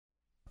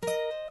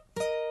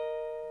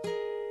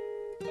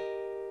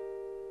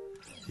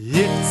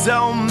It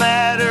don't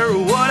matter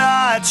what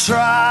I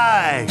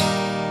try,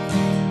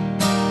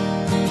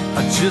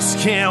 I just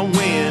can't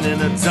win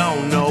and I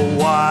don't know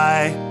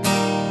why.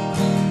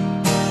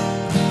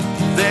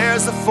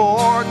 There's a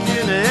fork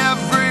in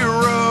every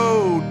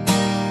road,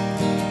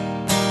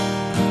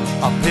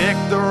 I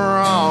pick the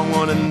wrong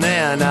one and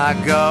then I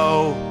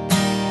go.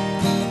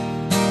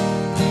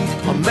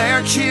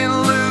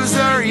 American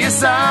loser,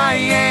 yes I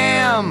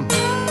am,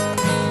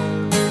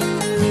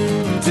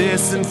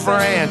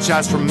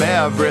 disenfranchised from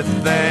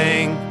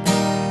everything.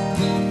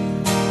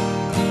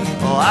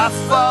 Well, I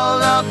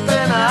fall up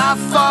and I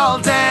fall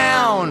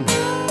down,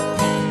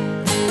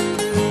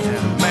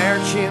 an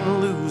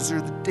American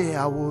loser the day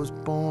I was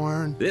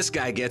born. This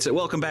guy gets it.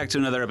 Welcome back to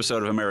another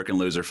episode of American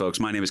Loser, folks.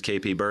 My name is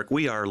KP Burke.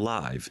 We are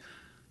live.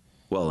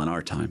 Well, in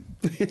our time.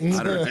 I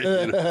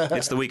don't know,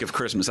 it's the week of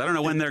Christmas. I don't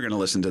know when they're going to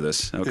listen to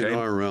this, okay? In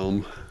our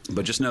realm.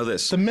 But just know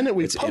this. The minute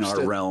we it's post in our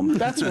it, realm.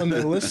 That's when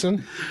they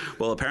listen.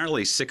 Well,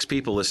 apparently 6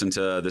 people listened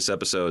to this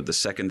episode the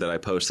second that I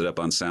posted up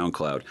on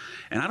SoundCloud.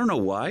 And I don't know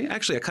why.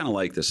 Actually, I kind of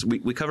like this.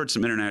 We covered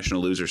some international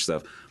loser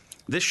stuff.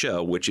 This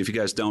show, which if you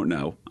guys don't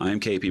know,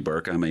 I'm KP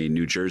Burke. I'm a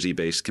New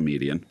Jersey-based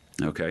comedian,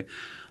 okay?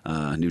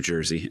 New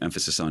Jersey,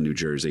 emphasis on New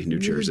Jersey. New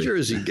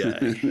Jersey guy.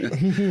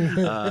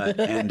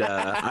 And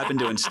I've been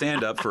doing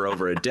stand-up for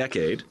over a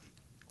decade.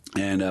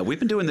 And we've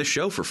been doing this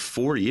show for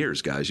 4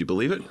 years, guys. You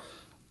believe it?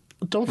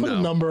 Don't put a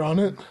number on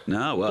it.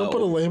 No, well. Don't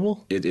put a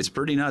label. It's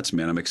pretty nuts,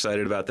 man. I'm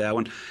excited about that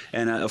one.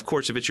 And, of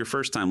course, if it's your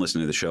first time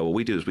listening to the show, what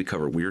we do is we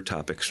cover weird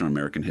topics from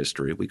American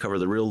history. We cover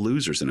the real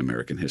losers in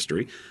American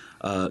history.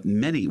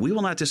 We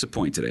will not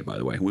disappoint today, by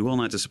the way. We will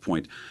not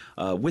disappoint.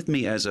 With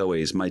me, as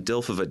always, my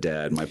dilf of a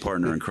dad, my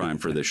partner in crime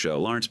for this show,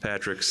 Lawrence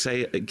Patrick.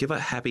 Give a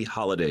happy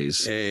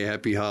holidays. Hey,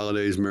 happy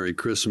holidays, Merry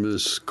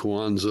Christmas,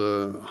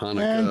 Kwanzaa,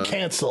 Hanukkah. And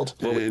canceled.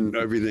 And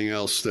everything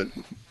else that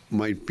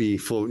might be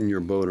floating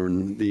your boat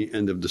on the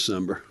end of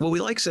December. Well,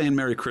 we like saying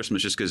Merry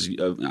Christmas just because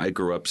I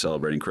grew up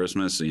celebrating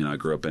Christmas. You know, I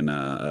grew up in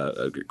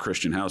a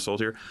Christian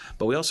household here.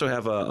 But we also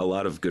have a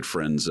lot of good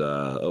friends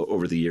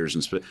over the years.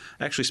 And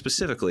actually,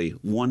 specifically,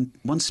 one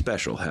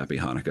special Happy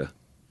Hanukkah.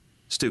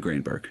 Stu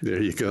Greenberg.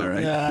 There you go. All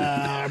right.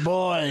 Ah,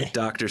 boy.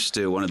 Dr.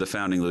 Stu, one of the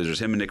founding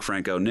losers. Him and Nick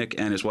Franco. Nick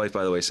and his wife,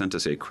 by the way, sent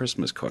us a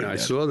Christmas card. I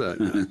saw that.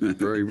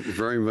 Very,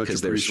 very much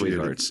because they're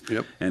sweethearts.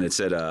 Yep. And it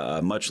said,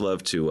 much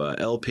love to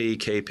LP,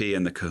 KP,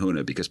 and the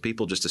Kahuna, because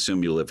people just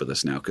assume you live with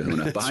us now,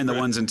 Kahuna. Behind the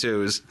ones and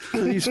twos.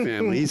 He's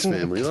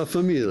family. La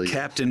familia.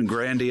 Captain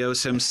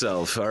Grandiose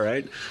himself, all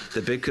right?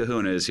 The big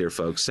Kahuna is here,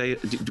 folks.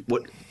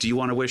 Do you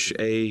want to wish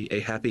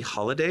a happy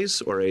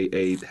holidays or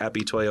a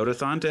happy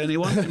Toyota-thon to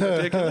anyone in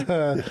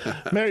particular?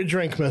 Merry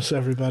Drinkmas,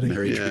 everybody.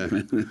 Merry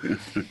Drinkmas.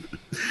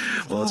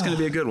 Well, it's going to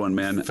be a good one,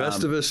 man.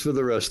 Festivus for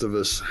the rest of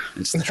us.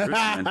 It's the truth,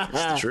 man. It's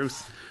the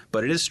truth.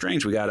 But it is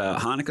strange. We got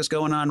Hanukkah's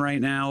going on right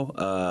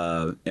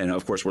now. And,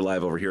 of course, we're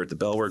live over here at the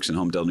Bellworks in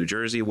Homedale, New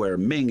Jersey, where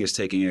Ming is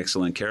taking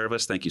excellent care of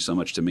us. Thank you so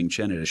much to Ming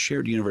Chen at a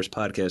Shared Universe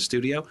podcast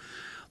studio,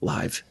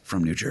 live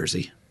from New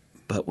Jersey.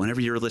 But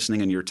whenever you're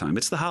listening in your time,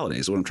 it's the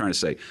holidays, what I'm trying to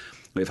say.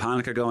 We have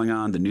Hanukkah going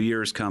on. The New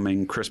Year is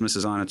coming. Christmas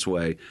is on its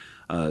way.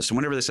 So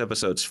whenever this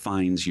episode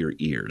finds your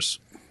ears,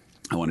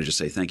 I want to just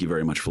say thank you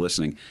very much for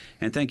listening.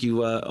 And thank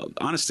you,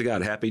 honest to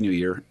God, Happy New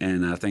Year.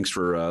 And thanks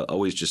for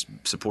always just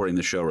supporting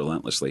the show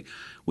relentlessly.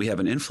 We have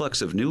an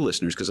influx of new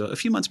listeners because a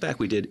few months back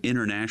we did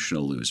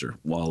International Loser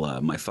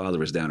while my father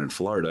was down in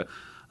Florida.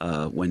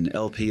 When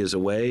LP is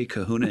away,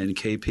 Kahuna and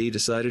KP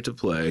decided to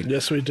play.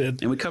 Yes, we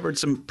did. And we covered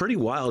some pretty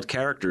wild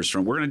characters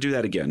from. We're going to do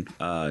that again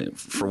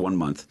for 1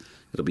 month.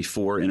 It'll be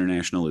 4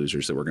 international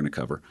losers that we're going to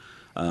cover.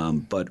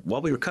 But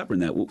while we were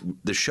covering that,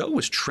 the show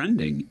was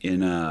trending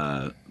in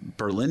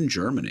Berlin,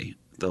 Germany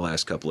the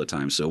last couple of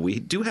times. So we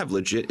do have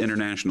legit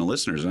international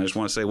listeners. And I just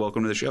want to say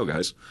welcome to the show,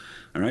 guys.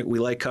 All right. We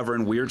like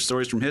covering weird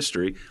stories from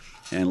history.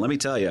 And let me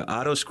tell you,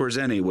 Otto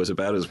Skorzeny was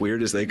about as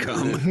weird as they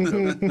come.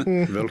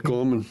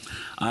 Welcome.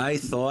 I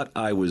thought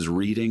I was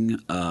reading,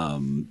 I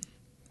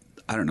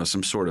don't know,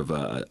 some sort of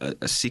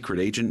a secret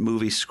agent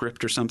movie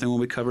script or something when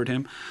we covered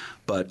him.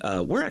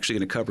 But we're actually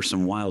going to cover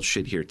some wild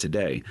shit here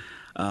today.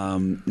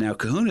 Now,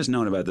 Kahuna's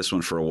known about this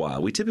one for a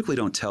while. We typically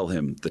don't tell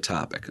him the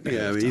topic.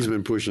 Yeah, but he's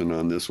been pushing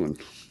on this one.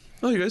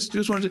 Oh, you guys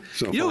just wanted to...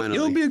 So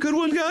you'll be a good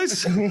one,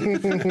 guys.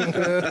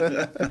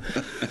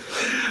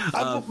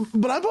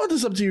 But I brought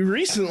this up to you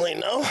recently,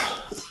 no?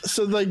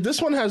 So, this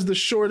one has the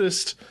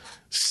shortest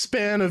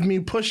span of me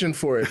pushing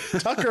for it.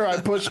 Tucker, I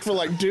pushed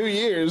for 2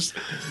 years.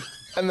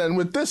 And then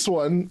with this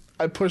one,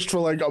 I pushed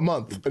for a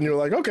month. And you were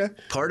like, okay.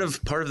 Part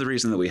of the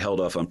reason that we held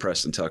off on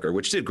Preston Tucker,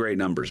 which did great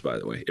numbers, by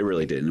the way. It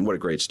really did. And what a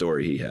great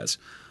story he has.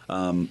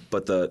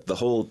 But the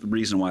whole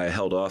reason why I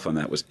held off on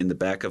that was in the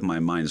back of my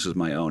mind, this was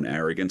my own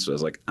arrogance. So I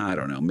was like, I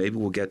don't know, maybe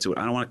we'll get to it.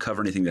 I don't want to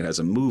cover anything that has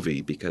a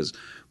movie because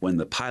when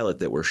the pilot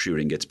that we're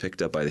shooting gets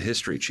picked up by the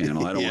History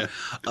Channel, I don't want,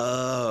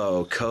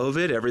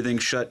 COVID,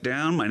 everything's shut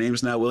down. My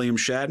name's now William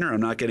Shatner. I'm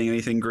not getting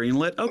anything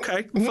greenlit.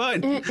 Okay,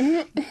 fine.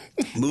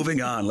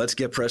 Moving on. Let's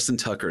get Preston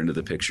Tucker into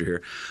the picture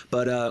here.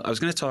 But I was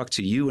going to talk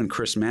to you and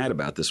Chris Matt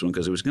about this one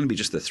because it was going to be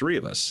just the three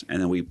of us.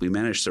 And then we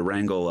managed to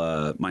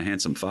wrangle my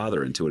handsome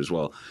father into it as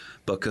well.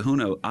 But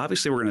Kahuna,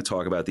 obviously we're going to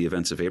talk about the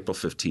events of April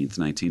 15th,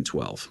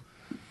 1912,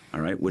 all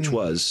right, which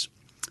was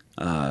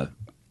a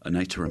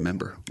night to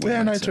remember.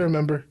 Yeah, a night to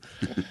remember.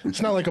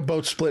 It's not like a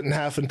boat split in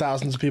half and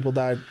thousands of people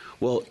died.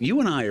 Well, you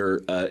and I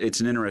are,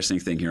 it's an interesting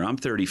thing here. I'm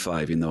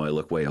 35, even though I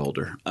look way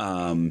older.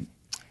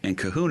 And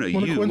Kahuna,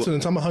 What a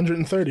coincidence. I'm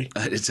 130.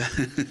 It's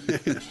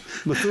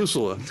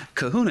Methuselah.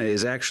 Kahuna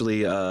is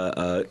actually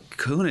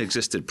Kahuna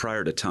existed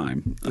prior to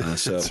time.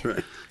 So That's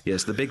right.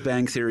 yes, the Big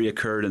Bang Theory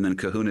occurred, and then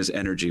Kahuna's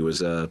energy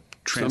was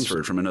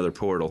transferred from another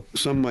portal.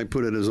 Some might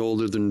put it as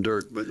older than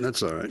dirt, but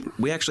that's all right.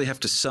 We actually have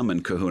to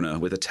summon Kahuna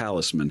with a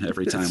talisman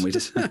every time we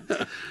just.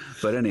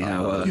 But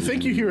anyhow, You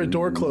think you hear a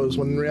door close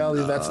when in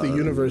reality that's the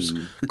universe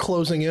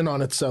closing in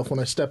on itself when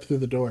I step through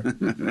the door.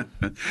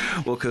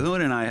 well,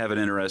 Kahuna and I have an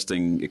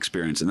interesting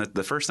experience, and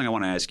the first thing I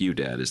want to ask you,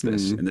 Dad, is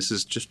this, and this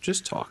is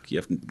just talk.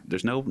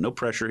 There's no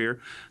pressure here.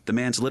 The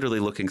man's literally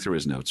looking through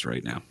his notes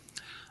right now.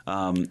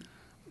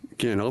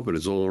 Can't help it.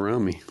 It's all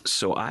around me.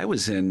 So I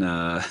was in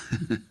I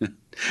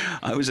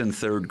was in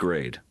third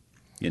grade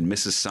in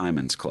Mrs.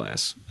 Simon's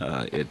class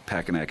at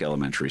Packanack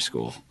Elementary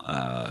School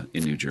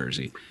in New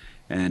Jersey,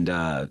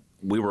 and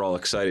we were all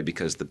excited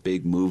because the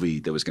big movie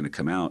that was going to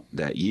come out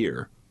that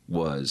year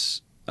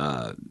was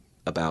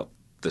about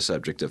the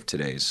subject of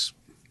today's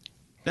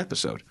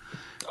episode.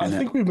 I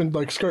think we've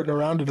been skirting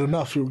around it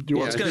enough. You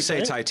I was going to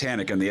say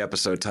Titanic in the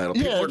episode title.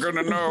 People are going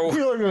to know.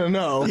 People are going to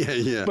know.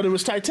 Yeah. But it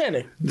was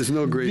Titanic. There's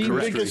no great The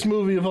biggest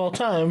movie of all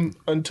time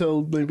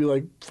until maybe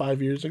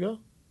 5 years ago.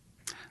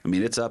 I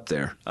mean, it's up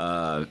there.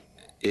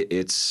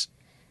 It's.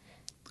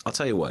 I'll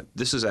tell you what.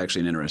 This is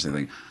actually an interesting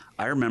thing.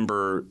 I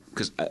remember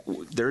because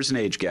there's an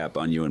age gap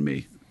on you and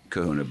me,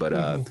 Kahuna.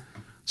 But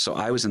so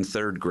I was in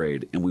third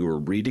grade, and we were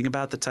reading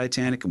about the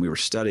Titanic, and we were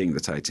studying the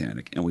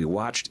Titanic, and we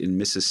watched in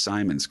Mrs.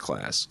 Simon's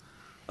class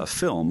a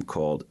film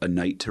called A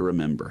Night to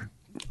Remember.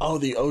 Oh,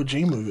 the OG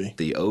movie.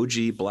 The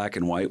OG black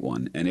and white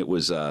one. And it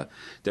was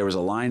there was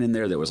a line in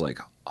there that was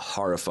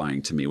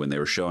horrifying to me when they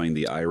were showing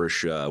the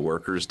Irish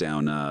workers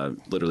down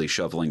literally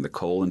shoveling the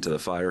coal into the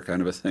fire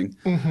kind of a thing.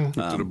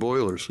 To the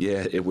boilers.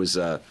 Yeah, it was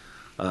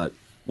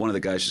one of the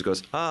guys just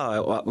goes,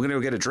 we're going to go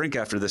get a drink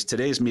after this.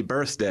 Today's me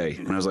birthday.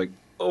 And I was like,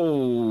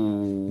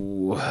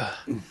 oh,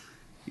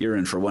 you're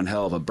in for one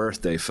hell of a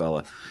birthday,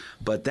 fella.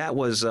 But that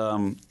was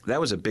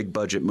a big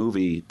budget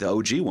movie. The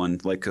OG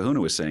one, like Kahuna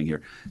was saying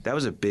here, that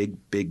was a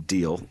big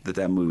deal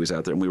that movie was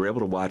out there. And we were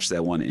able to watch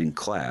that one in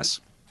class.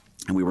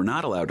 And we were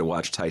not allowed to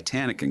watch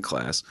Titanic in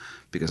class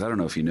because I don't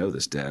know if you know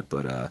this, Dad,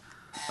 but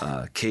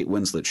Kate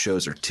Winslet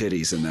shows her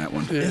titties in that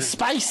one. Yeah. It's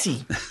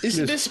spicy. It's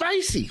a bit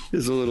spicy.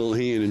 There's a little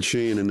hand and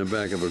chain in the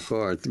back of a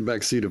car, the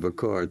back seat of a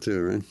car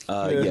too,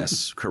 right?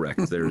 Yes,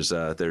 correct. There's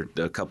there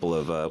a couple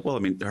of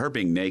her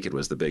being naked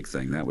was the big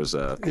thing. That was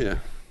that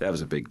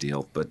was a big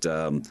deal. But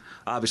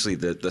obviously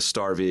the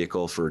star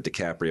vehicle for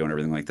DiCaprio and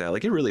everything like that,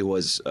 it really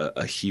was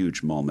a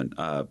huge moment.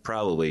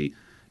 Probably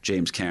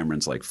James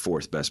Cameron's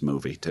fourth best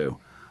movie too.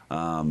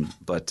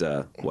 But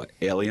what,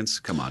 Aliens?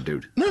 Come on,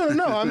 dude. No.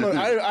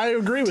 I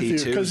agree with you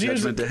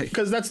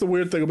because that's the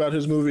weird thing about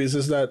his movies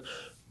is that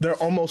they're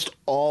almost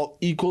all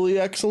equally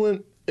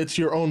excellent. It's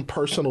your own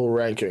personal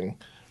ranking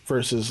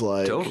versus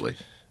totally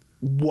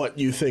what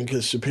you think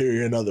is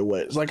superior in other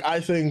ways. I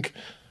think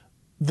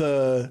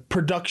the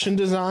production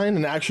design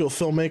and actual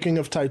filmmaking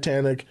of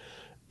Titanic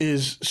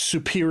is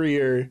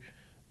superior.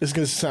 It's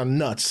going to sound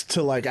nuts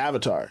to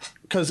Avatar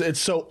because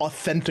it's so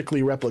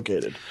authentically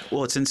replicated.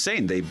 Well, it's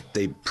insane. They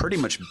pretty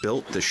much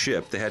built the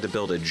ship. They had to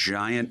build a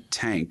giant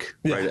tank,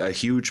 right? A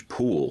huge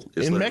pool.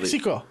 In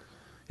Mexico.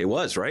 It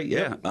was, right?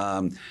 Yeah.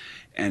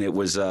 And it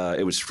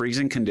was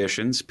freezing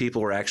conditions.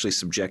 People were actually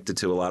subjected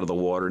to a lot of the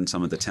water and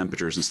some of the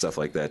temperatures and stuff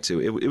like that, too.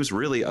 It was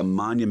really a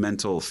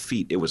monumental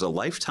feat. It was a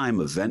lifetime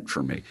event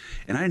for me.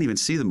 And I didn't even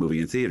see the movie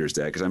in theaters,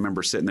 Dad, because I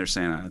remember sitting there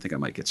saying, I think I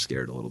might get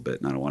scared a little bit,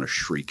 and I don't want to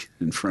shriek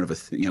in front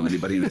of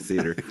anybody in a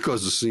theater.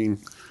 Cause the scene.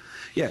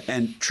 Yeah,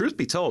 and truth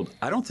be told,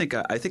 I think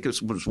it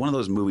was one of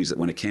those movies that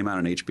when it came out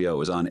on HBO, it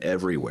was on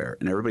everywhere,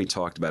 and everybody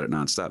talked about it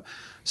nonstop.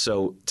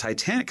 So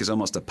Titanic is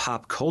almost a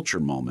pop culture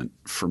moment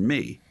for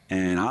me.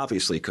 And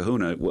obviously,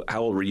 Kahuna,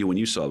 how old were you when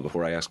you saw it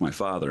before I asked my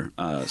father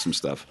some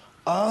stuff?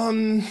 Well,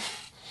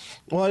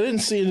 I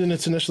didn't see it in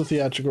its initial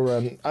theatrical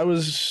run. I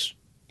was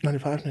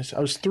 95. I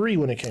was 3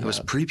 when it came out. I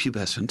was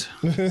prepubescent.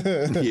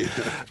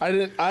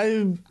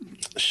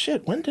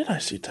 When did I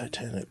see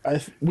Titanic?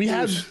 We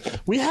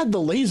had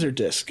the laser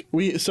disc.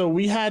 We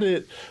had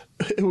it.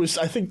 It was,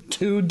 I think,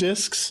 2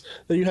 discs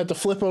that you had to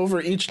flip over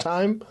each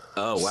time.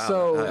 Oh, wow.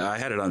 So, I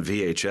had it on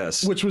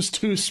VHS. Which was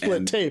 2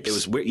 split tapes. It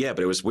was weird. Yeah,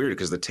 but it was weird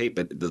because the tape,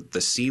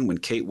 the scene when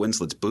Kate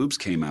Winslet's boobs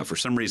came out, for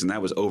some reason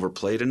that was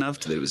overplayed enough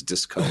that it was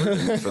discolored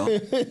in the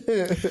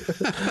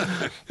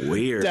film.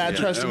 Weird. Dad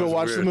tries to go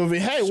watch the movie.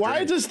 Hey,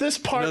 why does this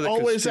part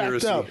always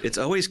act up? It's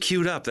always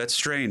queued up. That's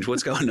strange.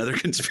 What's going on? Another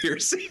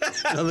conspiracy.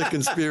 Another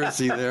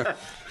conspiracy there.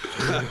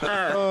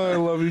 Oh, I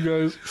love you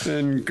guys.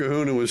 And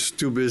Kahuna was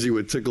too busy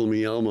with Tickle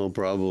Me Elmo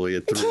probably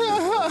at 3.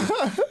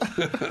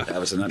 That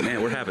was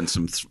man. We're having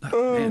some.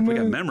 Man, we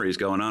got memories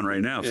going on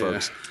right now,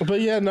 folks.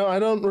 But yeah, no, I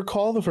don't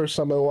recall the first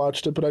time I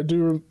watched it, but I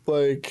do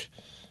like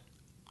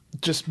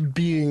just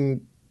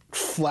being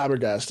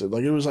flabbergasted.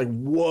 Like it was like,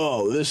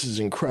 whoa, this is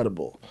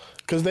incredible.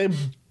 Because they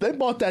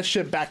brought that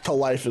shit back to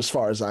life as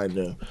far as I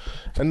knew.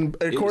 And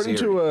according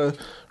to a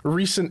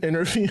recent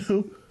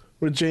interview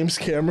with James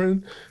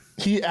Cameron,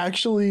 he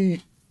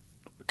actually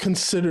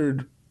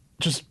considered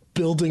just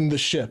building the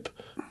ship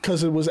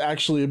because it was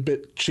actually a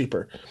bit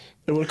cheaper.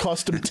 It would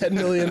cost him $10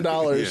 million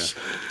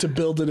to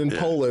build it in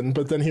Poland.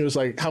 But then he was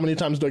like, how many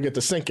times do I get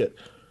to sink it?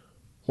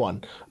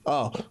 One.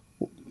 Oh,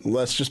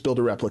 let's just build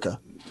a replica.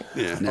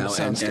 Yeah. Now,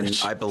 and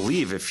I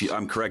believe, if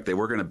I'm correct, they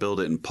were going to build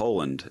it in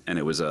Poland, and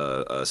it was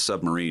a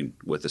submarine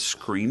with a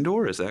screen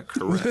door. Is that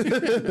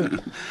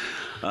correct?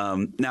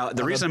 Now,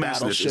 the reason I'm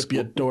asking this is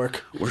you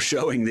dork. we're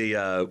showing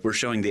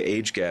the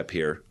age gap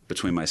here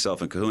between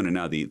myself and Kahuna.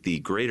 Now, the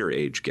greater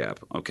age gap,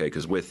 okay,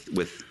 because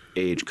with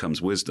age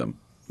comes wisdom.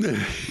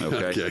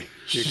 Okay.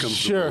 Here comes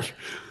Sure. the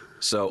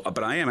So,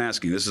 but I am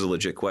asking. This is a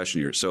legit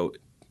question here. So.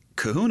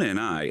 Kahuna and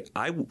I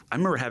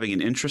remember having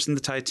an interest in the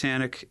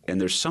Titanic,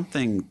 and there's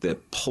something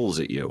that pulls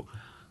at you,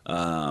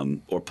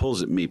 or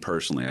pulls at me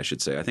personally, I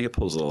should say. I think it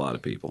pulls at a lot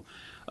of people.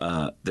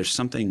 There's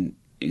something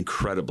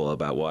incredible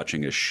about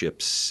watching a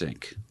ship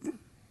sink,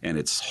 and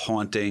it's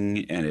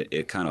haunting, and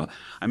it kind of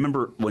 – I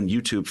remember when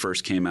YouTube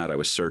first came out, I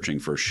was searching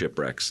for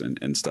shipwrecks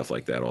and stuff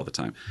like that all the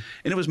time,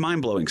 and it was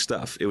mind-blowing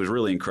stuff. It was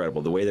really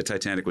incredible. The way the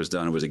Titanic was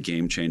done, it was a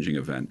game-changing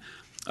event.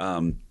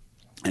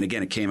 And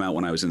again, it came out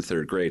when I was in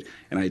third grade,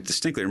 and I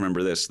distinctly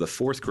remember this: the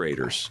fourth grade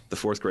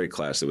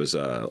class. It was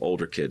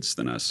older kids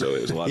than us, so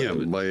it was a lot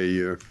of by a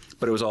year.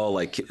 But it was all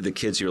like the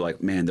kids. You're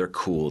like, man, they're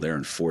cool. They're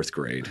in fourth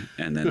grade,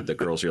 and then the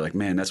girls. You're like,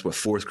 man, that's what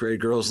fourth grade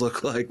girls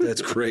look like.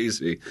 That's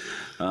crazy.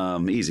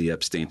 Easy,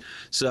 Epstein.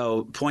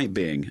 So, point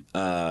being,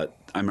 I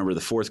remember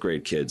the fourth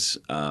grade kids.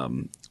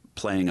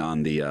 Playing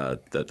on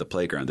the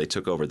playground. They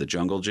took over the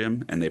jungle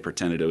gym, and they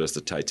pretended it was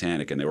the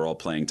Titanic, and they were all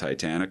playing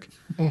Titanic.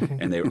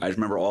 And I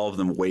remember all of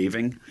them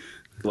waving,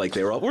 like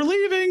they were all, we're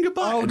leaving,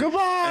 goodbye. Oh,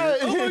 goodbye.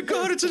 And, oh my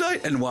God, it's a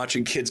night. And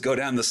watching kids go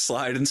down the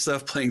slide and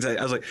stuff, playing Titanic.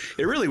 I was like,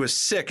 it really was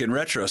sick in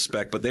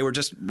retrospect, but they were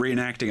just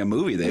reenacting a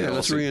movie.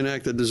 Let's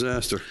reenact the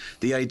disaster.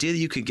 The idea that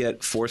you could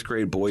get fourth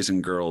grade boys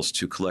and girls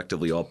to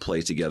collectively all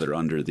play together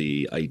under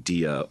the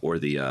idea or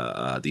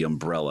the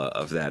umbrella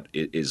of that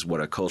is what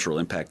a cultural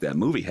impact that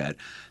movie had.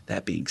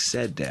 That being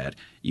said, Dad,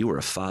 you were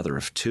a father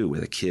of two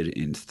with a kid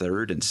in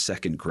third and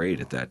second grade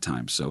at that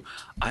time. So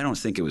I don't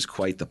think it was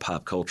quite the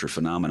pop culture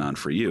phenomenon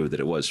for you that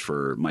it was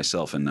for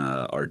myself and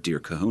our dear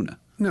Kahuna.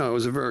 No, it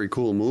was a very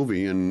cool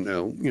movie and,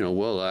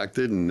 well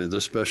acted, and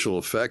the special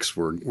effects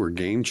were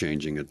game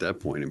changing at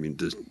that point. I mean,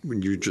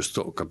 when you just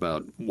talk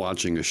about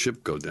watching a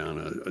ship go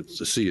down,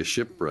 to see a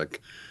shipwreck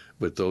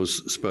with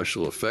those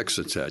special effects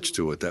attached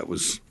to it, that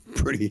was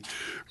pretty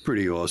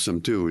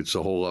awesome too. It's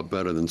a whole lot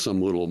better than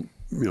some little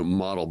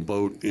model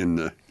boat in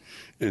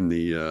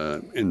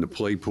the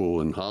play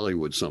pool in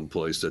Hollywood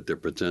someplace that they're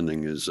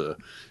pretending is a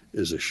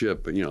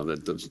ship. And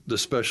that the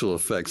special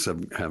effects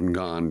have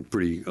gone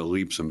pretty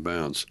leaps and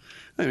bounds.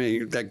 I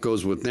mean, that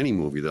goes with any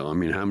movie though. I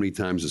mean, how many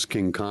times has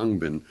King Kong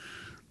been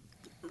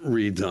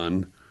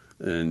redone?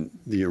 And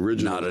the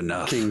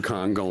original King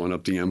Kong going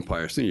up the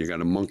Empire State, you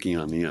got a monkey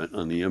on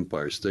the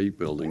Empire State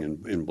Building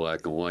in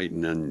black and white,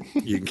 and then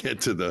you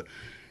get to the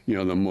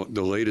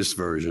latest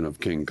version of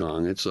King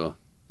Kong. It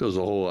was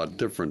a whole lot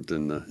different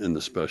in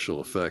the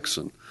special effects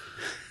and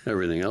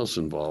everything else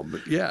involved.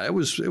 But yeah, it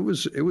was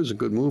a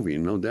good movie,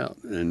 no doubt.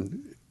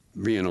 And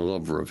being a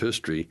lover of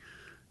history,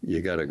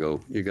 you gotta go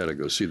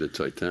see the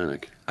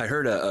Titanic. I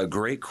heard a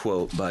great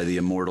quote by the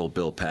immortal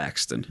Bill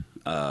Paxton,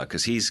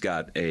 because he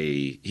had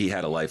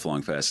a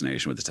lifelong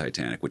fascination with the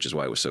Titanic, which is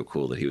why it was so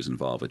cool that he was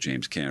involved with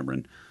James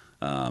Cameron.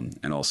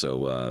 And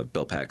also,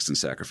 Bill Paxton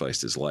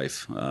sacrificed his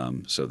life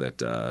so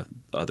that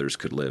others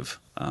could live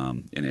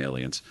in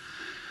Aliens.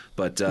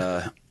 But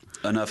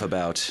enough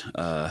about...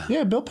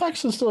 yeah, Bill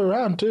Paxton's still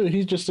around, too.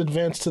 He's just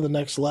advanced to the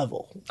next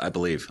level. I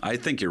believe. I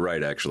think you're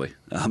right, actually.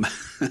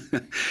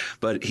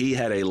 But he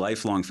had a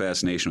lifelong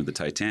fascination with the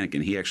Titanic,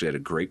 and he actually had a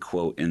great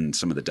quote in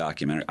some of the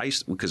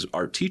documentaries. Because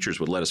our teachers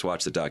would let us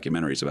watch the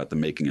documentaries about the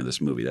making of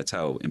this movie. That's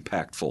how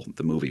impactful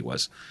the movie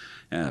was.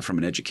 From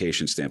an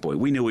education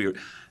standpoint,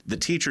 the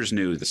teachers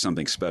knew that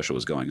something special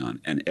was going on,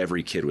 and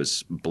every kid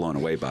was blown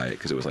away by it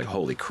because it was like,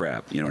 holy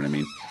crap, you know what I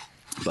mean?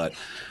 But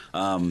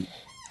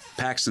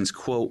Paxton's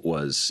quote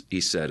was,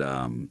 he said,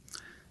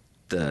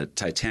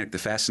 the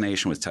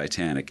fascination with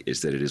Titanic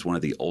is that it is one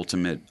of the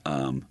ultimate,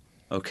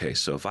 okay,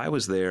 so if I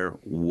was there,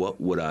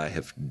 what would I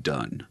have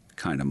done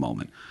kind of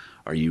moment.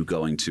 Are you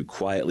going to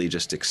quietly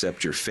just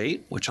accept your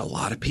fate, which a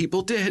lot of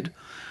people did?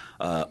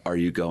 Are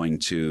you going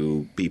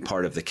to be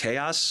part of the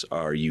chaos?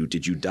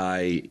 Did you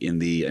die in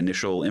the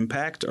initial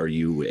impact? Are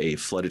you a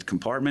flooded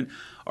compartment?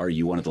 Are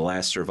you one of the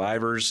last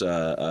survivors?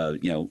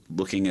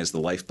 Looking as the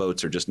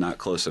lifeboats are just not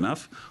close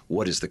enough.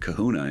 What is the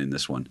kahuna in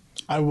this one?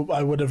 I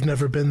would have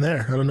never been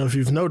there. I don't know if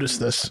you've noticed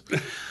this.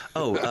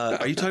 Oh,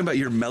 are you talking about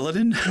your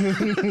melanin?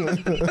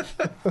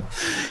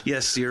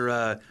 Yes, you're.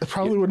 I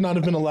probably would not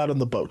have been allowed on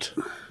the boat.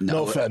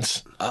 No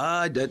offense.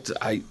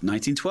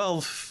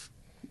 1912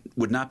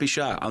 would not be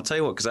shocked. I'll tell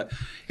you what, because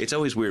it's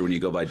always weird when you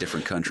go by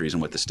different countries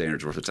and what the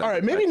standards were. All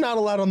right, maybe not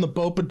allowed on the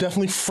boat, but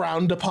definitely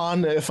frowned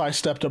upon if I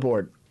stepped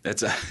aboard.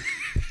 That's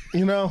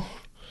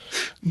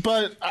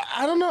But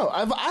I don't know.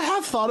 I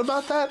have thought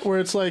about that, where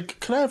it's like,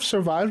 could I have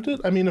survived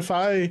it? I mean, if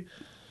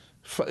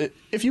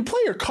you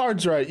play your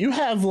cards right, you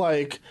have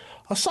like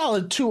a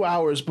solid 2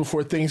 hours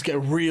before things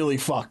get really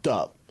fucked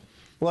up.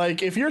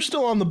 Like, if you're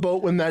still on the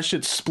boat when that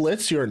shit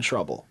splits, you're in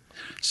trouble.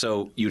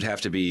 So you'd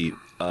have to be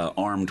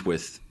armed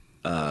with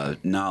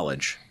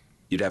knowledge.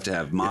 You'd have to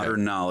have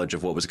modern knowledge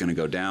of what was going to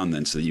go down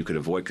then, so that you could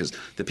avoid, because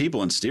the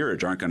people in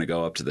steerage aren't going to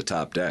go up to the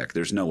top deck.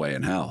 There's no way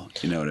in hell.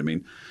 You know what I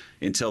mean?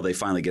 Until they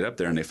finally get up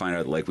there and they find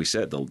out, like we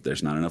said,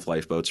 there's not enough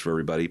lifeboats for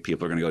everybody.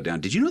 People are going to go down.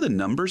 Did you know the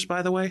numbers,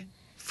 by the way,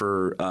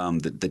 for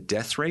the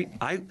death rate?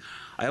 I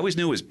always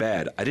knew it was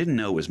bad. I didn't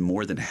know it was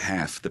more than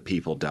half the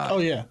people died. Oh,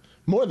 yeah.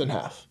 More than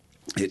half.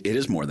 It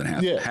is more than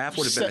half. Yeah. Half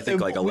would have been, I think,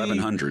 like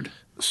 1,100.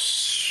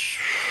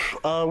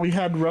 We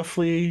had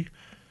roughly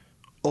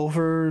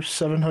over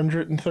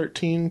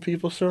 713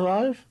 people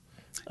survive.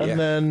 And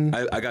then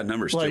I got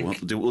numbers too.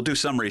 We'll do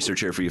some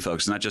research here for you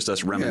folks, not just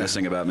us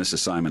reminiscing about Mrs.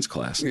 Simon's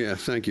class. Yeah,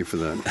 thank you for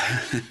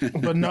that.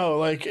 But no,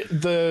 like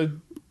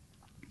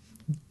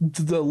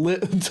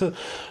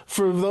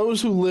for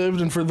those who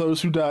lived and for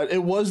those who died,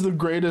 it was the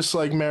greatest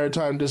like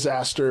maritime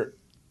disaster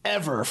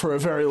ever for a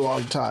very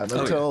long time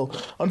until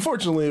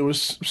unfortunately it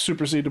was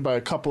superseded by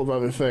a couple of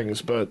other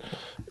things. But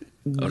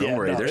don't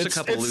worry, there's a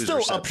couple of loser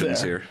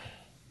receptions here.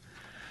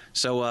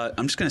 So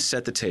I'm just going to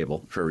set the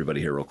table for everybody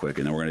here real quick,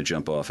 and then we're going to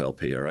jump off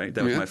LP, all right?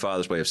 That was my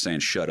father's way of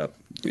saying shut up.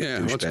 Yeah,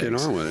 let's get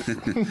on with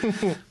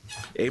it.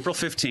 April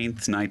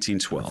 15th,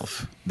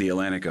 1912, the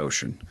Atlantic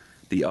Ocean.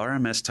 The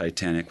RMS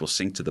Titanic will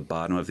sink to the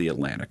bottom of the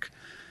Atlantic.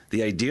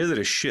 The idea that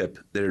a ship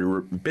that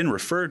had been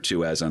referred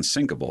to as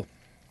unsinkable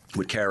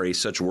would carry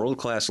such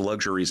world-class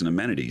luxuries and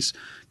amenities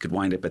could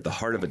wind up at the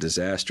heart of a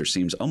disaster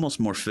seems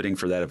almost more fitting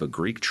for that of a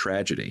Greek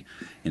tragedy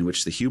in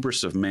which the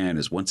hubris of man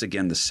is once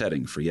again the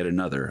setting for yet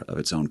another of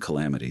its own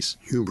calamities.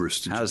 Hubris.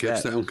 Did you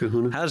catch that one,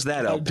 Kahuna? How's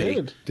that,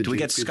 LP? Did we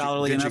get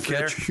scholarly enough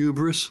there? Did you catch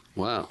hubris?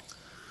 Wow.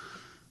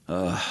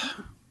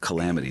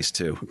 Calamities,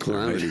 too.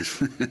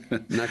 Calamities.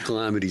 Not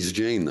Calamities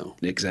Jane, though.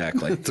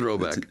 Exactly.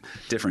 Throwback.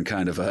 Different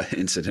kind of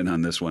incident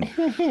on this one.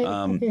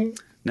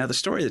 Now, the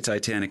story of the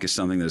Titanic is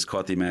something that has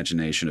caught the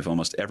imagination of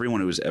almost everyone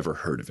who has ever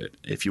heard of it.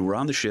 If you were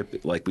on the ship,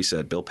 like we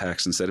said, Bill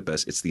Paxton said it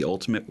best, it's the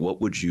ultimate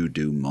what would you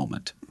do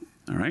moment.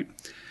 All right?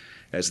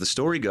 As the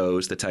story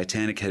goes, the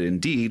Titanic had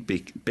indeed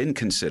been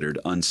considered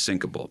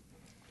unsinkable.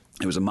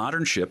 It was a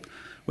modern ship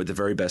with the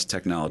very best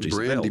technologies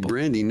available.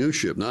 Brandy new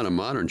ship, not a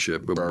modern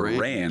ship, but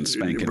brand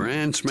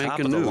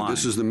spanking new.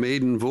 This is the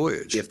maiden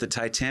voyage. If the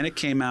Titanic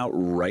came out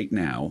right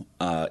now,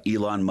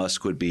 Elon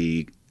Musk would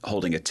be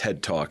holding a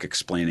TED Talk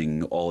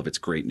explaining all of its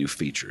great new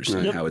features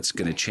and how it's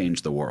going to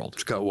change the world.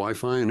 It's got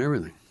Wi-Fi and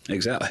everything.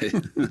 Exactly.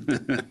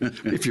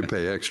 If you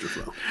pay extra,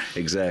 though.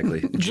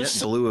 Exactly. Jet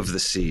blue of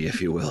the sea,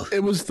 if you will.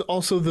 It was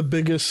also the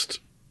biggest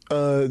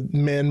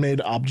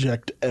man-made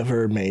object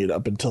ever made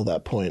up until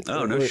that point.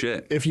 Oh, no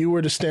shit. If you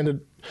were to stand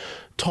it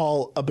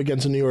tall up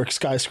against a New York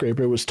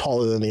skyscraper, it was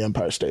taller than the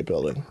Empire State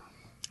Building.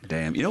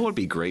 Damn. You know what would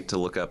be great to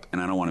look up?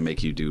 And I don't want to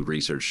make you do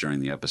research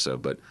during the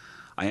episode, but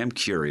I am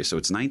curious. So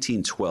it's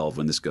 1912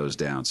 when this goes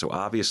down. So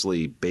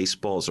obviously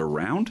baseball's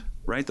around,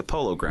 right? The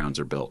Polo Grounds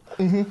are built.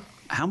 Mm-hmm.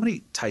 How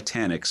many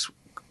Titanics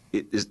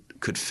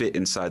could fit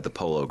inside the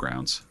Polo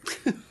Grounds?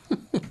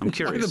 I'm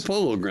curious. The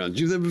Polo Grounds.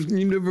 You've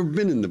never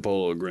been in the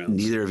Polo Grounds.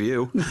 Neither of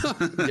you.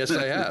 Yes,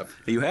 I have.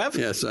 You have?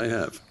 Yes, I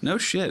have. No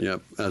shit.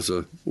 Yep.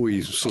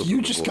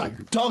 You just got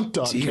dunked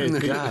on. Dear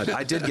God,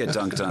 I did get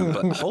dunked on,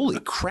 but holy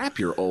crap,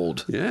 you're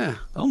old. Yeah.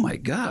 Oh my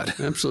God.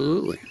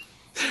 Absolutely.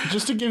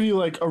 Just to give you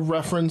like a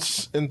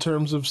reference in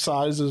terms of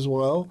size as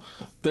well,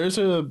 there's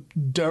a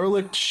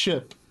derelict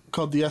ship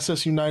called the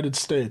SS United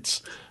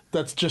States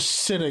that's just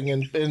sitting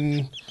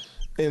in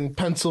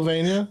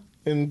Pennsylvania,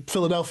 in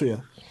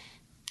Philadelphia.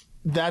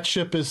 That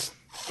ship is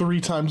 3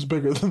 times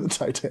bigger than the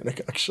Titanic,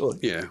 actually.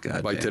 Yeah.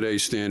 By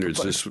today's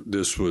standards,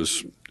 this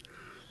was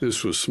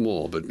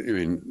small, but I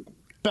mean,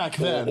 back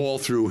then, all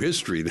through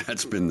history,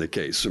 that's been the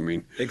case. I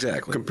mean,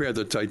 exactly. Compare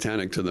the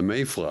Titanic to the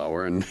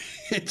Mayflower, and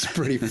it's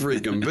pretty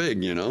freaking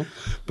big, you know.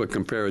 But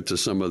compare it to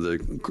some of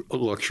the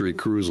luxury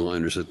cruise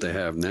liners that they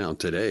have now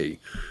today,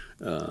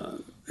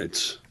 it ain't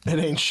shit. It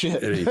ain't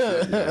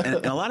shit. Yeah.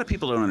 And a lot of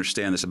people don't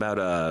understand this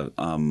about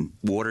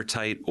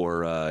watertight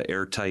or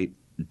airtight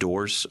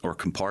doors or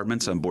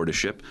compartments on board a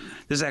ship.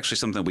 This is actually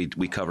something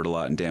we covered a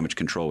lot in damage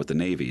control with the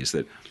Navy, is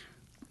that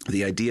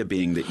the idea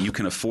being that you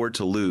can afford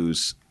to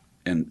lose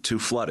and to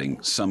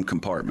flooding some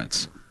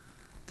compartments.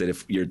 That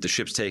if the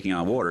ship's taking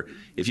on water,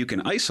 if you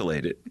can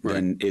isolate it,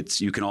 then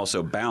you can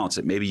also balance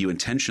it. Maybe you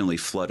intentionally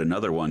flood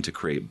another one to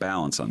create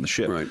balance on the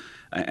ship. Right.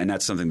 And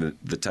that's something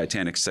that the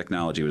Titanic's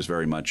technology was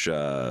very much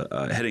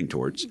heading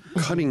towards.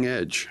 Cutting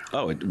edge.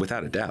 Oh,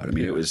 without a doubt. I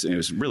mean, it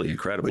was really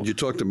incredible. But you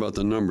talked about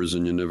the numbers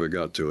and you never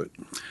got to it.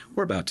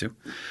 We're about to.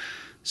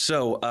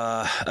 So,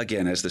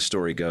 again, as the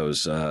story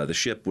goes, the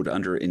ship would,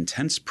 under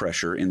intense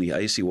pressure in the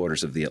icy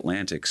waters of the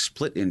Atlantic,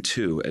 split in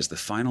two as the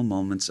final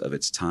moments of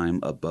its time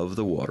above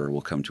the water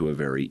will come to a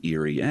very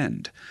eerie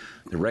end.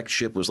 The wrecked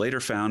ship was later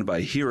found by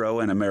hero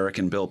and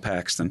American Bill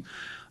Paxton,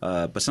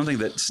 but something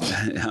that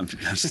I'm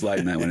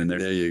sliding that one in there.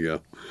 There you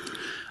go.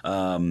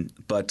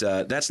 But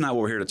that's not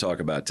what we're here to talk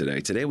about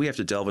today. Today we have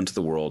to delve into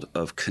the world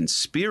of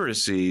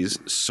conspiracies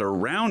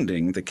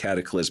surrounding the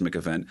cataclysmic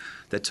event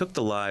that took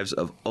the lives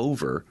of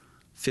over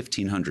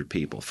 1,500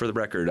 people. For the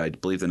record, I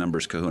believe the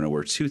numbers, Kahuna,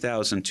 were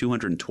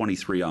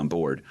 2,223 on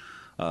board,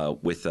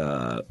 with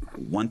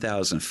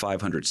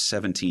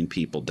 1,517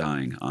 people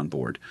dying on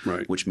board,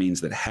 which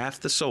means that half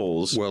the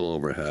souls... Well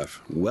over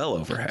half.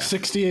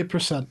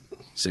 68%.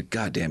 So,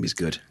 goddamn, he's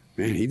good.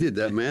 Man, he did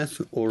that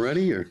math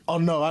already? Or? Oh,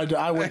 no, I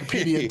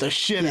Wikipedia'd the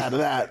shit out of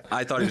that.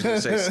 I thought he was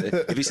going to say,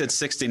 if he said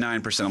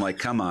 69%, I'm like,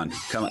 come on.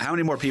 How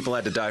many more people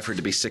had to die for it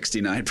to be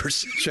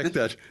 69%? Check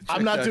that.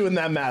 I'm not doing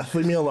that math.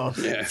 Leave me alone.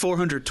 Yeah.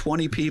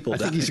 420 people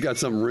died. I think he's got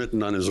something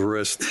written on his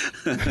wrist.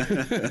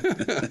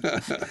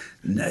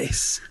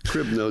 Nice.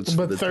 Crib notes.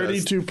 But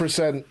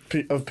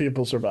 32% of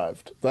people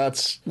survived.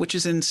 Which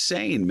is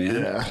insane,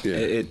 man.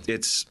 Yeah.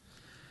 It's,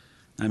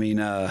 I mean...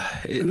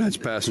 and that's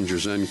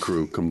passengers and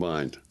crew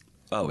combined.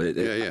 Oh,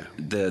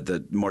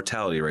 the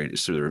mortality rate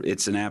is through.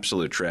 It's an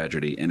absolute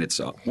tragedy, and it's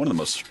one of the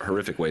most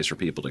horrific ways for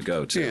people to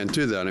go. Yeah, and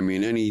to that, I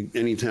mean,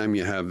 anytime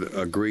you have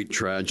a great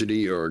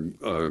tragedy or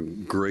a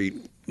great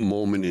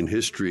moment in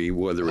history,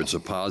 whether it's a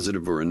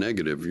positive or a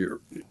negative, your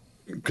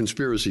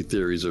conspiracy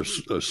theories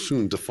are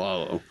soon to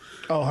follow.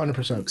 Oh,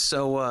 100%.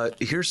 So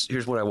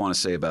here's what I want to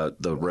say about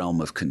the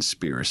realm of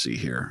conspiracy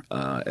here,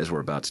 as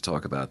we're about to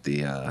talk about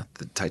the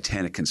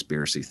Titanic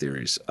conspiracy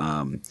theories.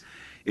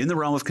 In the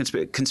realm of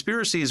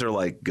conspiracies are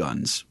like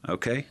guns,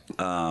 okay?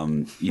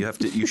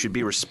 You should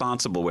be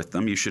responsible with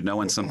them. You should know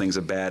when something's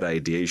a bad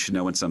idea. You should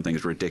know when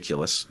something's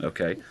ridiculous,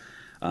 okay?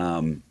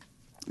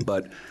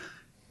 But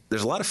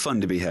there's a lot of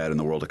fun to be had in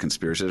the world of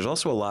conspiracy. There's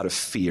also a lot of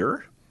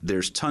fear.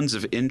 There's tons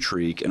of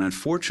intrigue, and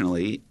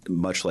unfortunately,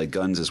 much like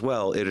guns as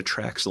well, it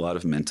attracts a lot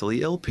of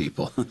mentally ill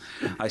people.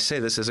 I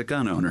say this as a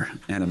gun owner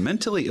and a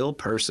mentally ill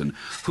person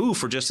who,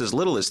 for just as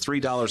little as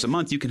 $3 a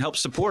month, you can help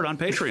support on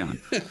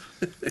Patreon.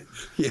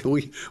 Yeah,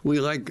 we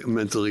like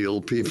mentally ill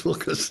people.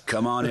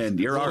 Come on in.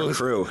 You're our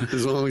crew.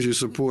 As long as you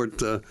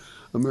support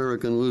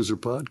American Loser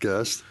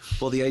Podcast.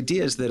 Well, the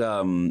idea is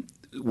that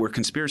where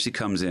conspiracy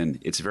comes in,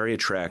 it's very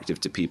attractive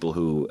to people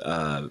who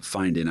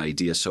find an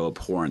idea so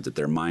abhorrent that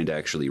their mind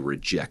actually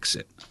rejects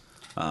it,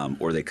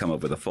 or they come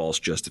up with a false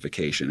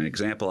justification. An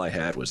example I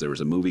had was there was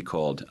a movie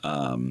called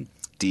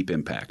Deep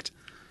Impact,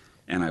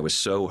 and I was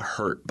so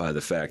hurt by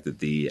the fact that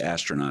the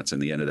astronauts in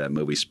the end of that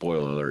movie,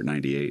 spoiler alert,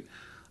 98,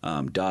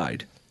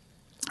 died.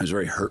 I was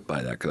very hurt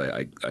by that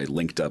because I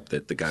linked up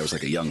that the guy was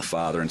like a young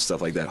father and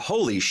stuff like that.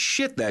 Holy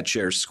shit, that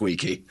chair's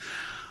squeaky.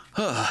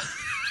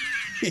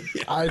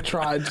 I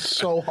tried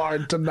so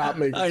hard to not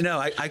make it. I know.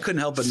 I couldn't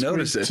help but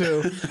notice it.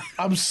 Too.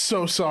 I'm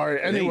so sorry.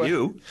 Anyway,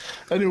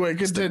 Anyway,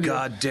 continue. it's the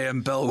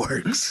goddamn bell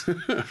works.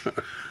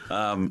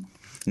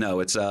 No,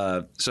 it's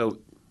so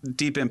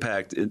Deep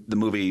Impact. The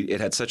movie,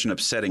 it had such an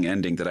upsetting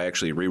ending that I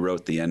actually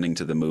rewrote the ending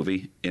to the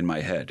movie in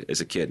my head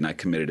as a kid, and I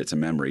committed it to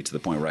memory to the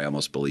point where I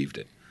almost believed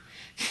it.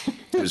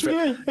 It was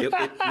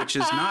which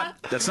is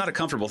that's not a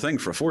comfortable thing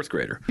for a fourth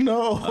grader.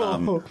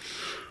 No.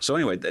 So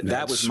anyway,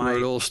 that was where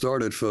it all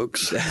started,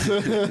 folks.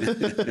 Well,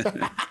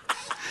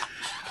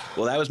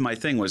 that was my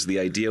thing, was the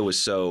idea was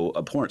so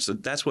abhorrent. So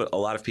that's what a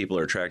lot of people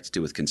are attracted to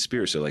with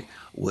conspiracy. Like,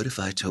 what if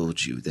I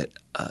told you that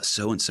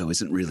so-and-so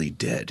isn't really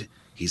dead?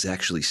 He's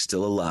actually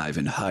still alive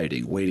and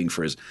hiding, waiting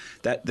for his...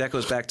 That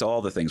goes back to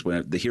all the things.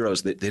 When the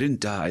heroes, they didn't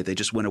die. They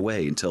just went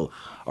away until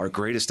our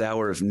greatest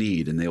hour of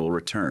need, and they will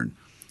return.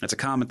 That's a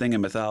common thing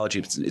in mythology.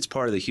 It's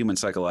part of the human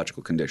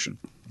psychological condition.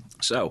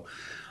 So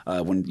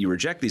when you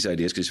reject these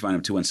ideas because you find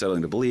them too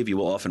unsettling to believe, you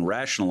will often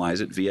rationalize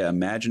it via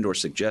imagined or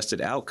suggested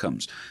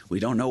outcomes.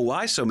 We don't know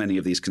why so many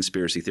of these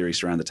conspiracy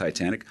theories surround the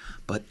Titanic,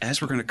 but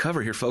as we're going to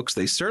cover here, folks,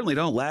 they certainly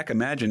don't lack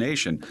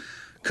imagination.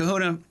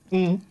 Kahuna,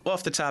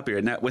 off the top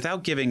here, now,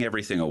 without giving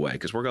everything away,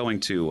 because we're going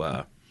to...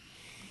 I'll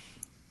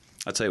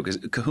tell you, because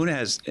Kahuna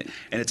has...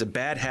 And it's a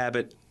bad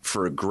habit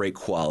for a great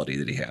quality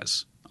that he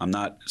has. I'm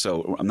not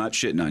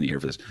shitting on you here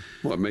for this.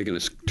 What, making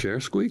a chair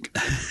squeak?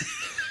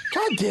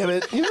 God damn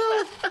it. You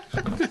know,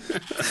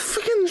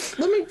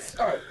 freaking,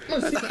 all right,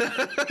 let's see.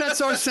 That's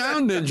our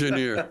sound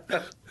engineer.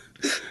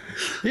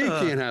 You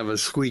can't have a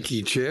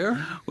squeaky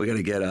chair. We got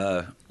to get,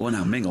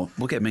 Ming,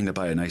 we'll get Ming to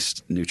buy a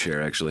nice new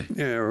chair, actually.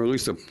 Yeah, or at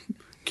least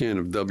can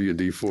of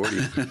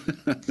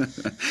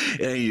WD-40.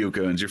 Hey, you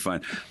Coons, you're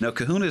fine. Now,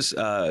 Kahuna's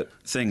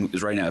thing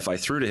is right now, if I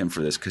threw to him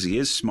for this, because he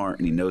is smart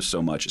and he knows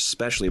so much,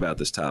 especially about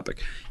this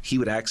topic, he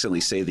would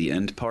accidentally say the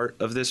end part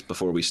of this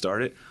before we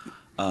start it.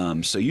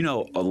 So you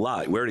know a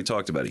lot. We already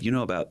talked about it. You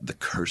know about the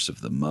curse of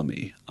the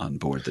mummy on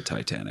board the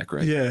Titanic,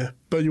 right? Yeah,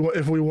 but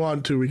if we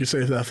want to, we can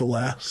save that for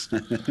last.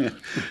 What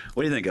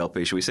do you think,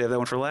 LP? Should we save that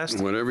one for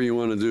last? Whatever you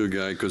want to do,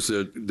 guy, because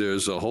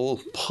there's a whole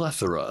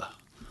plethora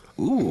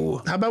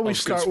Ooh. How about we of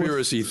start with?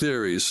 conspiracy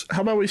theories.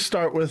 How about we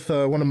start with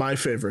one of my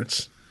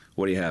favorites?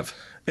 What do you have?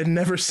 It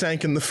never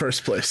sank in the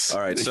first place. All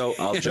right, so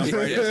I'll jump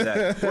right into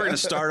that. We're going to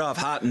start off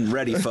hot and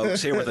ready,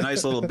 folks, here with a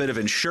nice little bit of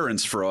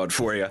insurance fraud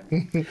for you.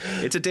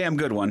 It's a damn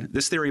good one.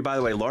 This theory, by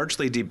the way,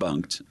 largely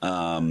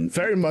debunked.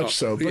 Very much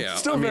so, but yeah,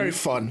 still I mean, very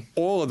fun.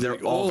 All of very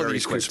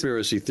these quick.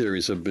 conspiracy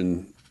theories have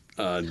been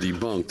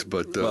debunked,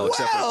 but Well,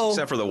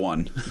 except for the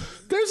one.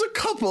 There's a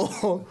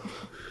couple.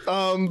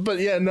 But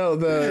yeah, no,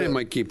 it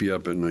might keep you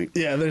up at night.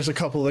 yeah, there's a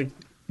couple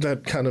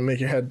that kind of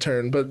make your head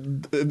turn. But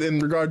in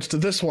regards to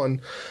this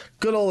one,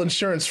 good old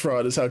insurance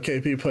fraud is how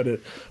KP put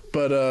it.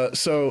 But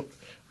so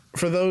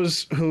for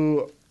those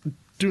who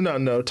do not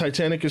know,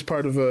 Titanic is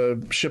part of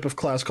a ship of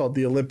class called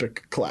the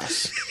Olympic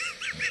class.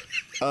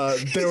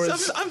 There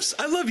was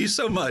I love you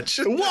so much.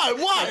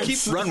 what?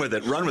 Keep run with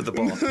it. Run with the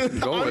ball.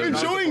 Go I'm ahead.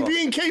 enjoying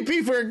being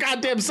KP for a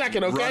goddamn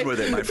second, okay? Run with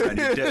it, my friend.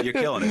 You're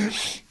killing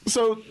it.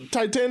 So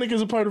Titanic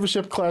is a part of a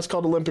ship class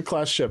called Olympic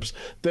class ships.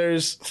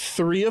 There's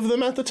 3 of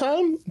them at the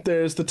time.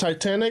 There's the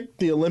Titanic,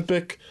 the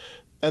Olympic,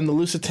 and the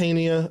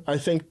Lusitania. I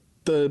think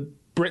the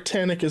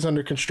Britannic is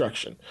under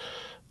construction.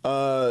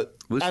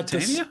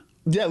 Lusitania?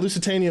 Yeah,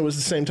 Lusitania was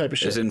the same type of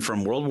ship. As in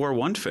from World War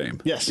I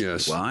fame. Yes.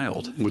 Yes.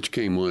 Wild. Which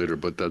came later,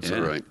 but that's Yeah.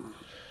 all right.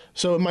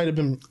 So it might have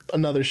been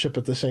another ship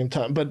at the same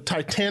time. But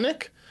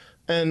Titanic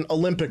and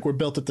Olympic were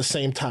built at the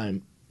same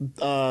time.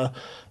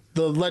 The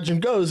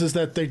legend goes is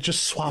that they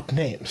just swapped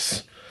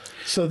names.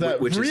 So that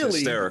Which is really,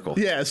 hysterical.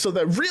 Yeah, so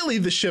that really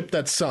the ship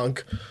that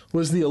sunk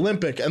was the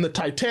Olympic, and the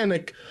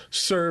Titanic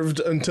served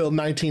until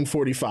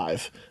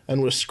 1945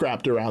 and was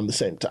scrapped around the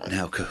same time.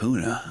 Now,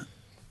 Kahuna,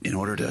 in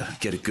order to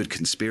get a good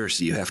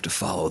conspiracy, you have to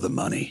follow the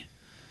money.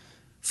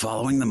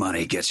 Following the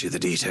money gets you the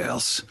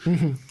details.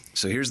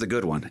 So here's the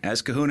good one.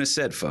 As Kahuna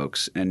said,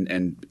 folks,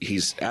 and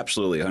he's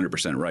absolutely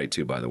 100% right,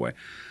 too, by the way,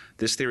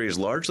 this theory is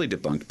largely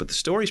debunked, but the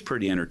story's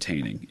pretty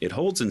entertaining. It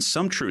holds in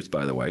some truth,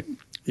 by the way.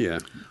 Yeah.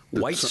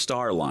 White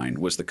Star Line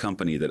was the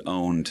company that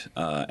owned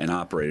and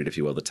operated, if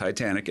you will, the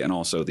Titanic and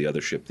also the other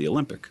ship, the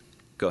Olympic.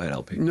 Go ahead,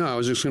 LP. No, I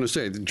was just going to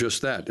say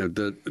just that.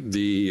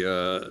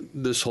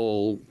 This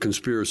whole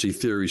conspiracy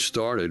theory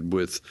started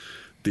with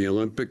the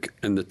Olympic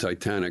and the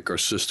Titanic are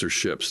sister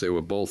ships. They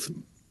were both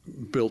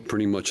built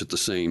pretty much at the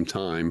same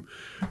time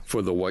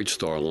for the White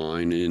Star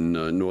Line in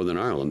Northern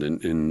Ireland.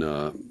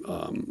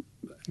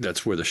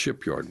 That's where the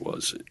shipyard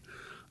was.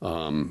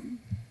 And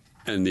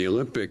the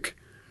Olympic,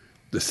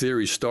 the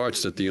theory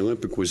starts that the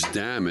Olympic was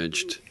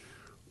damaged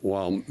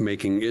while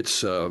making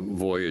its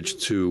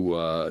voyage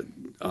to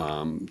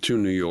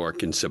New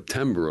York in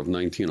September of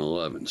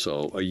 1911,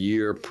 so a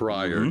year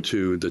prior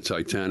to the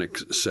Titanic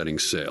setting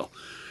sail,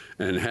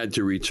 and had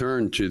to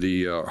return to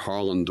the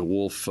Harland de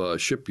Wolff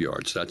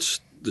shipyards. That's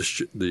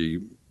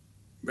the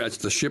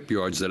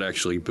shipyards that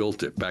actually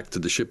built it, back to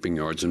the shipping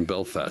yards in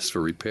Belfast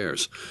for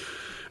repairs.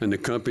 And the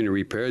company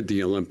repaired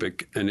the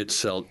Olympic, and it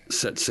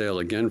set sail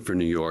again for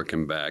New York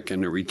and back,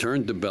 and it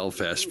returned to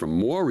Belfast for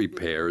more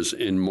repairs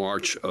in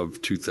March of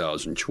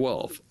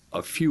 2012,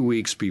 a few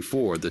weeks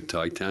before the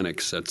Titanic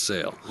set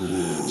sail.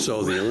 Ooh.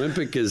 So the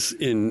Olympic is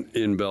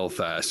in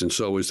Belfast, and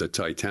so is the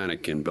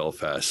Titanic in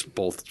Belfast,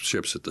 both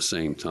ships at the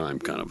same time,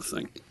 kind of a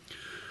thing.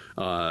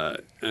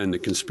 And the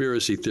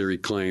conspiracy theory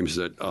claims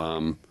that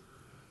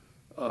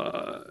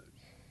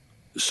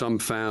some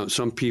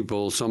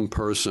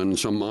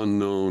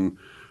unknown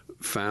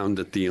found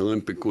that the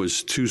Olympic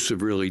was too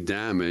severely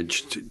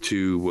damaged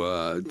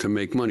to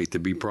make money, to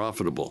be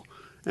profitable,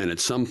 and at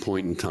some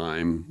point in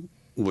time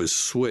was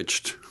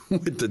switched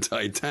with the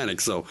Titanic.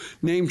 So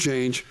name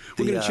change.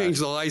 We're going to change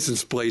the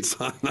license plates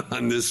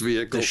on this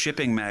vehicle. The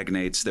shipping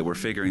magnates that were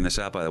figuring this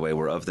out, by the way,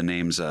 were of the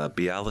names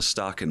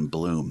Bialystock and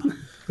Bloom.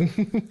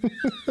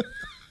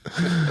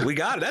 We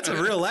got it. That's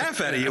a real laugh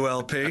out of you,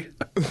 LP.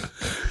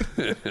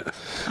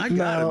 I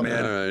got it,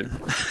 man. All right.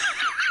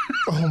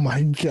 Oh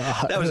my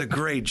God. That was a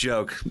great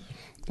joke.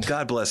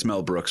 God bless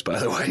Mel Brooks, by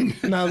the way.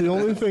 Now the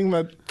only thing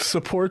that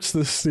supports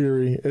this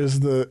theory is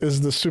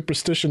the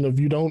superstition of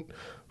you don't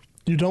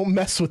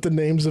mess with the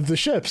names of the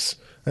ships.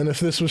 And if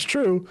this was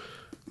true,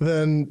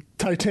 then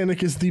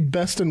Titanic is the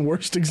best and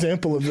worst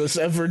example of this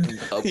ever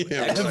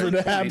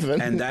to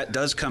happen. And that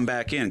does come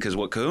back in, because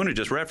what Kahuna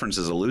just referenced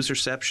is a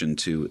loserception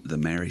to the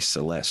Mary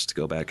Celeste.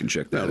 Go back and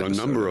check that out. A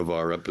number of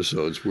our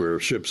episodes where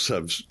ships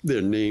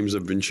their names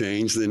have been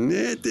changed, and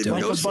it didn't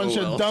go so well. Like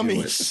a bunch of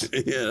dummies.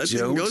 Yeah, that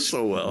didn't go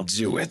so well.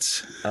 Do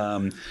it.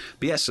 But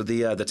yeah, so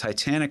the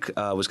Titanic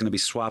was going to be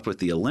swapped with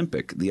the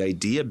Olympic. The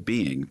idea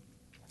being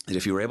that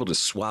if you were able to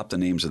swap the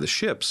names of the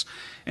ships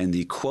and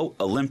the quote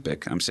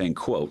Olympic, I'm saying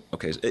quote,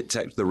 okay,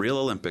 the real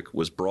Olympic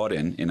was brought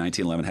in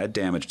 1911, had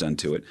damage done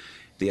to it.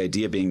 The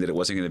idea being that it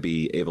wasn't going to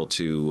be able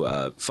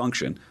to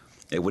function.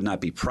 It would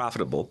not be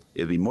profitable.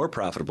 It would be more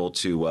profitable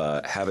to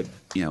have it,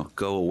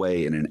 go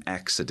away in an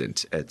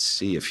accident at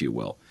sea, if you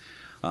will.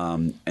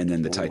 And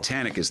then the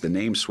Titanic is the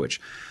name switch.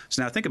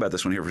 So now think about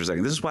this one here for a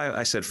second. This is why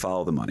I said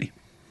follow the money.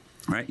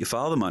 Right? You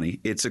follow the money.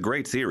 It's a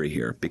great theory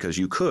here because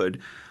you could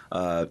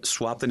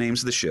swap the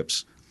names of the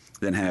ships,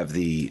 then have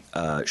the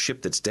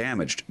ship that's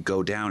damaged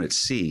go down at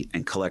sea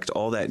and collect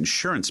all that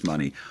insurance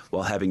money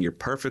while having your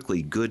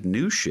perfectly good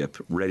new ship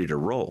ready to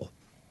roll,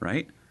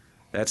 right?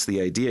 That's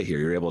the idea here.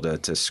 You're able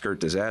to skirt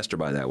disaster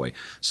by that way.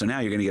 So now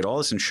you're going to get all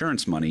this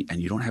insurance money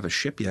and you don't have a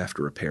ship you have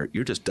to repair.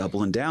 You're just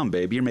doubling down,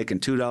 baby. You're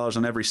making $2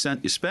 on every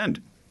cent you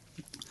spend.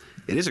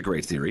 It is a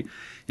great theory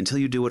until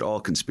you do what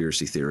all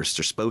conspiracy theorists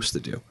are supposed to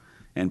do.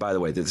 And by the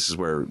way, this is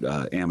where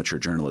amateur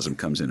journalism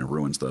comes in and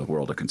ruins the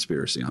world of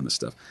conspiracy on this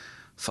stuff.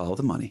 Follow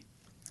the money.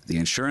 The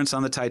insurance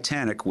on the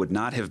Titanic would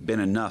not have been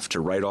enough to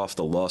write off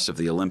the loss of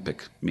the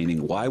Olympic,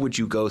 meaning why would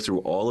you go through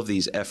all of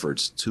these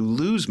efforts to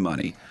lose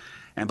money?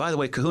 And by the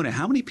way, Kahuna,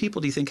 how many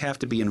people do you think have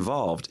to be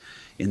involved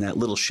in that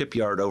little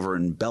shipyard over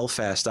in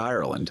Belfast,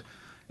 Ireland,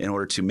 in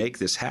order to make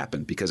this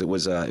happen? Because it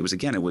was what was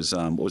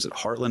it,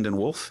 Heartland and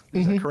Wolff?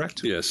 Is that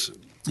correct? Yes.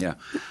 Yeah.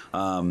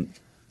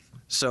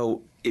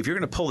 So if you're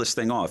going to pull this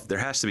thing off, there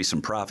has to be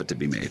some profit to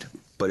be made.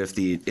 But if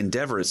the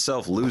endeavor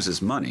itself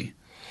loses money,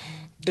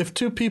 if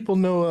two people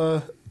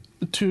know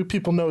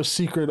a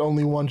secret,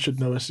 only one should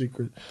know a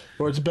secret,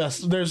 or it's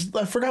best.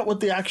 I forgot what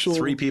the actual.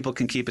 3 people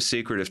can keep a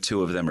secret if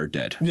 2 of them are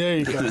dead. There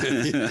you go.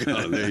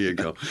 There you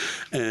go.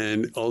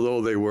 And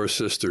although they were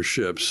sister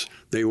ships,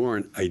 they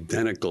weren't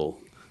identical.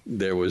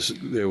 There was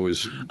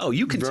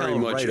you can very tell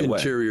much right away.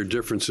 interior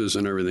differences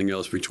and everything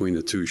else between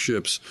the 2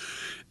 ships.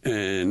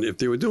 And if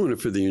they were doing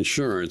it for the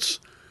insurance,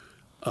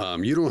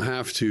 you don't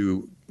have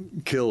to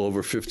kill over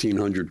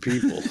 1,500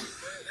 people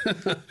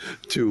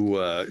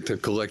to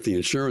collect the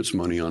insurance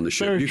money on the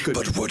ship.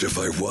 But what if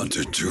I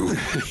wanted to?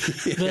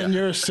 Then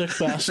you're a sick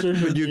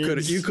bastard. But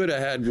you could have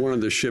had one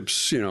of the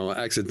ships,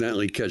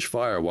 accidentally catch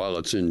fire while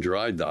it's in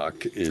dry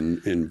dock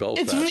in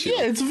Belfast.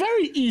 It's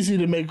very easy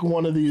to make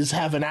one of these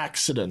have an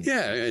accident.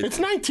 Yeah, it's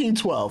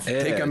 1912.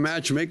 Take a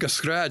match, make a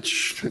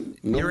scratch.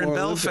 You're in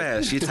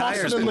Belfast. Your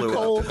tires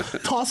blew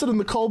up. Toss it in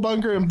the coal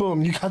bunker, and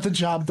boom, you got the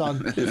job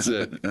done. That's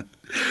it.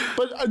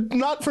 But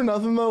not for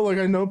nothing though. Like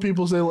I know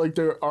people say like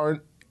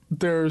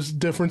there's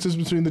differences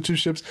between the 2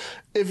 ships.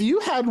 If you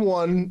had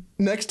one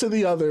next to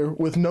the other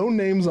with no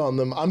names on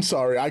them, I'm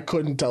sorry, I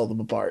couldn't tell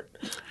them apart.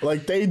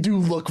 Like, they do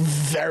look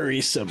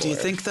very similar. Do you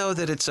think, though,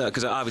 that it's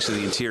because obviously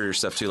the interior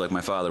stuff, too, like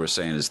my father was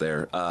saying, is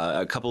there.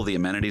 A couple of the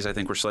amenities, I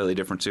think, were slightly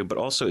different, too. But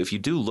also, if you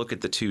do look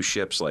at the 2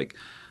 ships, like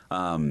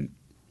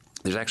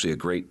there's actually a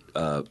great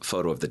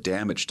photo of the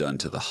damage done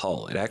to the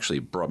hull. It actually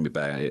brought me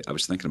back. I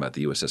was thinking about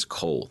the USS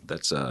Cole.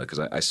 That's because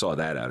I saw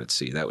that out at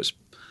sea. That was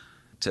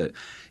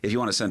if you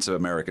want a sense of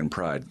American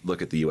pride,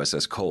 look at the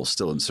USS Cole,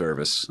 still in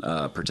service,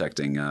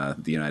 protecting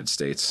the United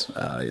States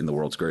in the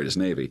world's greatest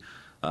navy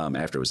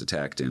after it was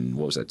attacked in,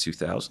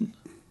 2000?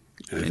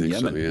 In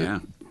Yemen, so, yeah.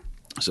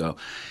 So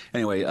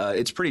anyway,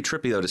 it's pretty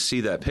trippy, though, to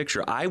see that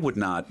picture. I would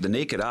not, the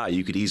naked eye,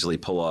 you could easily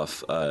pull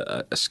off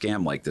a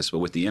scam like this, but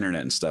with the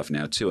internet and stuff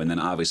now, too. And then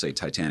obviously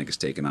Titanic has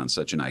taken on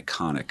such an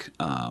iconic,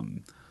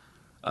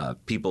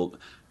 people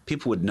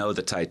would know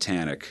the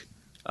Titanic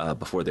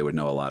before they would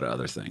know a lot of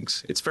other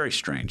things. It's very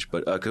strange,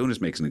 but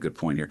Kahuna's making a good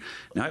point here.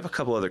 Now, I have a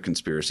couple other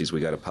conspiracies we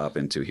got to pop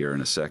into here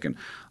in a second.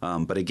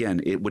 But again,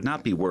 it would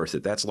not be worth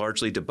it. That's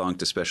largely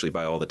debunked, especially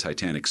by all the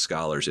Titanic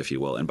scholars, if you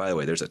will. And by the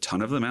way, there's a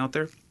ton of them out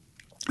there.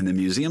 And the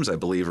museums, I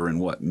believe, are in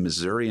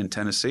Missouri and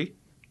Tennessee?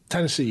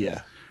 Tennessee,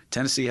 yeah.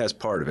 Tennessee has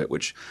part of it,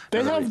 which...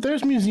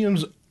 There's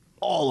museums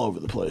all over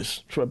the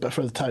place for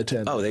the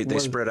Titanic. Oh, they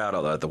spread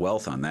out the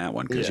wealth on that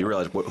one because you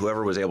realize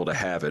whoever was able to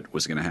have it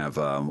was going to have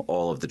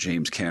all of the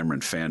James Cameron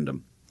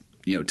fandom,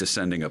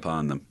 descending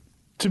upon them.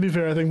 To be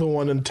fair, I think the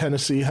one in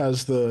Tennessee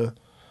has the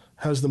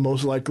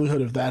most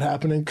likelihood of that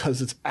happening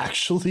because it's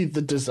actually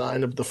the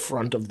design of the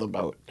front of the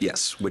boat.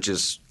 Yes, which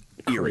is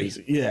eerie.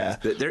 Crazy. Yeah,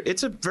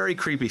 it's a very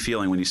creepy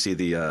feeling when you see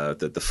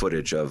the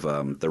footage of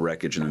the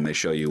wreckage, and then they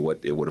show you what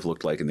it would have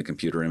looked like in the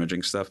computer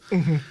imaging stuff.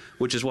 Mm-hmm.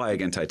 Which is why,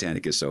 again,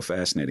 Titanic is so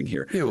fascinating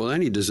here. Yeah, well,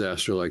 any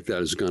disaster like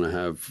that is going to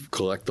have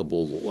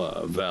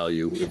collectible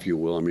value, if you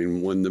will. I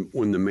mean,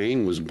 when the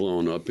Maine was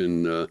blown up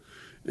in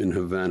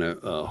Havana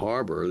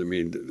Harbor, I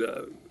mean.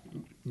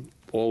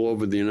 All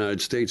over the United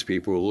States,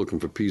 people were looking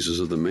for pieces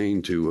of the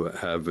Maine to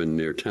have in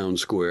their town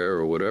square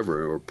or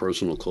whatever, or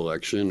personal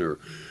collection, or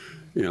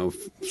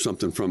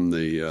something from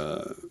the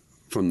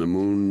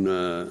moon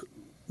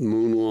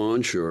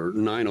launch or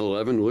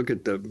 9/11. Look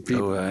at the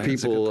people.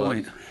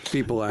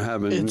 People are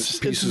having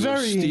pieces of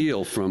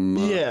steel from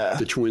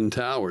the Twin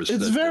Towers.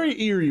 It's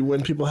very eerie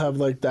when people have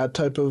like that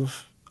type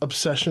of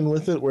obsession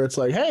with it, where it's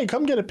like, hey,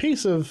 come get a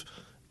piece of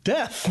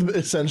death,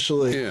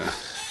 essentially. Yeah.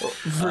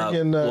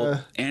 Freaking.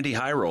 Well, Andy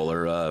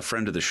Highroller, a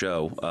friend of the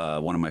show,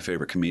 one of my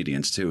favorite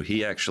comedians too.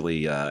 He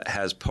actually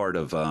has part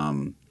of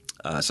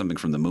something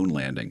from the moon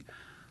landing.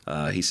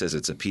 He says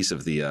it's a piece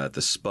of the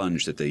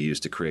sponge that they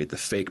used to create the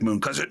fake moon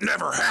because it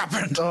never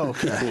happened. Oh,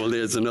 okay. Well,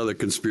 there's another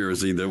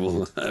conspiracy that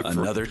we'll have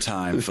Another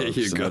time, folks.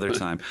 There you go. Another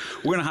time.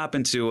 We're going to hop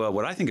into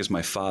what I think is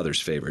my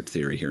father's favorite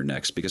theory here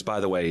next. Because,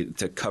 by the way,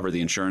 to cover the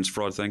insurance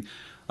fraud thing,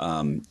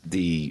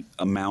 the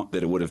amount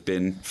that it would have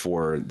been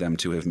for them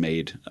to have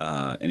made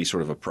any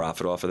sort of a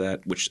profit off of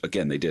that, which,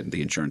 again, they didn't.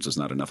 The insurance is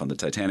not enough on the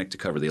Titanic to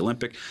cover the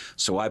Olympic.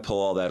 So I pull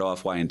all that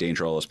off. Why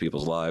endanger all those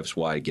people's lives?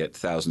 Why get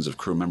thousands of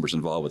crew members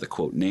involved with a,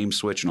 quote, name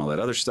switch and all that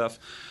other stuff?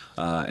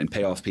 And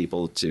pay off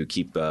people to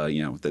keep,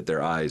 that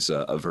their eyes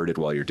averted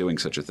while you're doing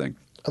such a thing.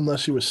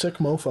 Unless you were sick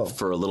mofo.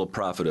 For a little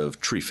profit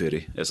of tree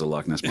fitty, as a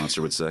Loch Ness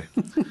Monster would say.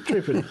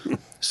 Tripping.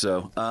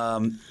 So,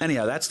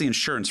 anyhow, that's the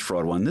insurance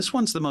fraud one. This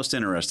one's the most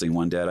interesting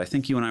one, Dad. I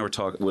think you and I were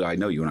talking. Well, I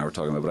know you and I were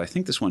talking about, but I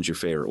think this one's your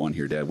favorite one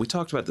here, Dad. We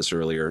talked about this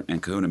earlier,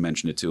 and Kahuna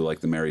mentioned it too, like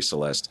the Mary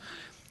Celeste.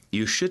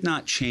 You should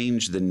not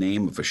change the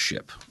name of a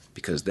ship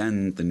because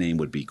then the name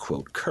would be,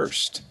 quote,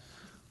 cursed.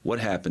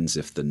 What happens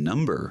if the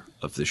number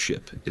of the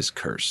ship is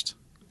cursed?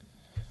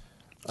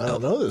 I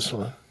don't know this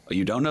one.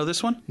 You don't know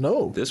this one?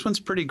 No. This one's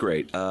pretty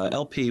great.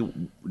 LP,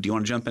 do you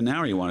want to jump in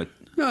now, or you want to?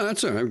 No,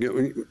 that's all right.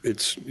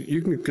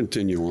 You can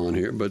continue on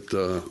here, but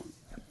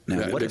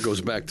it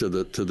goes back to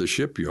the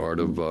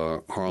shipyard of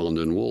Harland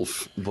and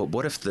Wolff. But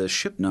what if the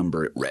ship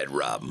number Red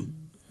Robin?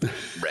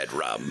 Red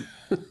Robin.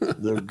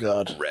 Oh,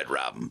 God. Red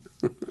Robin.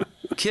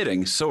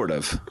 Kidding, sort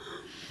of.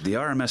 The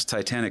RMS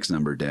Titanic's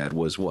number, Dad,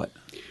 was what?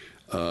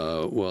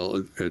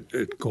 Well,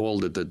 it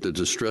called it that the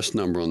distress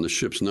number on the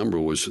ship's number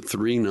was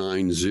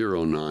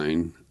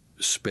 3909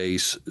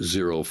 space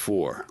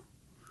 04.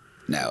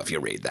 Now, if you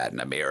read that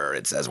in a mirror,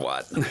 it says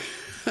what?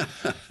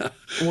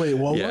 Wait,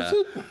 what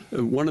was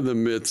it? One of the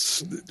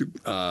myths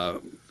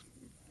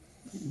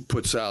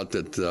puts out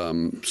that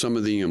some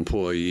of the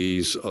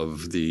employees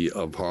of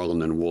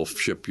Harland and Wolff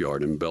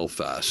shipyard in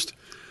Belfast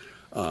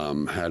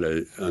had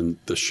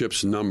the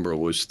ship's number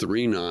was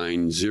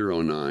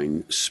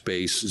 3909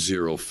 space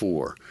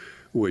 04,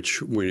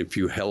 which if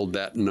you held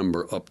that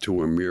number up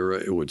to a mirror,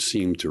 it would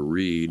seem to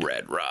read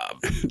Red Rob.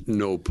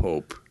 No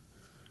Pope.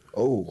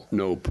 Oh.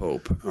 No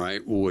Pope,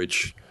 right?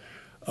 Which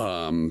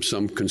some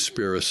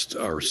conspiracists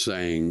are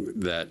saying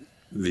that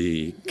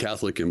the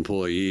Catholic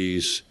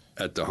employees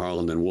at the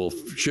Harland and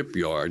Wolff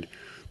shipyard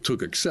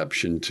took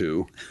exception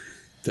to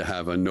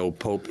have a no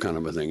Pope kind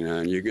of a thing.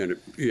 Now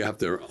you have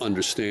to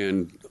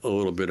understand a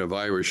little bit of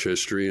Irish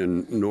history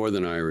and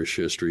Northern Irish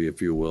history,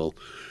 if you will.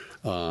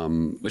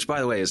 Which, by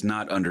the way, is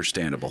not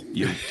understandable.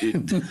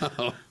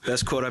 No.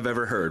 Best quote I've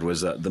ever heard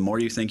was, the more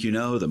you think you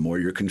know, the more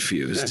you're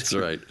confused. That's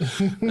right.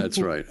 That's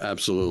right.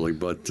 Absolutely.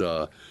 But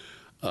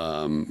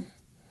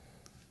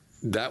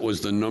that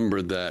was the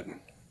number that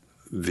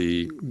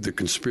the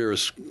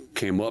conspiracy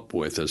came up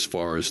with as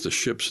far as the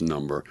ship's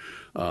number.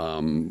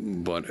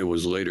 But it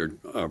was later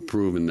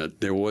proven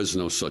that there was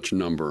no such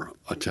number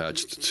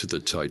attached to the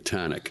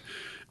Titanic.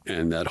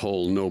 And that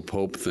whole no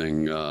Pope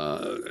thing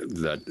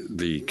that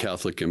the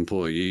Catholic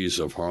employees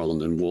of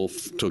Harland and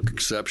Wolff took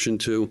exception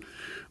to,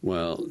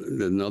 well,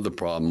 another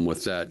problem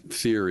with that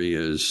theory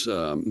is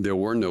there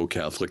were no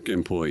Catholic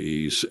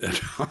employees at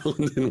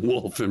Harland and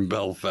Wolff in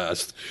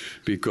Belfast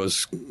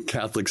because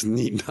Catholics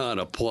need not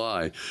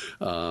apply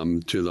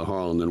to the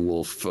Harland and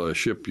Wolff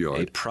shipyard.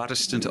 A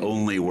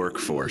Protestant-only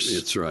workforce.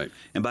 That's right.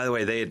 And by the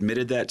way, they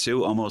admitted that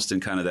too, almost in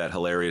kind of that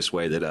hilarious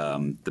way that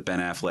the Ben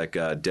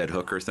Affleck dead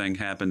hooker thing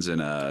happens in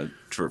to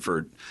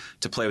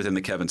play within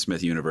the Kevin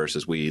Smith universe,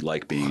 as we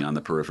like being on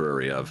the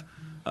periphery of.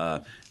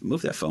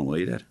 Move that phone, will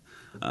you, Dad?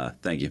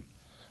 Thank you.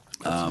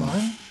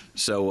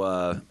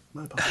 So,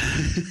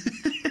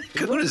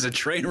 Kahuna's a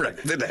train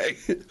wreck today.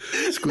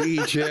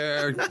 Squeaky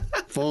chair,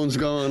 phone's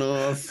going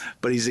off.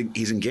 But he's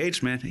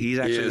engaged, man. He's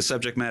actually the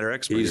subject matter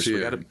expert. He's so we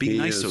here. got to be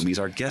nice to him. He's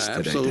our guest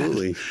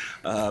Absolutely.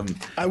 today.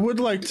 I would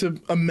like to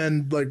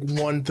amend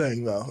one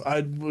thing though.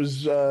 I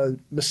was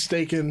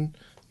mistaken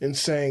in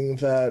saying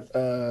that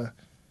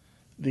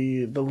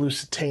the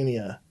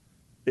Lusitania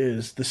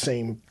is the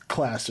same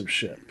class of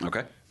ship.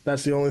 Okay.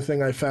 That's the only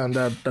thing I found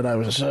out that I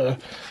was.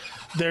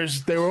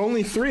 There were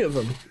only 3 of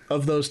them,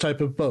 of those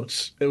type of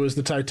boats. It was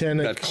the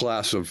Titanic. That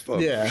class of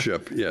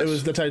ship, yes. It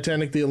was the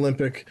Titanic, the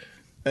Olympic,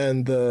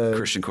 and the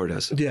Christian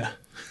Cortez. Yeah.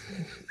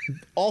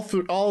 All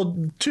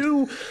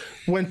 2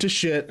 went to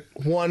shit.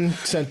 1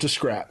 sent to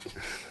scrap.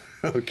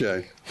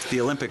 Okay.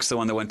 The Olympics, the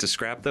one that went to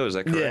scrap, though, is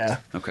that correct? Yeah.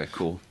 Okay,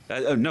 cool.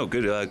 No,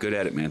 good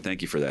at it, man.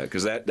 Thank you for that,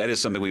 because that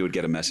is something we would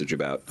get a message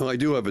about. Well, I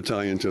do have a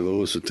tie-in to the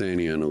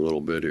Lusitania in a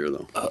little bit here,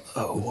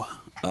 though.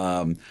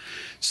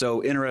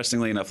 So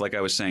interestingly enough, like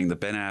I was saying, the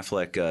Ben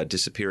Affleck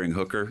disappearing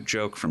hooker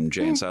joke from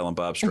Jay and Silent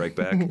Bob Strike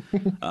Back,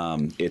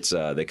 it's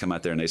they come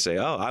out there and they say,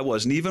 "Oh, I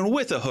wasn't even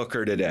with a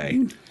hooker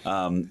today,"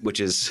 which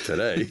is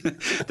Today.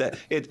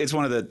 it's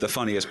one of the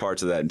funniest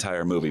parts of that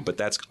entire movie. But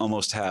that's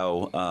almost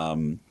how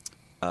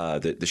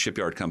the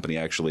shipyard company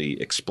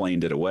actually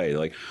explained it away.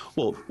 Like,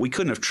 well, we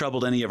couldn't have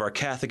troubled any of our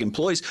Catholic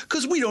employees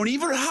because we don't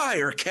even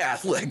hire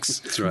Catholics.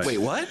 That's right. Wait,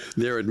 what?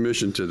 Their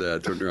admission to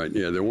that, right?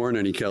 Yeah, there weren't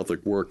any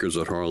Catholic workers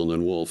at Harland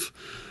and Wolff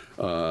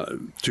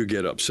to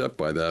get upset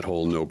by that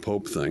whole no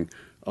Pope thing.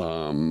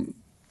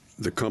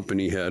 The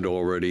company had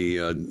already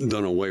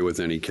done away with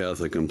any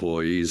Catholic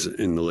employees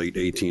in the late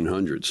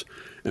 1800s,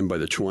 and by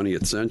the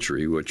 20th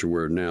century, which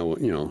we're now,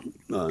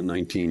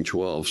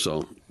 1912.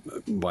 So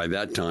by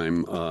that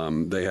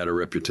time, they had a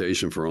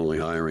reputation for only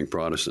hiring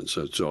Protestants.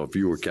 So if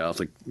you were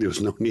Catholic, there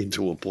was no need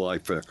to apply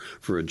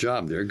for a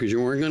job there because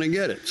you weren't going to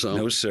get it. So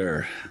no,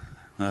 sir.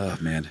 Oh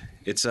man,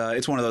 it's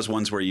one of those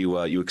ones where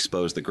you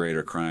expose the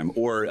greater crime,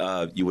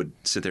 or you would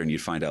sit there and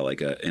you'd find out like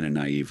in a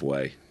naive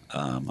way.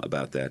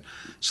 About that.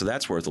 So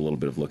that's worth a little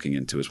bit of looking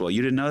into as well.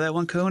 You didn't know that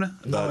one, Kona?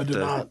 No, I did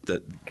not.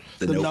 The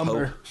The no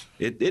number. Pope?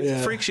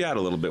 It freaks you out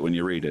a little bit when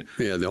you read it.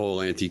 yeah, the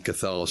whole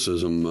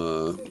anti-Catholicism.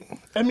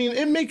 I mean,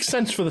 it makes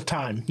sense for the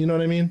time. You know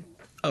what I mean?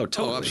 Oh,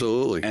 totally. Oh,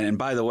 absolutely. And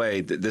by the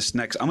way, this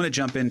next, I'm going to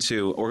jump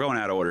into, we're going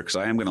out of order because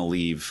I am going to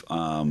leave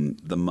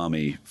the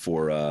Mummy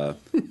for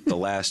the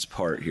last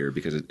part here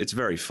because it's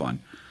very fun.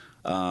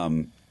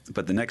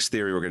 But the next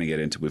theory we're going to get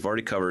into, we've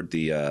already covered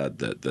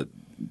the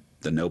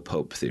no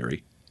Pope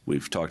theory.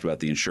 We've talked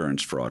about the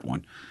insurance fraud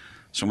one.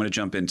 So I'm going to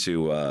jump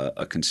into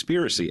a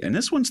conspiracy. And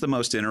this one's the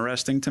most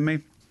interesting to me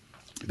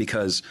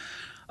because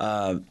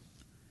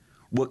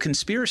what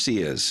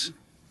conspiracy is,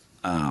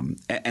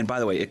 and by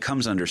the way, it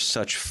comes under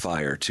such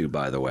fire too,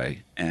 by the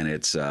way. And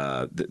it's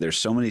there's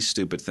so many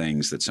stupid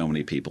things that so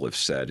many people have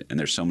said. And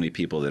there's so many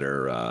people that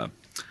are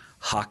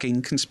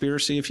hawking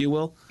conspiracy, if you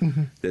will,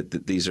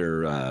 that these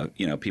are,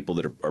 people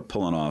that are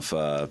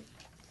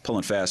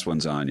pulling fast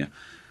ones on you.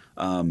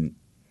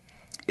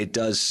 It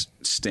does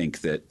stink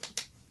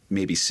that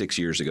maybe 6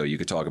 years ago you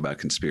could talk about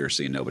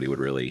conspiracy and nobody would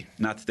really,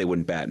 not that they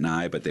wouldn't bat an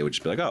eye, but they would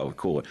just be like, oh,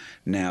 cool.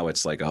 Now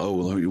it's like, oh,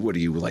 what are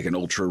you, like an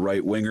ultra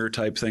right winger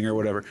type thing or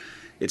whatever?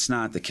 It's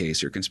not the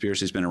case. Your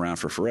conspiracy has been around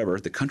for forever.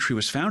 The country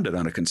was founded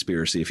on a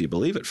conspiracy, if you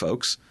believe it,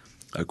 folks.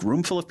 A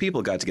room full of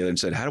people got together and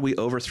said, how do we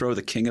overthrow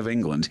the King of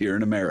England here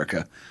in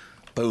America?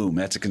 Boom,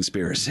 that's a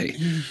conspiracy.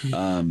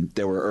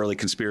 There were early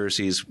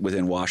conspiracies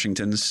within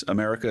Washington's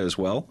America as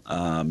well.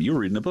 You were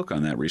reading a book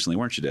on that recently,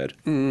 weren't you, Dad?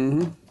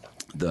 Mm-hmm.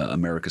 The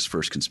America's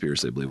First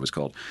Conspiracy, I believe it was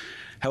called.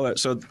 However,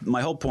 so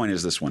my whole point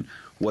is this one.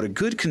 What a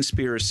good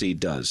conspiracy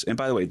does, and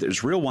by the way,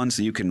 there's real ones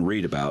that you can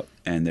read about,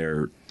 and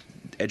they're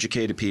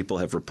educated people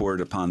have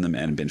reported upon them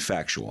and been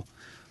factual.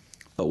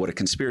 But what a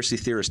conspiracy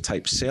theorist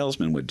type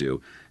salesman would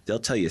do, they'll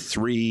tell you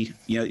three,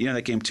 you know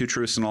that game Two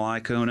Truths and a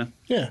Lie, Kona?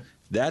 Yeah.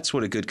 That's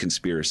what a good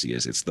conspiracy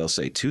is. They'll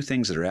say two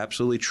things that are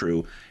absolutely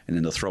true, and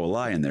then they'll throw a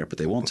lie in there, but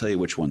they won't tell you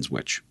which one's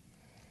which.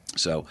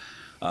 So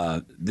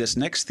this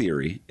next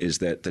theory is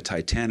that the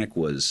Titanic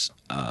was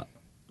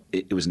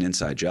it was an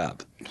inside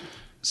job.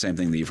 Same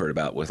thing that you've heard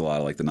about with a lot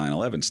of like the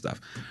 9/11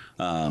 stuff.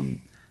 And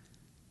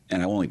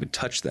I won't even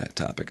touch that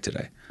topic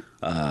today.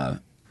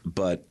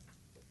 But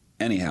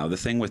anyhow, the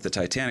thing with the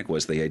Titanic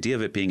was the idea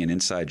of it being an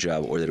inside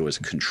job or that it was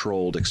a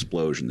controlled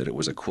explosion, that it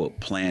was a, quote,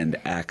 planned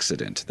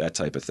accident, that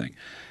type of thing.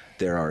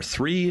 There are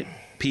three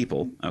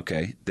people,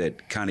 okay,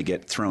 that kind of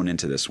get thrown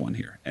into this one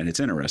here. And it's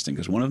interesting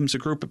because one of them is a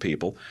group of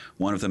people.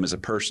 One of them is a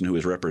person who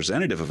is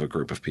representative of a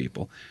group of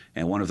people.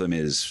 And one of them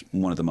is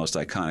one of the most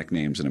iconic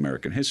names in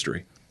American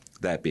history,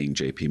 that being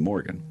J.P.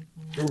 Morgan.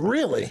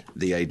 Really?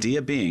 The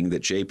idea being that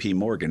J.P.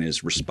 Morgan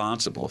is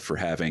responsible for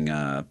having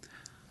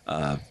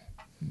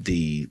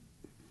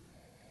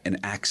an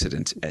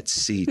accident at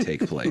sea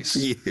take place.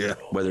 Yeah.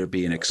 Whether it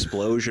be an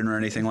explosion or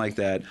anything like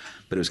that,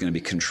 but it was going to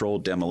be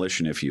controlled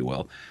demolition, if you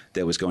will,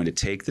 that was going to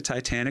take the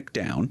Titanic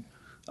down,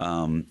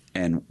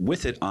 and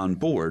with it on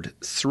board,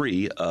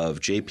 three of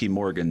J.P.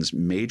 Morgan's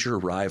major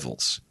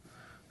rivals.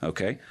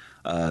 Okay?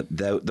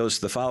 Those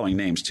the following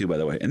names, too, by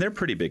the way. And they're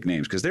pretty big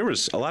names because there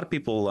was a lot of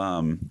people,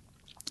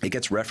 it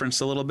gets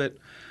referenced a little bit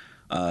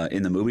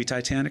in the movie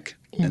Titanic,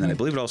 and then I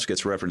believe it also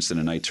gets referenced in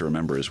A Night to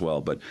Remember as well.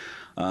 But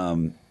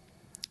I'm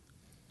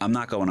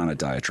not going on a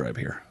diatribe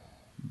here,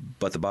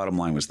 but the bottom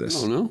line was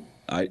this. Oh, no?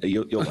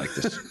 You'll like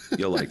this.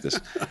 You'll like this.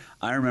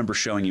 I remember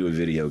showing you a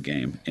video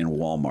game in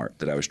Walmart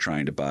that I was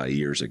trying to buy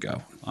years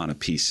ago on a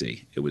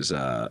PC. It was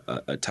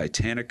a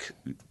Titanic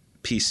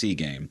PC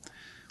game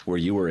where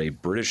you were a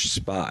British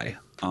spy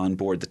on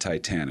board the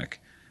Titanic,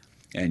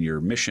 and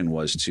your mission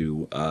was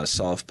to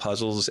solve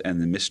puzzles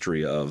and the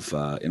mystery of,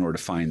 in order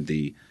to find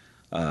the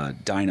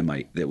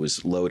dynamite that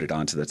was loaded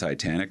onto the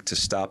Titanic to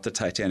stop the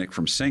Titanic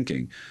from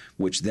sinking,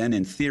 which then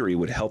in theory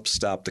would help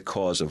stop the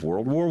cause of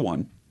World War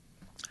I,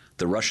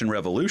 the Russian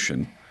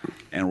Revolution,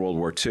 and World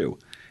War II.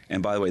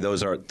 And by the way,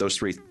 those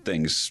three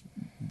things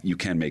you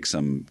can make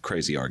some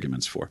crazy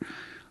arguments for.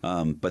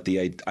 But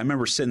I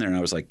remember sitting there and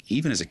I was like,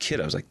 even as a kid,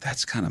 I was like,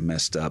 that's kind of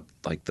messed up.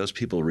 Like those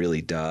people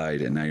really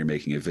died, and now you're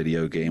making a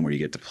video game where you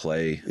get to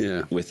play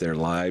with their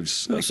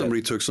lives. Well, like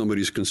somebody took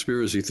somebody's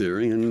conspiratory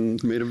theory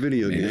and made a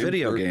video game. A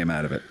video game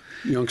out of it.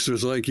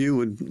 Youngsters like you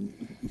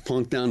would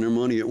plunk down their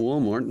money at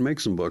Walmart and make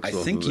some bucks. I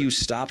off think of you it.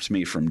 stopped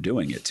me from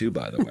doing it too,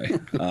 by the way.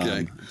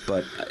 Okay.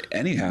 But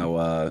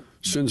anyhow,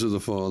 Sins of the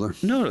father.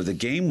 no, the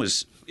game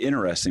was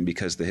interesting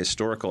because the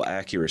historical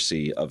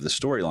accuracy of the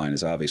storyline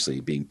is obviously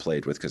being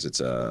played with because it's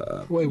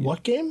a. Wait,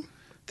 what game?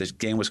 This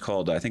game was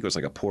called, I think it was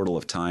like a Portal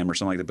of Time or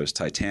something like that, but it was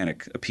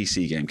Titanic, a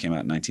PC game, came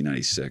out in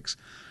 1996.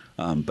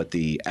 But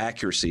the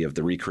accuracy of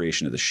the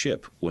recreation of the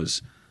ship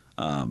was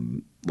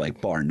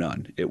like bar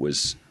none. It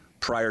was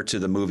prior to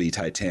the movie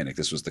Titanic.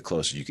 This was the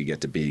closest you could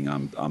get to being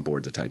on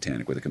board the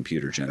Titanic with a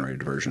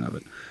computer-generated version of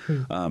it.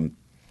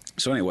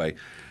 So anyway,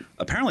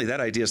 apparently that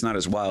idea is not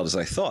as wild as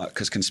I thought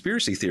because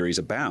conspiracy theories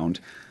abound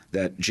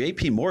that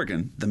J.P.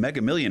 Morgan, the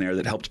mega millionaire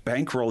that helped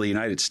bankroll the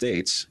United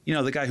States, you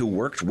know, the guy who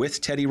worked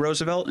with Teddy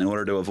Roosevelt in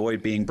order to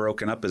avoid being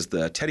broken up as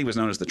Teddy was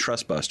known as the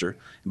Trust Buster.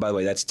 And by the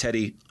way, that's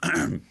Teddy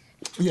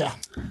Yeah.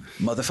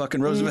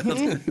 motherfucking Roosevelt.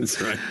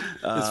 That's right.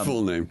 His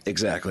full name.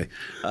 Exactly.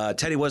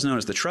 Teddy was known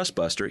as the Trust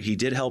Buster. He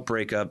did help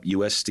break up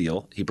U.S.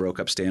 Steel. He broke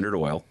up Standard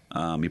Oil.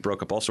 He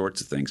broke up all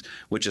sorts of things,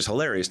 which is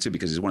hilarious, too,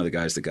 because he's one of the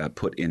guys that got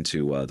put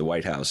into the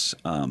White House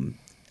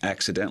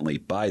accidentally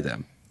by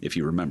them, if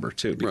you remember,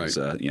 too, because,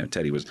 Right.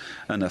 Teddy was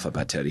 – enough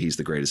about Teddy. He's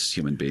the greatest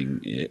human being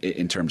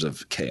in terms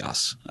of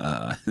chaos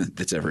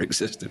that's ever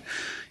existed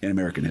in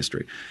American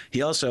history.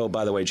 He also,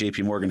 by the way,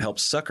 J.P. Morgan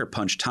helped sucker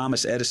punch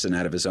Thomas Edison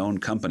out of his own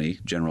company,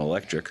 General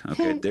Electric.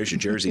 Okay, there's your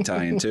Jersey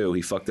tie-in, too.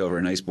 He fucked over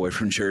a nice boy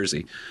from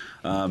Jersey.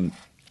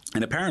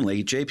 And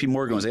apparently, J.P.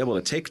 Morgan was able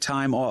to take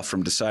time off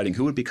from deciding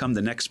who would become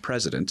the next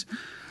president.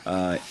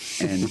 And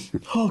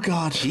Oh,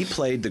 God. he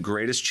played the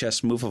greatest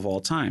chess move of all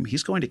time.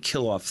 He's going to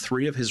kill off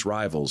 3 of his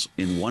rivals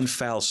in one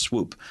foul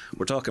swoop.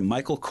 We're talking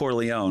Michael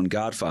Corleone,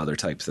 Godfather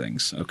type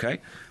things, okay?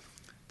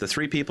 These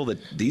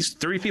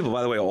 3 people,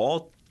 by the way,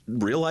 all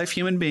real-life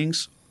human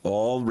beings,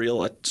 all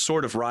real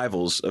sort of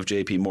rivals of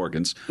J.P.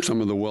 Morgan's.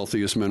 Some of the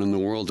wealthiest men in the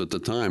world at the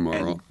time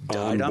are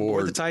Died on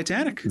board the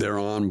Titanic. They're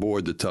on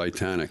board the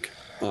Titanic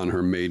on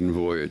her maiden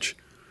voyage.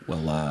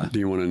 Well, Do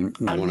you want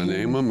to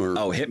name them? Or?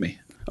 oh, hit me.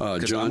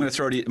 Because John- I'm going to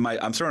throw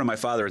I'm throwing to my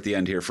father at the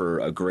end here for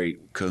a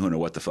great kahuna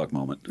what the fuck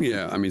moment.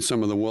 Yeah, I mean,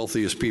 some of the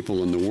wealthiest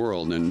people in the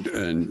world,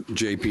 and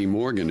J.P.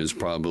 Morgan is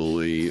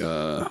probably,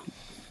 in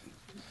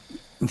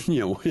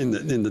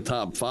the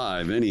top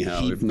 5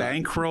 anyhow. He if not-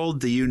 bankrolled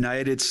the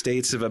United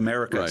States of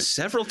America. Right.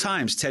 Several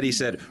times Teddy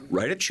said,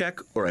 write a check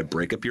or I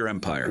break up your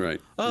empire.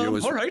 Right. He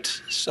was- all right.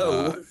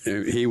 So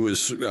he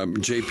was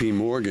J.P.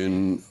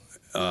 Morgan.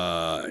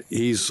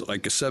 He's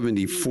like a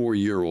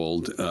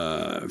 74-year-old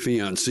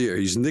financier.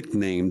 He's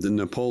nicknamed the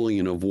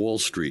Napoleon of Wall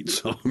Street.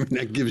 So I mean,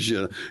 that gives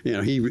you,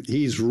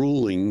 he's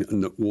ruling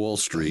Wall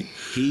Street.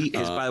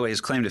 by the way,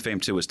 his claim to fame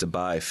too was to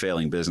buy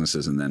failing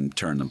businesses and then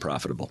turn them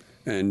profitable.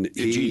 And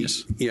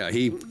Genius.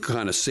 he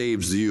kind of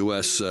saves the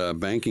U.S.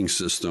 Banking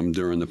system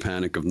during the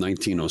panic of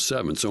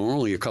 1907. So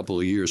only a couple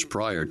of years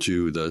prior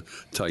to the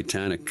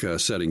Titanic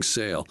setting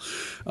sail,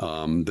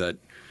 that.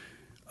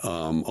 A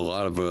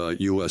lot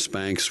of U.S.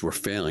 banks were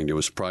failing. There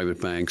was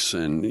private banks,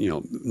 and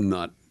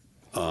there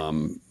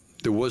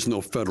was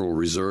no Federal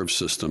Reserve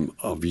System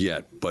of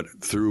yet. But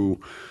through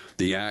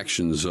the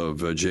actions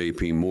of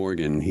J.P.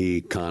 Morgan,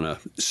 he kind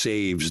of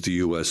saves the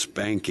U.S.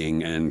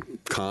 banking and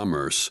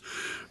commerce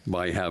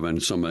by having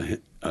some of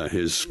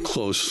his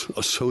close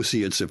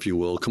associates, if you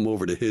will, come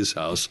over to his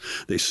house.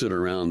 They sit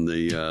around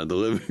the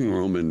living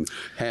room and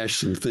hash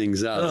some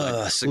things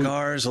out.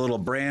 Cigars, a little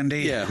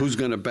brandy. Yeah, who's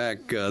going to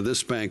back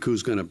this bank?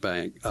 Who's going to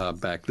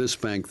back this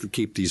bank to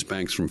keep these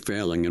banks from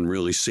failing and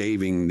really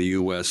saving the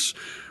U.S.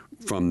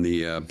 from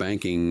the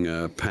banking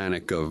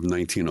panic of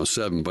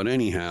 1907? But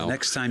anyhow,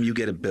 Next time you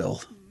get a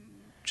bill,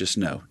 just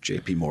know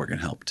J.P. Morgan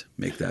helped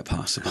make that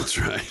possible. that's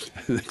right.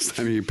 Next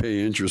time you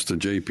pay interest to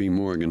J.P.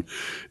 Morgan,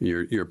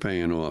 you're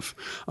paying off.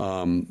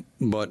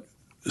 But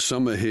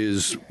some of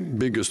his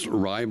biggest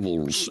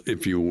rivals,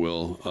 if you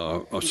will,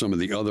 are some of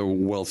the other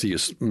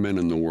wealthiest men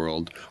in the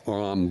world are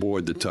on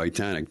board the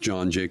Titanic.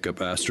 John Jacob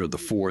Astor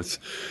IV,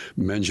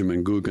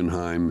 Benjamin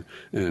Guggenheim,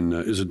 and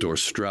Isidor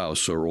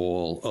Straus are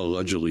all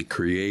allegedly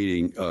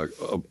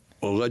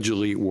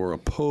allegedly were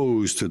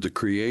opposed to the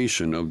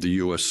creation of the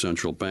U.S.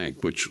 Central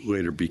Bank, which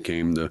later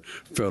became the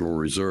Federal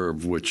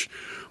Reserve, which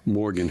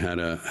Morgan had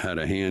a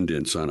hand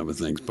in, son of a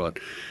things. But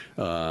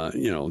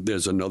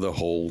there's another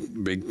whole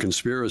big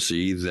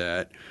conspiracy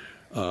that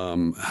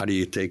how do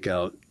you take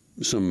out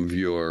some of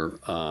your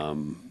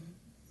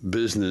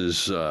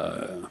business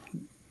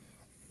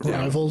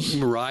Rivals?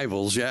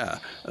 Rivals, yeah.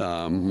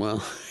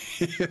 Well,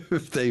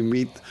 if they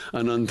meet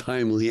an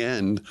untimely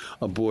end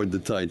aboard the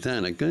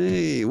Titanic,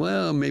 hey,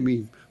 well, maybe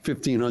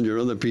 1,500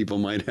 other people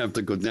might have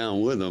to go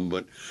down with them.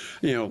 But,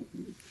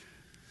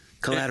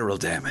 Collateral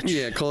damage.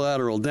 yeah,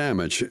 collateral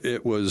damage.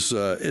 It was,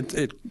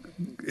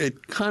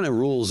 it kind of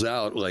rules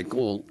out, like,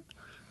 well,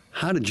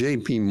 how did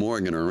J.P.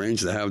 Morgan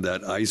arrange to have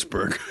that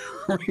iceberg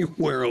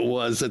where it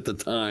was at the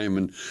time?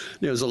 And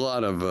there's a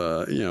lot of,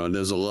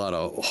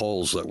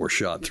 holes that were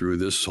shot through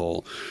this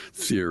whole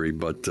theory.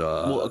 But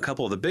Well, a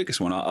couple of the biggest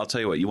one. I'll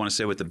tell you what. You want to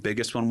say what the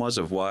biggest one was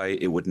of why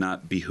it would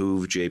not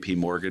behoove J.P.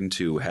 Morgan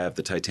to have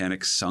the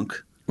Titanic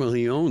sunk? well,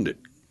 he owned it.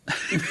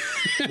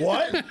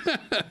 What?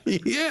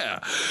 Yeah.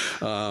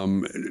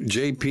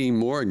 J.P.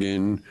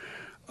 Morgan,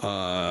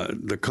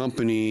 the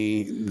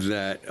company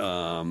that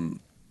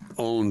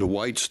owned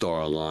White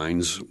Star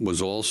Lines,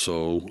 was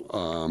also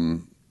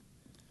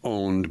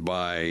owned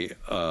by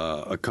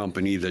a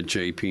company that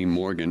J.P.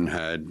 Morgan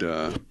had,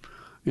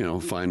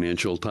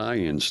 financial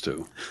tie-ins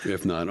to,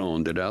 if not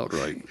owned it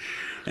outright.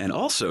 And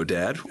also,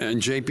 Dad,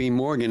 And J.P.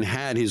 Morgan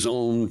had his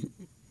own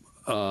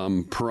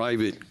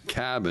private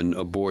cabin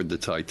aboard the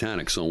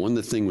Titanic. So when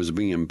the thing was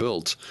being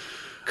built,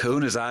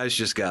 Kuhn, eyes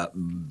just got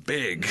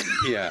big.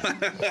 yeah,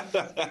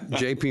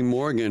 J.P.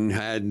 Morgan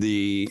had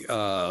the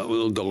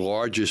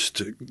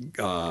largest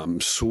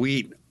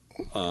suite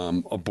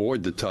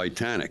aboard the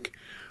Titanic,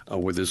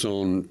 with his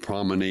own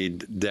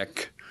promenade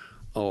deck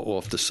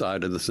off the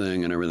side of the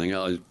thing and everything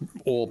else,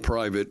 all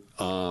private.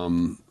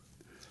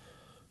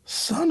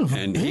 Son of a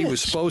And bitch. he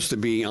was supposed to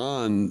be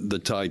on the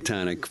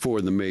Titanic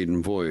for the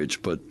maiden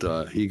voyage, but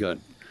he got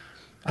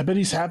I bet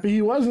he's happy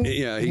he wasn't.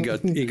 he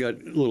got a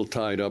little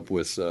tied up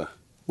with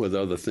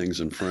other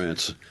things in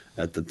France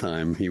at the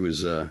time. He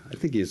was I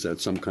think he's at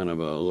some kind of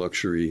a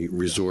luxury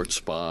resort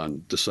spa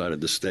and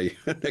decided to stay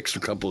an extra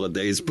couple of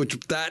days. But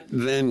that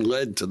then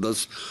led to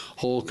this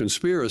whole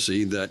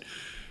conspiracy that,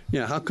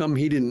 how come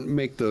he didn't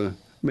make the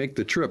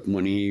trip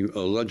when he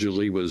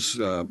allegedly was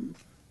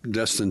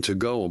destined to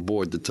go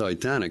aboard the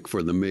Titanic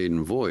for the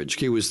maiden voyage.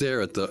 He was there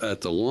at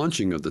the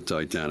launching of the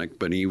Titanic,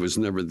 but he was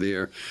never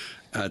there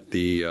at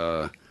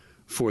the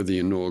for the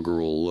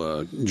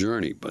inaugural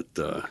journey. But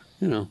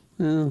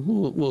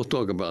we'll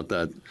talk about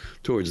that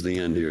towards the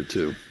end here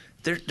too.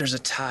 There's a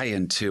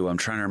tie-in too. I'm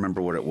trying to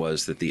remember what it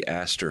was that the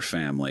Astor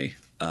family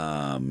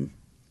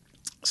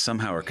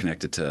somehow are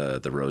connected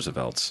to the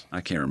Roosevelts. I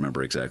can't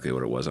remember exactly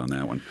what it was on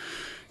that one.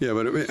 Yeah,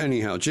 but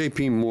anyhow,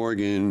 J.P.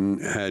 Morgan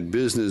had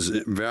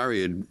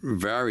varied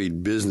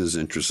business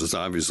interests.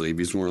 Obviously,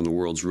 he's one of the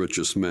world's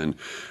richest men,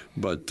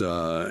 but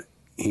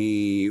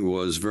he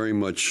was very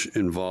much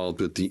involved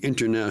with the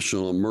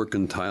International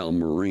Mercantile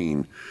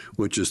Marine,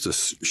 which is the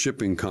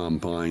shipping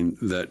combine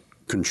that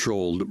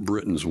controlled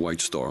Britain's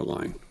White Star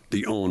Line,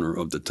 the owner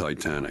of the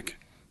Titanic.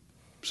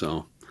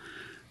 So,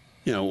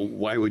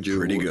 why would you?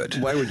 Pretty good.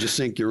 Why would you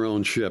sink your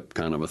own ship,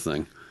 kind of a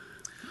thing?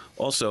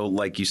 Also,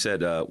 like you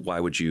said, why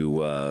would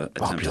you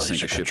attempt to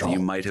sink a ship that you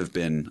might have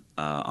been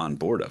on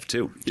board of,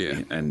 too?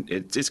 Yeah. And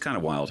it's kind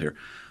of wild here.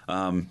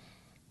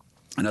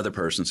 Another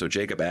person, so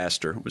Jacob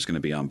Astor was going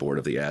to be on board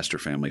of the Astor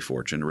family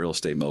fortune, a real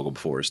estate mogul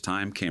before his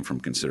time, came from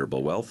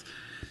considerable wealth.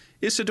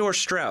 Isidor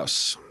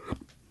Straus.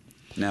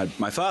 Now,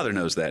 my father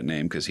knows that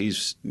name because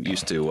he's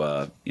used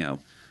to,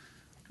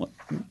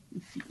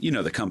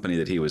 the company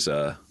that he was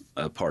a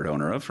part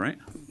owner of, right?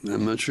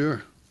 I'm not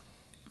sure.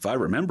 If I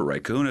remember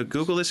right, Kuna,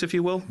 Google this if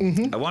you will.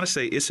 Mm-hmm. I want to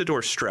say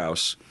Isidor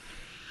Straus.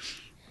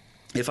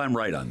 If I'm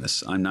right on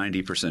this, I'm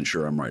 90%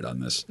 sure I'm right on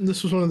this.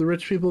 This was one of the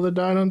rich people that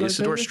died on Titanic?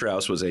 Isidor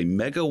Straus was a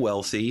mega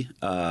wealthy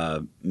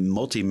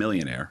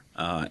multimillionaire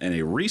and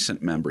a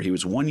recent member. He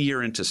was 1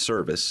 year into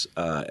service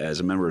as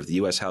a member of the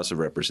U.S. House of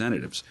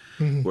Representatives,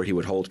 where he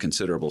would hold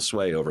considerable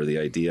sway over the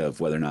idea of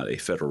whether or not a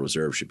Federal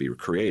Reserve should be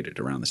created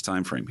around this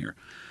time frame here.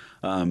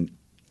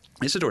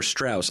 Isidor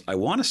Straus, I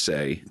want to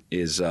say,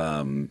 is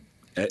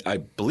I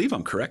believe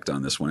I'm correct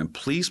on this one, and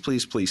please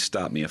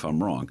stop me if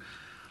I'm wrong.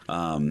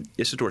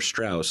 Isidor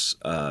Straus,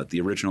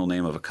 the original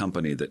name of a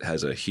company that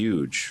has a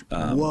huge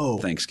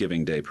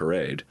Thanksgiving Day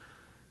parade,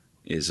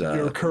 is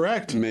You're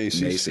correct.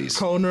 Macy's.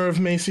 Owner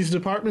of Macy's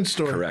department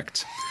store.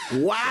 Correct.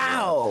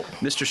 Wow.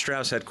 Mr.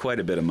 Straus had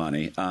quite a bit of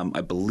money. I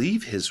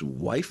believe his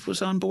wife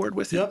was on board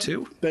with him,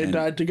 too. They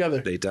died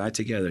together. They died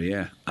together,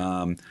 yeah.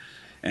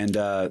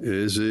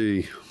 Is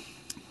he?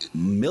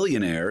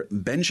 Millionaire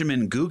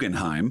Benjamin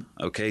Guggenheim.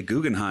 Okay,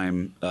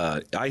 Guggenheim.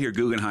 I hear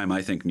Guggenheim,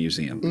 I think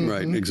museum.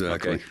 Right,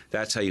 exactly. Okay,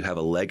 that's how you have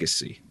a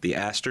legacy. The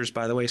Astors,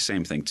 by the way,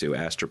 same thing too.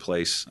 Astor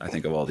Place. I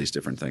think of all these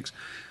different things.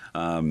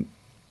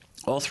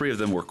 All three of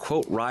them were,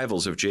 quote,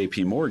 rivals of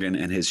J.P. Morgan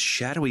and his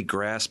shadowy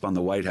grasp on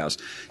the White House.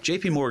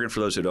 J.P. Morgan,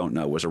 for those who don't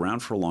know, was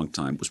around for a long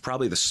time, was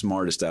probably the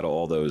smartest out of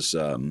all those,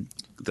 to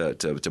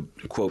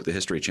quote the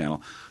History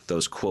Channel,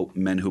 those, quote,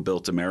 men who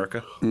built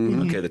America.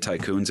 Mm-hmm. Okay, the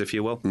tycoons, if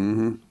you will.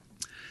 Mm-hmm.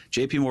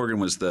 J.P. Morgan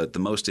was the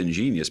most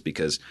ingenious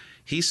because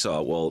he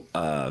saw,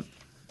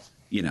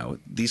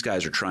 these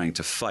guys are trying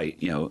to fight.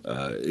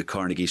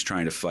 Carnegie's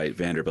trying to fight.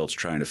 Vanderbilt's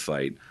trying to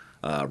fight.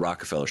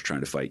 Rockefeller's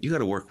trying to fight. You got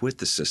to work with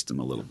the system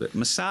a little bit.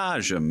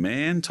 Massage them,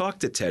 man. Talk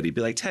to Teddy.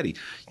 Be like, Teddy,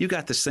 you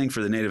got this thing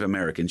for the Native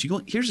Americans.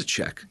 Here's a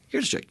check.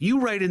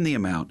 You write in the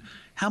amount.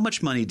 How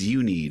much money do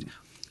you need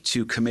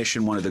to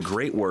commission one of the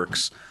great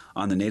works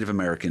on the Native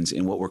Americans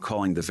in what we're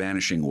calling the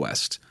Vanishing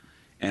West?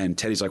 And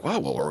Teddy's like,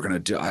 well, we're going to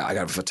do. I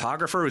got a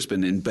photographer who's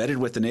been embedded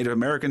with the Native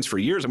Americans for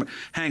years. I'm like,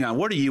 hang on,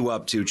 what are you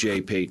up to,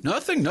 JP?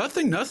 Nothing.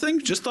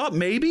 Just thought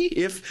maybe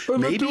if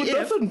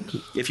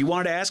you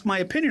wanted to ask my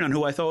opinion on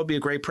who I thought would be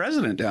a great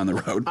president down the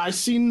road. I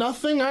see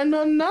nothing. I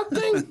know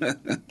nothing.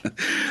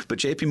 But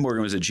JP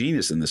Morgan was a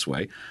genius in this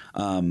way.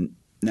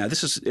 Now,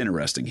 this is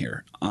interesting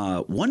here.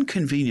 One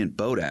convenient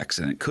boat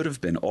accident could have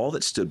been all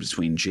that stood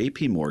between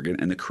J.P. Morgan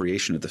and the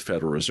creation of the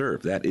Federal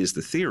Reserve. That is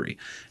the theory.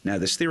 Now,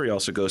 this theory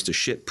also goes to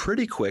shit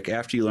pretty quick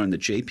after you learn that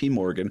J.P.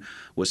 Morgan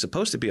was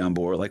supposed to be on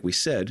board, like we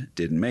said,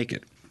 didn't make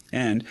it.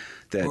 And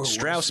that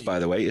Strauss, by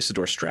the way,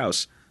 Isidore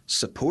Strauss,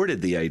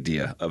 supported the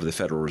idea of the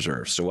Federal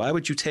Reserve. So why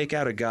would you take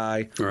out a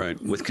guy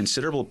with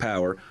considerable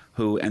power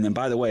who, and then,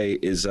 by the way,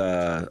 is,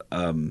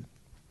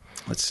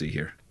 let's see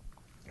here.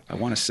 I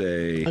want to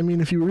say. I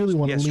mean, if you really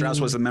want to. Yeah, Strauss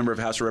was a member of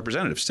House of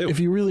Representatives too. If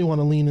you really want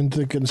to lean into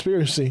the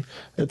conspiracy,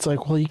 it's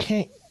like, well, you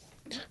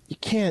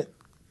can't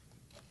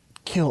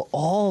kill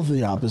all of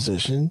the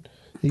opposition.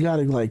 You got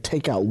to like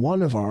take out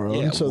one of our own.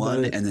 Yeah, so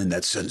one, that and then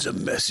that sends a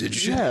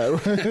message. Yeah.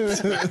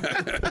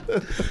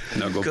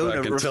 Now go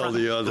back and tell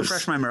the others.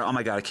 Refresh my memory. Oh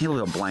my God, I can't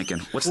believe I'm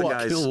blanking. What's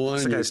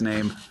the guy's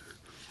name?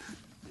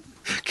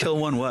 Kill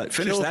one what?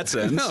 Finish that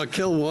sentence. No,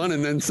 kill one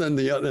and then send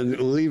the other, and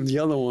leave the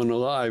other one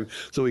alive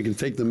so he can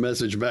take the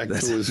message back to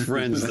his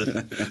friends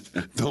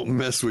that don't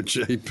mess with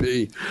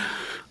JP.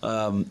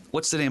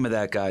 What's the name of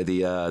that guy?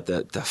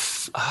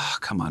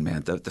 Come on,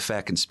 man, the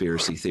fat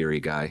conspiracy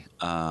theory guy.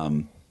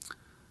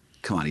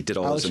 Come on, he did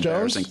all Alex those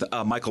embarrassing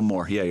Jones? Michael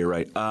Moore. Yeah, you're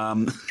right.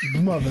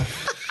 Mother.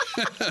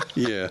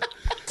 Yeah.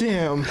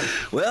 Damn.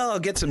 Well, I'll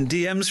get some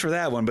DMs for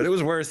that one, but it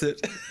was worth it.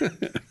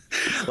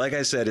 Like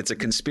I said, it's a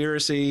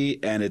conspiracy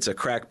and it's a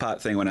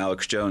crackpot thing when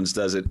Alex Jones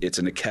does it. It's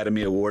an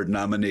Academy Award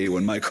nominee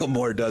when Michael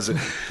Moore does it.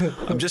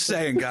 I'm just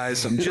saying,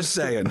 guys. I'm just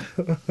saying.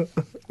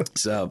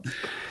 So,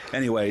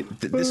 anyway,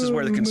 this is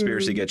where the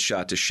conspiracy gets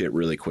shot to shit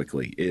really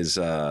quickly. Is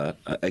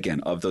again,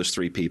 of those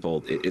three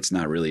people, it's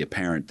not really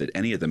apparent that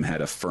any of them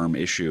had a firm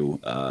issue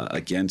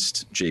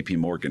against J.P.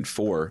 Morgan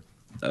for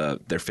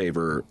their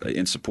favor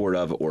in support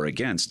of or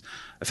against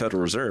a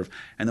Federal Reserve.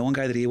 And the one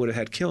guy that he would have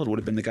had killed would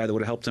have been the guy that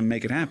would have helped him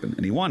make it happen.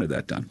 And he wanted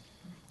that done.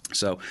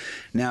 So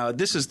now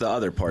this is the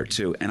other part,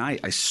 too. And I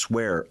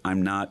swear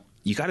I'm not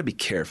 – you got to be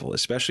careful,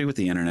 especially with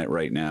the Internet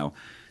right now.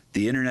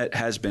 The Internet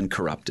has been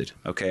corrupted.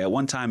 Okay, at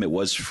one time it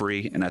was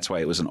free, and that's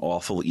why it was an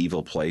awful,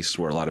 evil place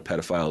where a lot of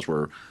pedophiles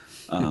were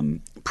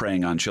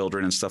preying on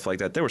children and stuff like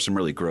that. There was some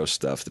really gross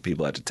stuff that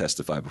people had to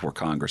testify before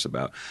Congress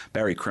about.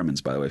 Barry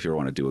Crimmins, by the way, if you ever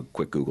want to do a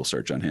quick Google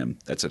search on him,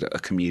 that's a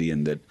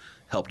comedian that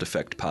helped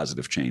affect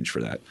positive change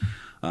for that.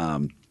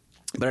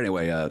 But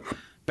anyway,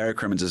 Barry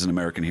Crimmins is an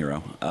American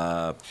hero.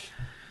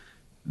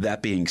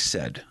 That being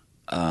said,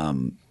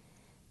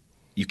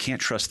 you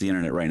can't trust the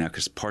Internet right now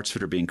because parts of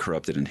it are being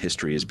corrupted and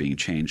history is being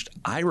changed.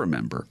 I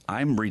remember,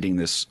 I'm reading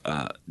this,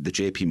 the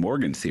J.P.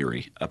 Morgan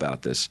theory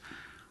about this.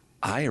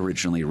 I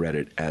originally read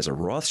it as a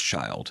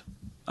Rothschild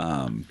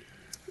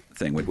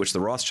thing, which the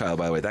Rothschild,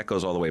 by the way, that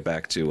goes all the way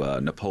back to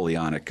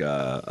Napoleonic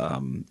era.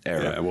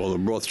 Yeah, well, the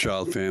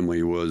Rothschild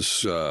family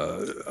was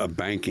a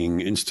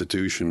banking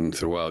institution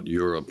throughout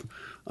Europe.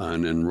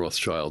 And then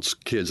Rothschild's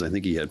kids, I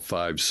think he had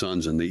 5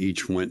 sons, and they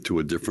each went to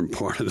a different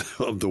part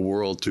of the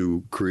world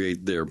to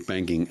create their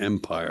banking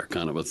empire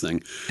kind of a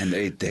thing. And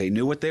they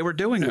knew what they were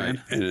doing,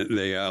 man. And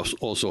they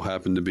also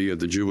happened to be of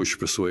the Jewish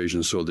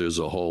persuasion, so there's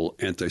a whole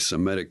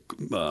anti-Semitic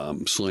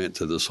slant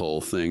to this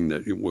whole thing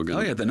that we're going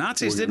to... Oh, yeah, the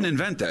Nazis didn't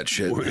invent that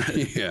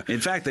shit. Yeah.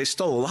 In fact, they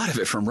stole a lot of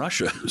it from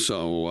Russia.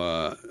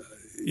 So...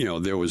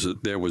 there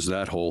was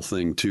that whole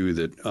thing too.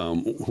 That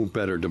who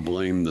better to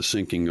blame the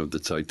sinking of the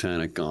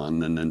Titanic on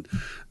than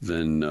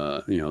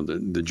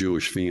the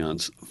Jewish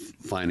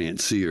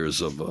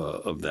financiers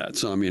of that.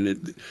 So I mean,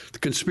 the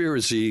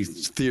conspiracy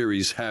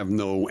theories have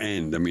no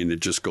end. I mean, it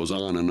just goes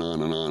on and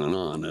on and on and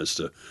on as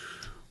to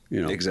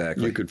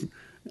exactly. You could.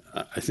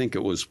 I think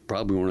it was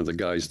probably one of the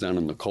guys down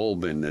in the coal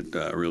bin that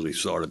really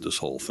started this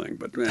whole thing.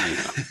 But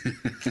anyhow.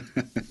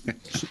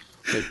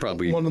 They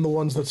probably one of the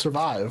ones that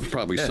survived.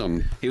 Probably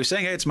some. He was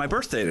saying, "Hey, it's my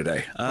birthday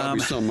today." Probably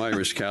some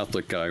Irish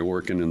Catholic guy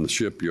working in the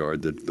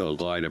shipyard that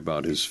lied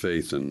about his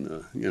faith,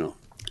 and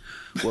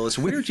Well, it's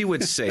weird you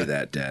would say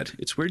that, Dad.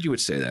 It's weird you would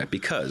say that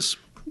because,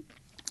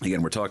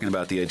 again, we're talking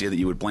about the idea that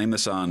you would blame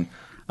this on.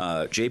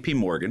 J.P.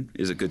 Morgan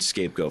is a good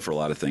scapegoat for a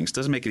lot of things.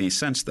 Doesn't make any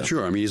sense, though.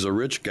 Sure, I mean, he's a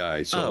rich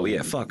guy. So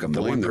yeah, fuck him.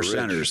 The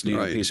 1%ers,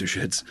 right. Piece of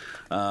shits.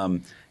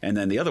 And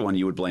then the other one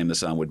you would blame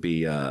this on would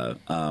be the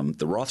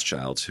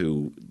Rothschilds,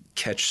 who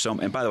catch some.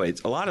 And by the way,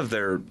 a lot of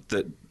I'm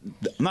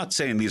not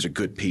saying these are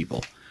good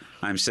people.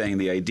 I'm saying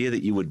the idea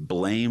that you would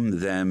blame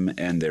them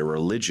and their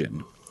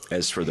religion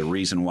as for the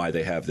reason why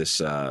they have this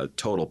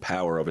total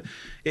power over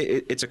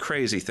it. It's a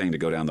crazy thing to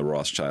go down the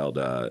Rothschild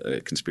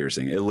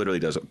conspiracy. It literally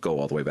does go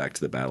all the way back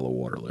to the Battle of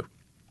Waterloo.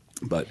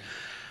 But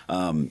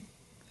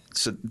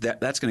so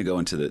that's going to go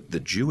into the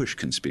Jewish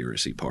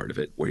conspiracy part of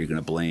it, where you're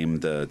going to blame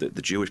the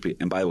Jewish people.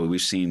 And by the way,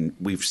 we've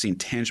seen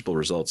tangible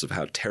results of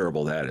how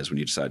terrible that is when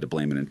you decide to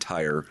blame an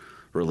entire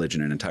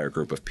religion, an entire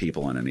group of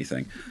people on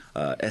anything.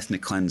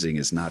 Ethnic cleansing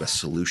is not a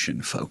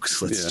solution,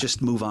 folks. Let's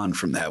just move on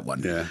from that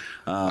one. Yeah.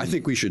 I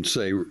think we should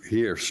say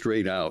here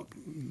straight out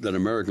that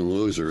American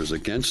Loser is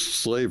against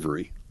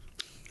slavery.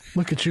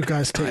 Look at you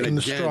guys taking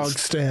the strong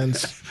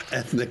stands.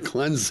 Ethnic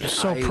cleansing.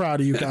 So proud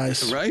of you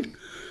guys. Right?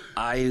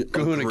 I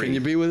Kahuna, agree. can you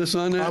be with us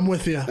on that? I'm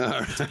with you.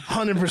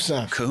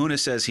 100%. Kahuna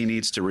says he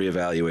needs to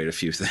reevaluate a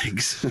few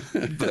things.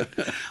 But,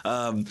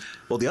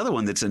 well, the other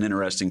one that's an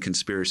interesting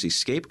conspiracy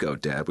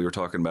scapegoat, Dad, we were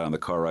talking about on the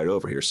car ride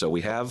over here. So we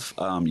have,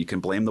 you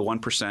can blame the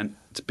 1%.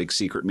 It's big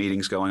secret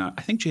meetings going on.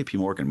 I think J.P.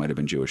 Morgan might have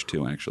been Jewish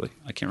too, actually.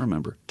 I can't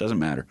remember. Doesn't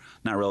matter.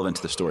 Not relevant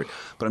to the story.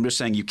 But I'm just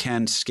saying you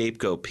can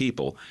scapegoat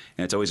people,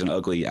 and it's always an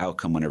ugly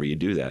outcome whenever you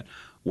do that.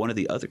 One of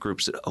the other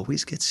groups that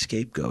always gets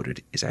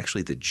scapegoated is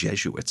actually the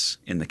Jesuits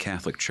in the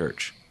Catholic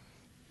Church.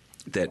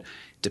 That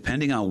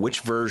depending on which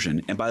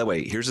version, and by the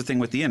way, here's the thing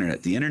with the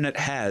internet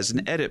has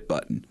an edit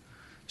button.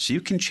 So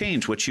you can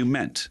change what you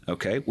meant,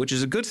 okay, which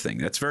is a good thing.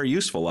 That's very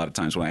useful a lot of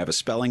times when I have a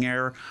spelling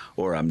error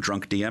or I'm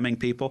drunk DMing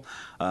people.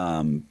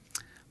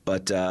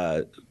 But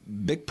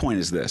big point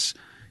is this.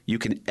 You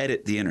can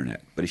edit the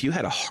internet. But if you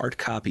had a hard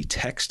copy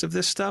text of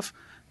this stuff,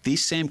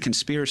 these same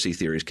conspiracy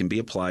theories can be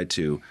applied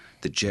to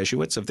the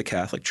Jesuits of the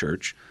Catholic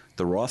Church,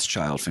 the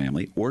Rothschild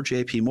family, or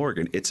J.P.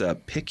 Morgan. It's a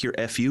pick your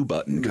FU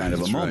button kind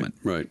of a moment.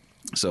 Right.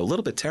 So a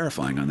little bit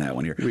terrifying on that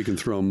one here. We can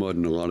throw mud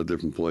in a lot of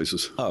different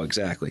places. Oh,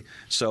 exactly.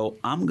 So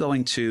I'm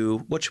going to,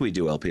 what should we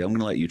do, LP? I'm going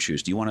to let you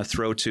choose. Do you want to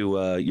throw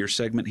to your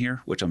segment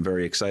here, which I'm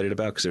very excited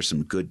about because there's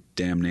some good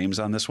damn names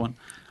on this one?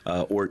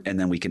 And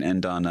then we can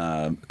end on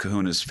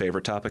Kahuna's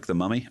favorite topic, the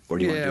mummy? Or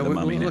do you want to do the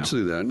mummy now? Let's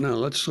do that. No,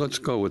 let's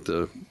go with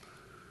the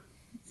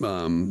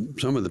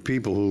some of the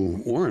people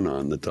who weren't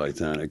on the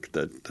Titanic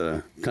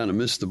that kind of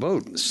missed the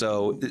boat.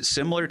 So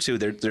similar to,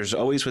 there's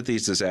always with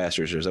these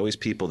disasters, there's always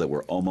people that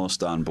were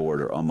almost on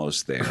board or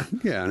almost there.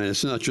 Yeah, and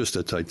it's not just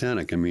the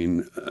Titanic. I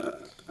mean,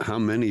 how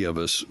many of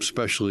us,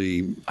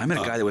 especially... I met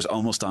a guy that was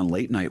almost on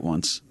late night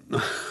once.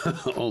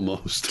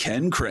 Almost.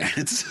 Ken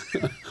Krantz.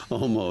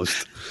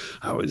 Almost.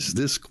 I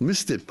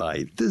missed it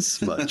by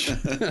this much.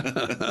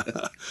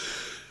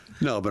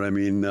 No, but I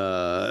mean...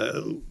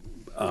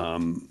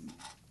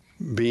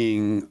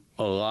 being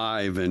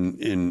alive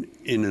in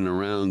and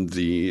around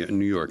the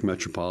New York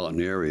metropolitan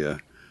area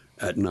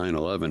at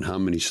 9/11, how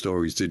many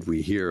stories did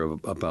we hear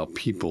about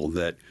people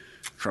that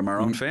From our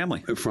own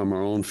family. Yep.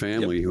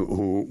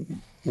 who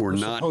were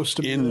not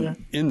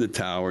in the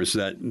towers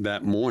that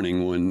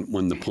morning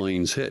when the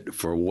planes hit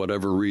for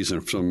whatever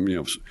reason.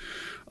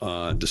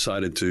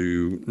 Decided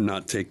to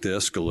not take the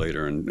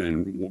escalator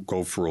and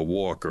go for a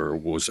walk, or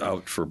was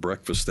out for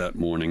breakfast that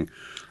morning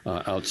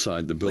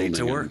outside the building. Late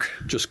to work.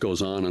 It just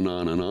goes on and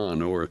on and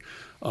on. Or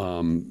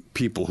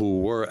people who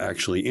were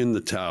actually in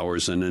the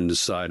towers and then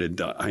decided,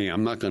 hey,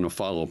 I'm not going to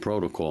follow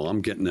protocol.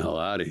 I'm getting the hell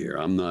out of here.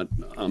 I'm not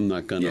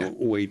going to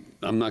wait.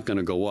 I'm not going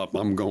to go up.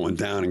 I'm going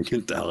down and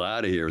get the hell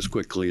out of here as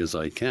quickly as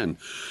I can.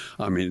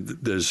 I mean,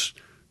 there's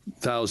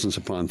thousands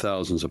upon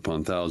thousands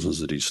upon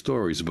thousands of these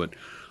stories, but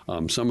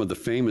some of the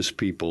famous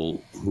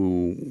people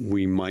who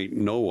we might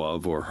know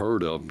of or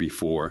heard of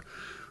before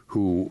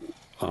who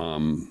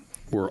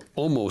were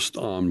almost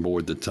on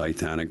board the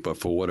Titanic, but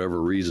for whatever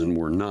reason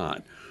were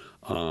not.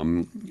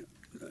 That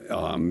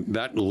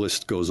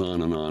list goes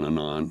on and on and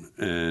on.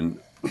 And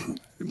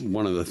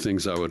one of the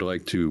things I would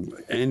like to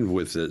end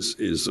with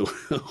is a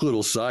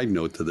little side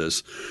note to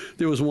this.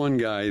 There was one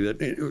guy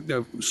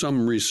that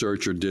some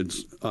researcher did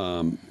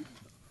come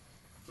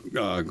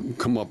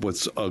up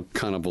with a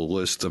kind of a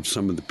list of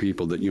some of the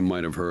people that you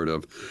might have heard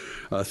of.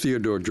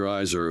 Theodore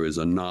Dreiser is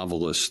a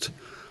novelist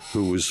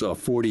who was a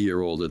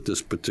 40-year-old at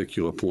this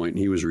particular point.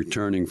 He was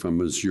returning from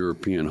his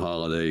European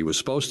holiday. He was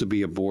supposed to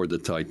be aboard the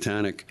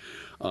Titanic,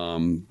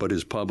 but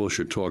his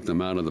publisher talked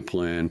him out of the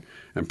plan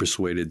and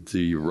persuaded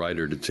the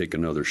writer to take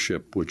another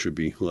ship, which would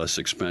be less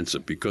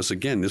expensive. Because,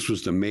 again, this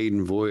was the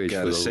maiden voyage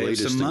for the save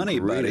latest some money,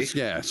 and greatest.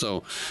 buddy. Yeah,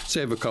 so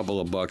save a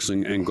couple of bucks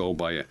and go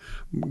back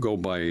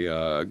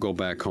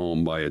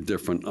home by a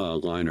different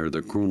liner,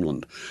 the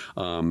Grunland.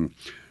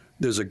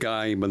 There's a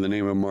guy by the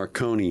name of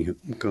Marconi.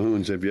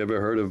 Cahoons, have you ever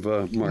heard of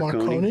Marconi?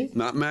 Marconi?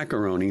 Not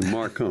macaroni,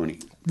 Marconi.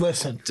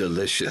 Listen.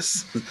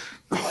 Delicious.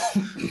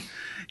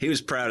 He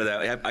was proud of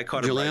that. I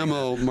caught him.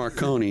 Guillermo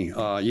Marconi,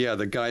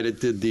 the guy that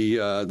did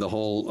the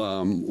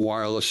whole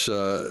wireless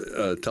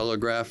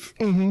telegraph,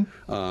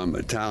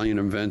 Italian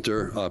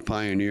inventor,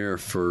 pioneer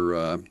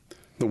for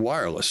the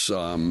wireless,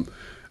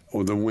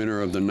 or the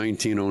winner of the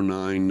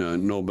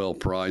 1909 Nobel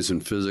Prize in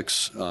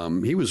Physics.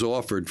 He was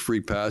offered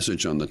free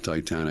passage on the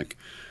Titanic,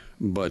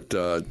 but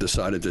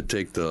decided to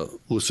take the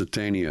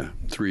Lusitania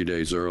 3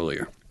 days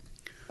earlier.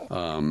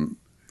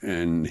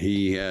 And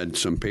he had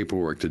some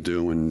paperwork to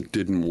do and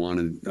didn't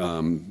want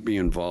to be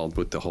involved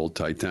with the whole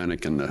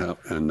Titanic and the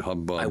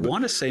hubbub. I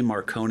want to say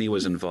Marconi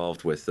was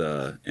involved with,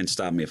 and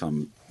stop me if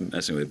I'm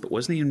messing with it, but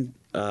wasn't he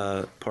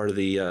part of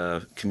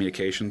the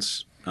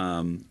communications?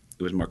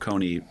 It was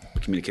Marconi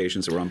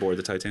Communications that were on board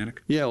the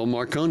Titanic? Yeah, well,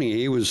 Marconi,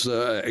 he was,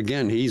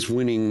 again, he's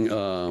winning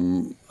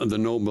the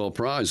Nobel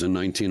Prize in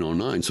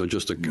 1909, so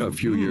just a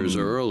few years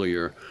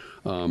earlier.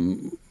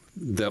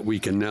 that we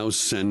can now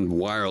send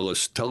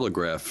wireless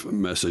telegraph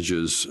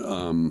messages,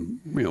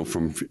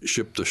 from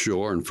ship to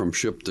shore and from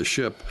ship to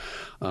ship.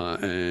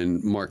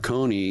 And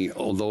Marconi,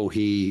 although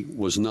he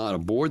was not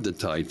aboard the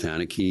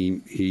Titanic,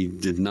 he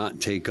did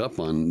not take up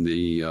on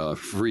the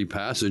free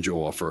passage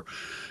offer.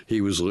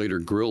 He was later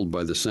grilled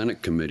by the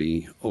Senate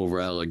committee over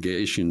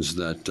allegations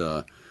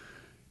that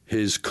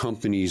his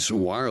company's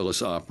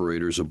wireless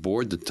operators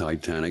aboard the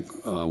Titanic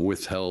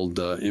withheld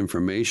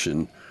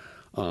information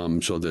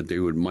so that they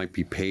might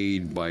be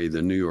paid by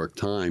the New York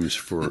Times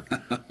for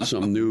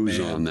some news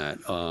on that.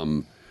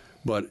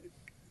 But,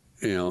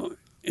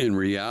 in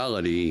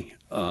reality,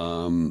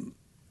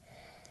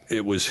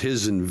 it was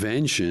his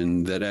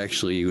invention that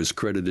actually he was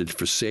credited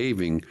for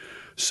saving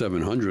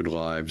 700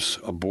 lives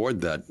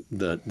aboard that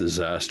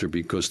disaster,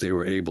 because they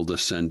were able to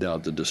send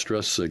out the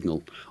distress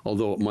signal.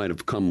 Although it might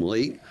have come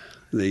late,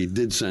 they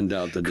did send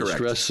out the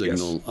distress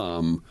signal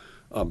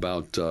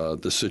about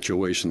the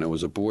situation that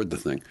was aboard the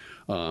thing.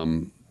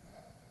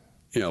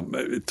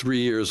 3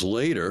 years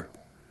later,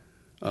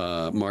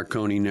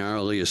 Marconi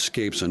narrowly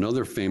escapes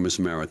another famous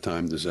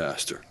maritime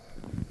disaster.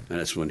 And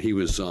that's when he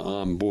was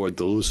on board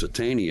the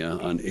Lusitania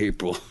in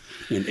April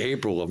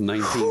of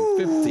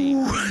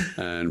 1915.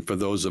 And for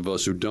those of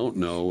us who don't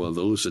know,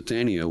 the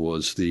Lusitania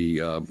was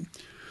the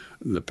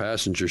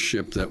passenger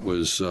ship that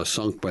was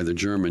sunk by the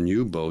German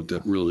U-boat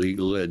that really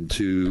led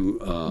to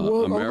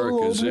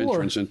America's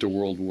entrance into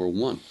World War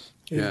I.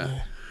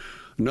 Yeah.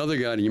 Another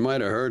guy you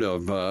might have heard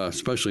of,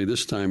 especially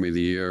this time of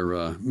the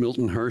year,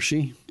 Milton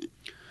Hershey.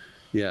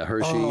 Yeah,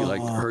 Hershey,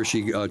 like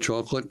Hershey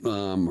chocolate,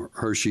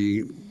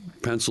 Hershey,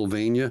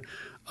 Pennsylvania.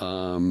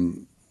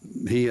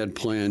 He had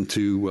planned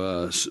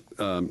to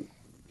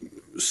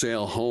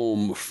sail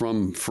home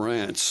from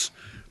France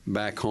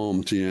back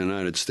home to the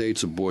United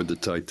States aboard the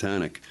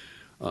Titanic.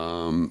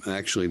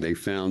 Actually, they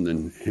found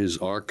in his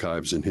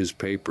archives, in his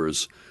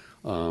papers,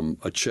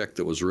 a check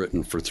that was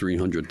written for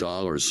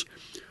 $300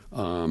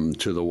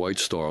 to the White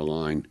Star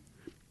Line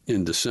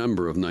in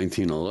December of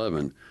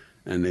 1911.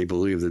 And they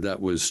believe that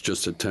was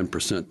just a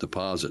 10%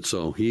 deposit.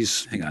 So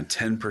he's... Hang on,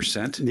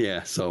 10%?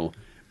 Yeah, so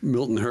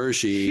Milton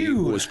Hershey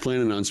was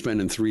planning on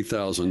spending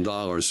 $3,000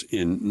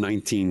 in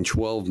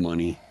 1912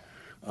 money.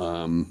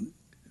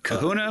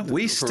 Kahuna,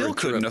 we still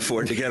couldn't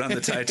afford to get on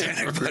the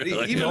Titanic, buddy,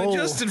 even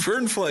adjusted for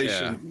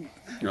inflation.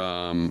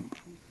 Yeah.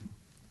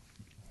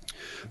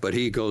 But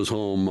he goes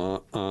home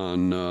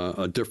on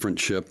a different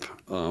ship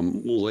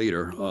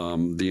later,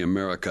 the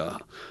America.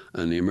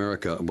 And the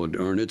America would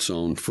earn its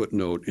own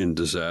footnote in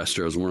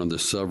disaster as one of the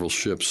several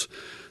ships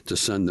to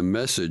send the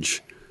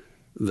message,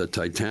 the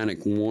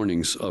Titanic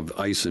warnings of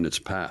ice in its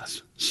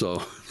path.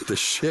 So the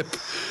ship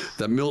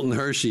that Milton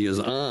Hershey is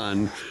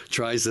on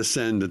tries to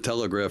send a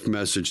telegraph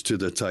message to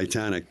the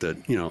Titanic that,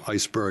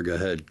 iceberg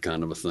ahead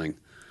kind of a thing.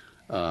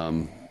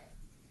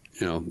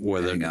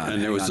 Whether hang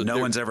on. No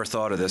one's ever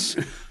thought of this.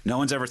 No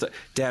one's ever thought.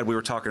 Dad, we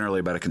were talking earlier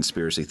about a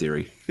conspiracy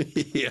theory.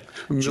 Yeah,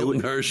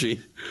 Milton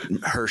Hershey.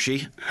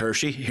 Hershey,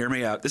 hear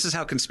me out. This is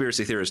how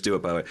conspiracy theorists do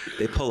it, by the way.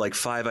 They pull like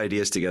 5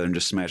 ideas together and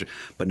just smash it.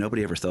 But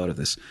nobody ever thought of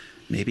this.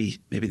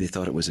 Maybe they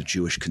thought it was a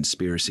Jewish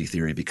conspiracy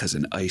theory because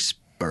an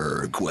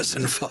iceberg was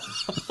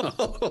involved.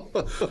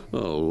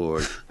 Oh,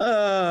 Lord.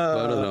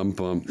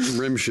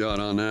 Rim shot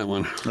on that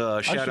one.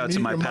 Shout out to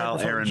my pal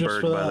Aaron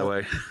Berg, by the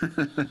way.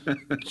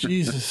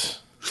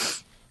 Jesus.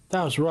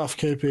 That was rough,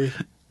 KP.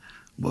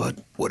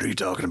 What are you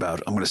talking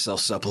about? I'm going to sell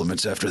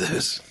supplements after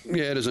this.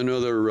 Yeah, there's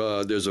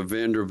another. There's a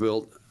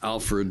Vanderbilt,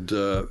 Alfred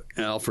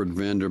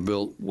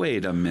Vanderbilt.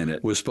 Wait a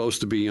minute. Was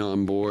supposed to be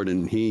on board,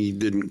 and he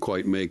didn't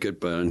quite make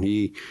it. But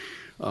he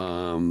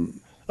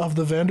of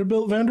the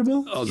Vanderbilt.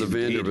 Of the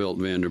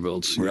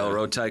Vanderbilts.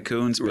 Railroad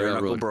tycoons, bare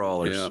knuckle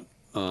brawlers. Yeah.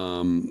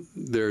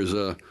 There's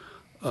a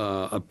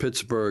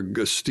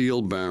Pittsburgh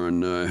steel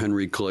baron,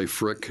 Henry Clay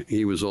Frick.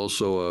 He was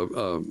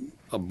also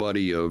a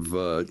buddy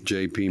of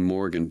J.P.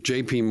 Morgan.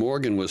 J.P.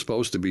 Morgan was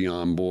supposed to be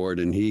on board,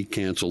 and he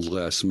canceled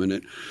last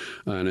minute.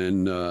 And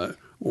then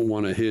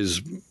one of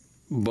his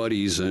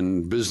buddies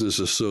and business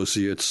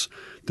associates,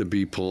 to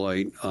be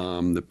polite,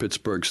 the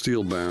Pittsburgh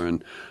steel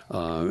baron,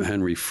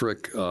 Henry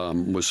Frick,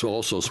 was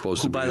also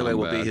supposed to be on board. By the way,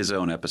 will be his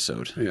own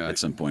episode at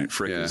some point.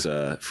 Frick is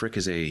a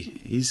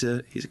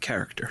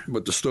character.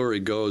 But the story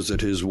goes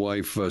that his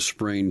wife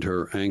sprained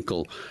her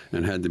ankle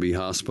and had to be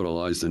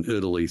hospitalized in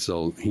Italy,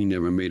 so he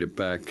never made it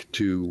back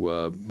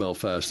to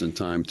Belfast in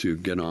time to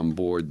get on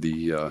board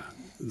the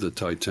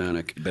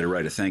Titanic. You better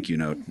write a thank you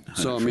note.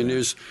 So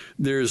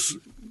there's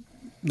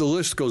the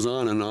list goes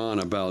on and on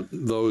about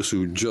those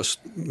who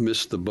just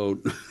missed the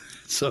boat,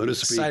 so to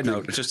speak. Side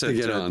note, just to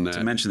get on that.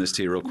 To mention this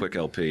to you real quick,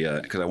 LP,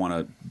 because I want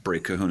to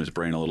break Kahuna's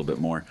brain a little bit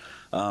more.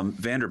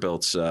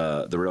 Vanderbilt's,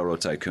 the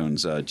railroad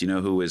tycoons, do you know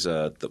who is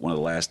one of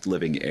the last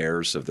living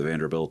heirs of the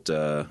Vanderbilt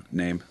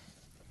name?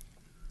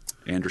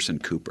 Anderson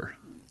Cooper.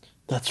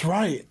 That's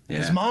right. Yeah.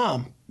 His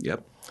mom.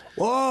 Yep.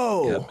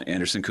 Whoa. Yep.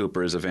 Anderson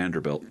Cooper is a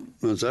Vanderbilt.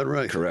 Is that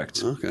right?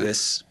 Correct. Okay.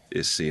 This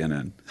is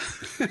CNN.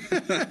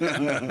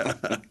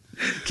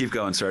 Keep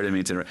going. Sorry, I didn't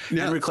mean to interrupt.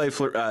 Yeah.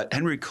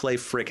 Henry Clay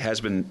Frick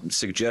has been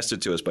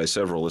suggested to us by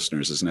several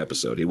listeners as an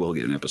episode. He will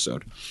get an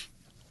episode.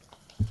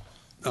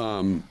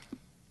 And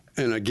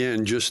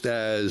again, just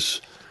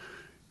as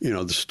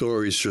the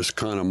stories just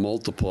kind of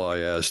multiply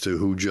as to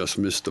who just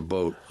missed the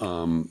boat.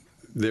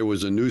 There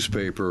was a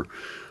newspaper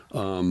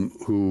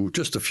who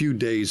just a few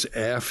days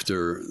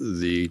after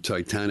the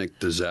Titanic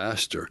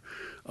disaster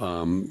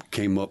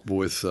came up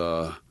with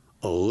a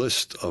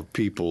list of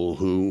people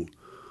who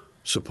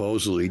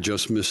supposedly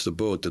just missed the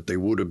boat, that they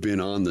would have been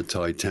on the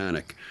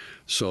Titanic.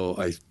 So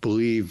I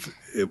believe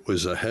it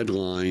was a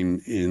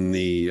headline in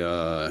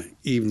the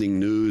evening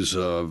news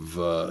of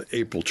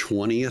April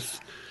 20th,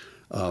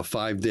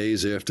 5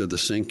 days after the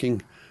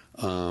sinking,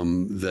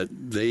 that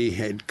they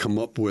had come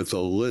up with a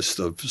list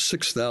of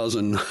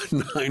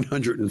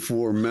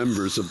 6,904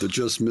 members of the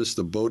Just Missed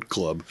the Boat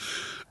Club.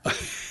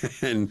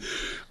 And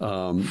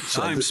so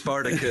I'm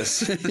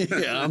Spartacus.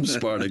 Yeah, I'm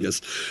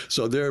Spartacus.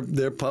 So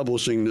they're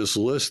publishing this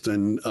list,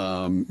 and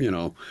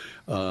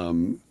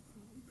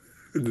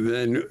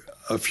then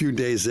a few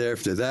days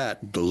after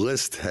that, the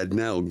list had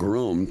now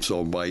grown.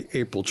 So by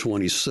April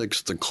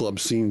 26th, the club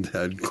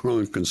had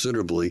grown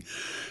considerably.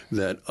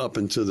 That up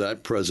until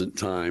that present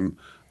time,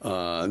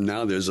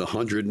 now there's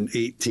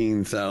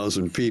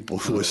 118,000 people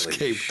who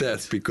escaped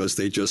death because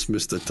they just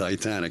missed the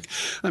Titanic.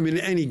 I mean,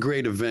 any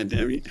great event.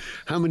 I mean,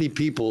 how many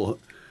people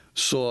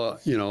saw,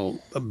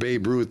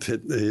 Babe Ruth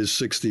hit his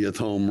 60th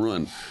home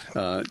run?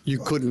 You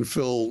couldn't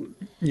fill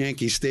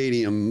Yankee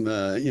Stadium,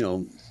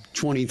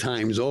 20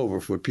 times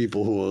over for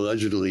people who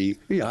allegedly,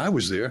 I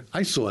was there.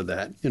 I saw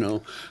that.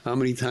 How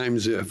many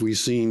times have we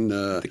seen?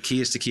 The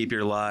key is to keep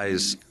your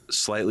lies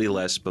slightly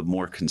less but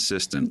more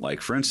consistent. Like,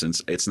 for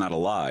instance, it's not a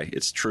lie,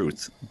 it's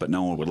truth, but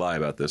no one would lie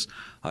about this.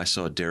 I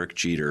saw Derek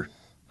Jeter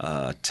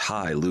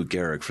tie Lou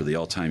Gehrig for the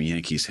all-time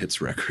Yankees hits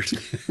record.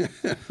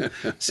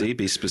 See,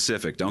 be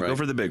specific. Don't go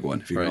for the big one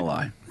if you're going to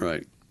lie.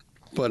 Right.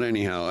 But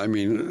anyhow, I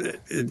mean,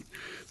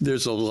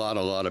 there's a lot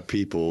of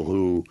people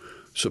who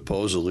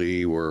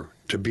supposedly were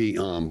to be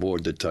on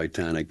board the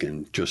Titanic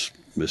and just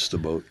missed the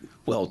boat.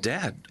 Well,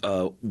 Dad,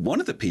 one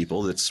of the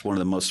people that's one of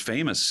the most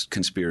famous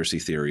conspiracy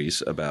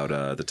theories about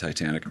the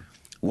Titanic,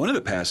 one of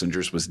the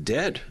passengers was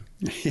dead.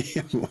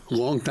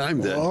 Long time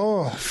dead.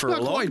 Oh, for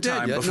a long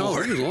time yet. before.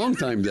 No, he was a long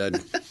time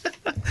dead.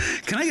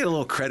 Can I get a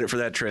little credit for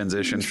that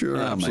transition? Sure,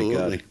 oh, absolutely.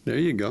 My God. There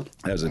you go.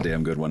 That was a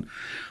damn good one.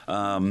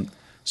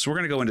 So we're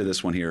going to go into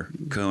this one here.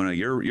 Kahuna,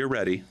 you're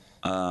ready.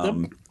 yep.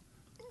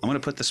 I'm going to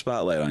put the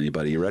spotlight on you,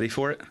 buddy. You ready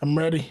for it? I'm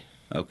ready.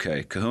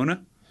 Okay,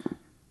 Kahuna.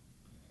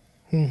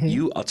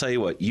 Mm-hmm. I'll tell you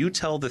what. You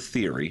tell the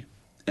theory,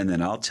 and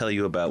then I'll tell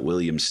you about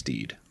William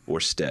Stead, or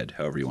Stead,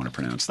 however you want to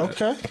pronounce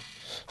that. Okay.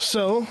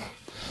 So,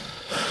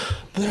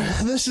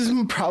 this is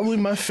probably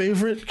my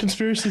favorite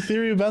conspiracy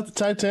theory about the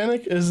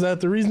Titanic, is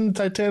that the reason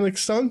the Titanic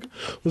sunk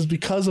was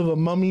because of a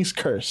mummy's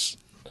curse.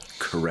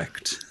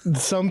 Correct.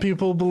 Some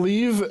people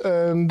believe,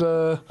 and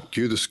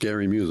Cue the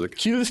scary music.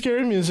 cue the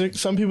scary music,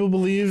 some people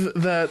believe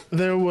that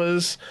there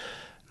was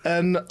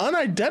an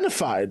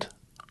unidentified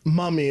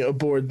mummy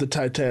aboard the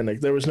Titanic.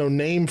 There was no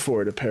name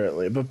for it,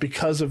 apparently, but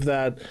because of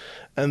that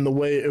and the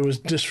way it was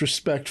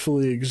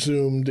disrespectfully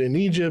exhumed in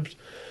Egypt,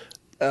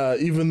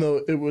 even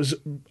though it was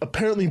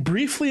apparently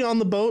briefly on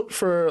the boat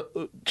for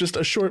just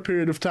a short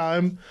period of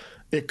time,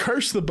 it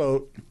cursed the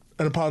boat,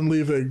 and upon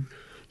leaving,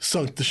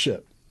 sunk the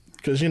ship.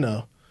 Because, you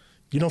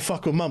don't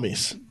fuck with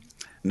mummies.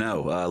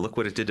 No, look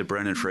what it did to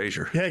Brendan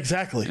Fraser. Yeah,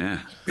 exactly. Yeah.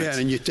 Yeah,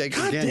 and you take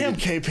God again, damn,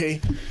 KP.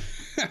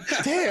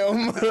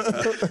 Damn.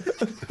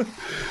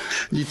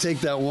 you take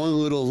that one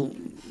little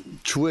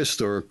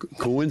twist or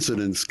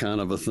coincidence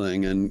kind of a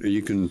thing, and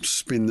you can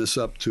spin this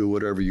up to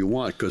whatever you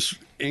want, because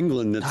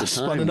England at the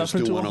spun time it was up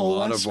into doing a a whole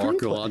lot life of screenplay.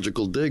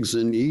 archaeological digs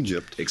in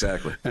Egypt.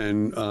 Exactly.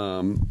 And,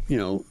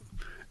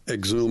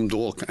 exhumed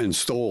and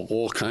stole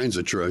all kinds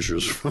of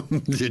treasures from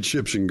the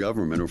Egyptian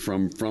government or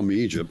from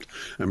Egypt,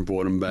 and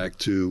brought them back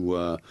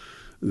to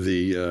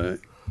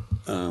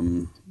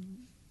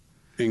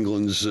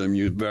England's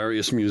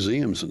various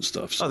museums and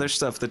stuff. So. Oh, there's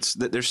stuff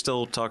that they're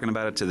still talking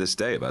about it to this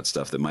day, about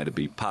stuff that might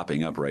be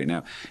popping up right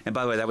now. And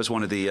by the way, that was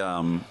one of the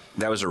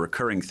that was a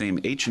recurring theme.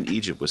 Ancient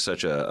Egypt was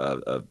such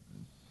a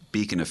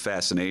beacon of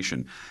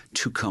fascination.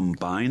 To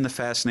combine the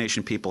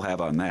fascination people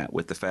have on that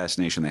with the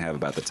fascination they have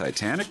about the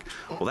Titanic,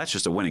 well, that's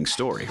just a winning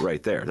story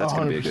right there. That's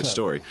going to be a good 100%.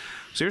 story.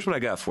 So here's what I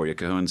got for you,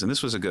 Cahoons, and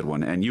this was a good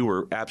one. And you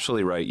were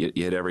absolutely right. You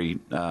hit every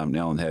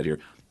nail on the head here.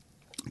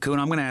 Cahoon,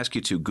 I'm going to ask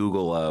you to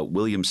Google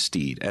William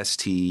Stead,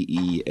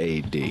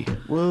 S-T-E-A-D.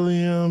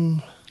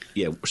 William.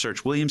 Yeah,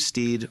 search William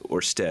Stead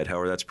or Stead,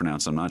 however that's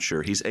pronounced. I'm not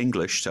sure. He's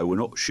English, so we're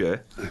not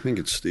sure. I think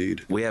it's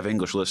Steed. We have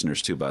English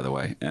listeners too, by the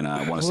way, and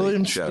I want to say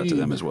William shout out to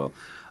them Stead. as well.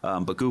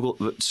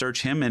 But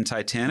search him in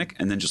Titanic,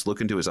 and then just look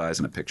into his eyes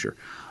in a picture.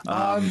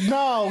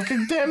 No, God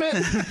damn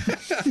it.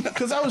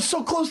 Because I was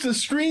so close to the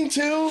screen,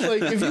 too.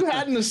 Like, if you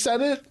hadn't have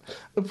said it,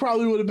 it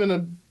probably would have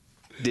been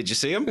Did you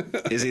see him?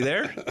 Is he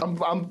there?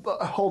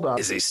 Hold on.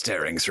 Is he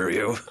staring through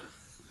you?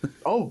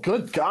 Oh,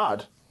 good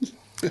God.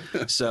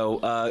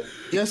 So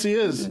Yes, he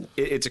is.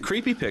 it's a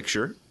creepy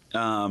picture.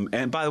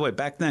 And by the way,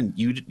 back then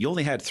you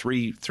only had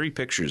three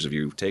pictures of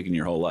you taken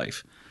your whole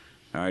life.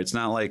 All right, it's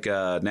not like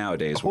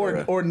nowadays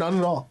Or none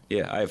at all.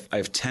 Yeah, I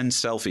have 10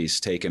 selfies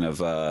taken of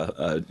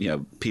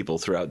people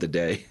throughout the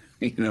day.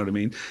 You know what I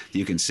mean?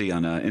 You can see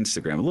on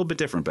Instagram. A little bit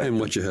different back And then.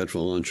 what you had for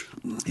lunch.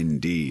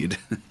 Indeed.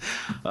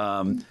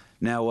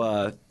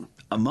 Now,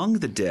 among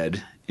the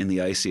dead in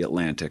the icy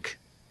Atlantic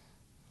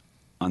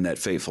on that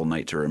fateful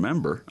night to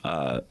remember,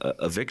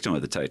 a victim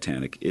of the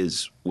Titanic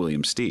is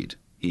William Steed.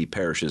 He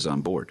perishes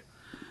on board.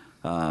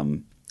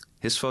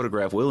 His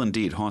photograph will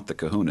indeed haunt the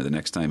kahuna the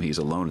next time he's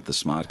alone at the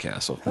Smod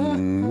Castle.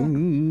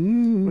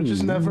 Which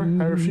is never.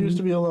 I refuse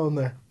to be alone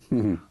there.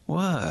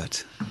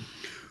 What?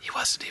 He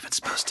wasn't even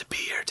supposed to be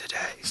here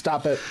today.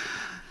 Stop it.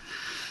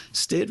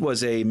 Stead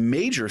was a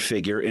major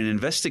figure in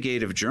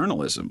investigative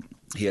journalism.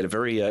 He had a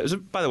very, it was,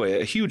 by the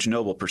way, a huge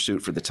noble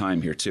pursuit for the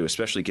time here, too,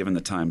 especially given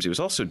the times. He was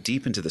also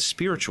deep into the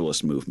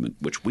spiritualist movement,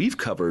 which we've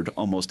covered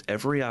almost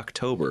every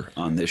October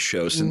on this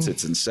show since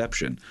its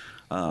inception.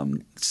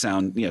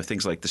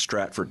 Things like the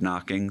Stratford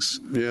Knockings.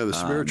 Yeah, the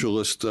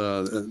spiritualist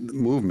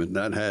movement,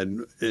 that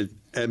had it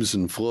ebbs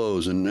and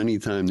flows, and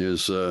anytime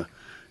there's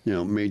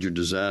major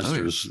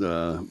disasters,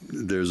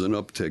 there's an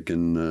uptick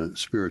in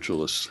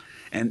spiritualists.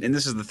 And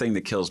this is the thing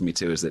that kills me,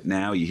 too, is that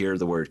now you hear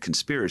the word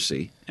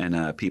conspiracy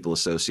and people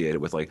associate it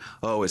with like,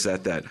 oh, is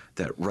that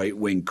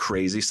right-wing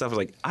crazy stuff?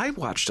 Like, I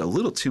watched a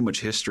little too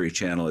much History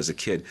Channel as a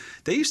kid.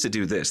 They used to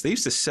do this. They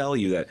used to sell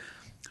you that,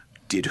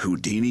 did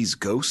Houdini's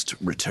ghost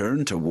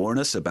return to warn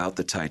us about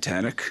the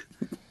Titanic?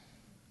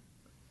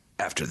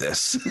 After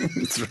this.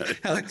 That's right.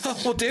 I'm like, oh,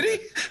 well, did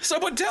he?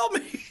 Someone tell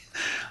me.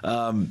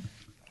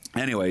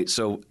 Anyway,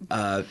 so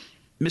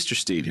Mr.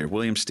 Steed here,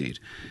 William Steed,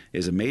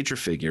 is a major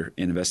figure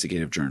in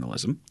investigative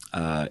journalism,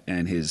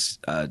 and his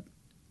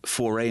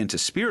foray into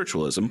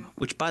spiritualism,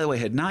 which, by the way,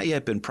 had not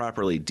yet been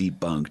properly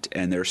debunked,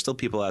 and there are still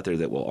people out there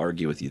that will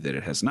argue with you that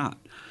it has not.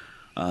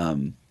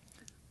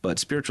 But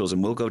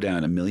spiritualism will go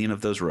down a million of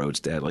those roads,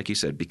 Dad, like you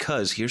said,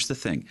 because here's the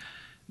thing.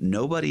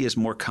 Nobody is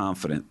more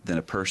confident than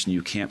a person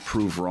you can't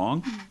prove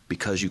wrong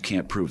because you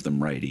can't prove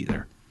them right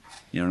either.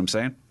 You know what I'm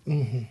saying?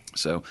 Mm-hmm.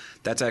 So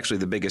that's actually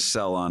the biggest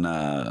sell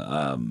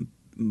on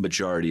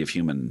majority of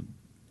human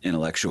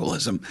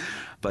intellectualism.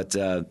 But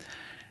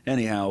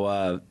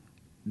anyhow,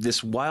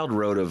 this wild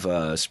road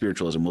of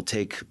spiritualism will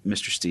take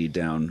Mr. Steed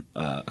down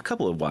a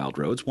couple of wild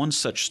roads. One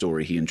such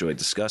story he enjoyed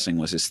discussing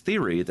was his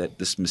theory that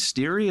this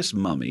mysterious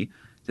mummy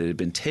that had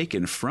been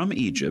taken from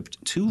Egypt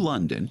to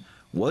London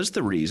was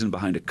the reason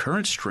behind a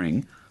current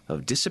string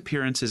of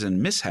disappearances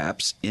and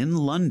mishaps in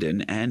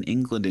London and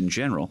England in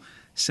general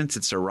since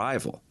its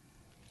arrival.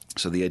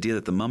 So the idea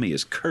that the mummy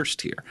is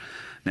cursed here.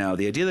 Now,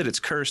 the idea that it's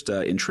cursed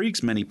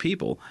intrigues many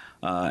people,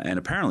 and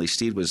apparently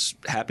Steed was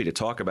happy to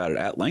talk about it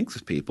at length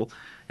with people,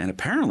 and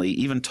apparently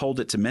even told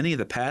it to many of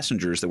the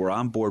passengers that were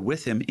on board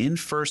with him in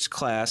first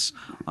class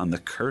on the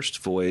cursed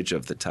voyage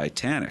of the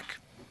Titanic.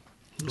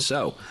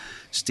 So,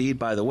 Steed,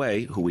 by the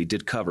way, who we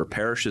did cover,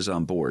 perishes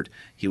on board.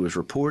 He was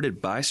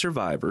reported by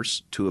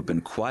survivors to have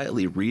been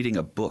quietly reading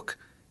a book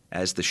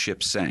as the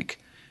ship sank.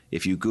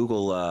 If you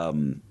Google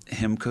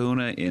him,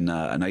 Kahuna, in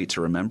A Night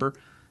to Remember,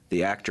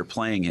 the actor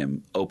playing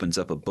him opens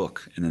up a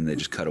book, and then they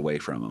just cut away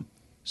from him.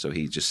 So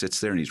he just sits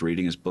there and he's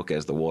reading his book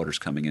as the water's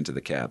coming into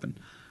the cabin.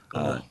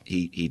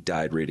 He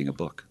died reading a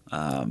book.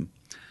 And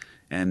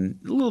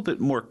a little bit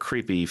more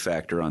creepy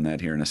factor on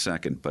that here in a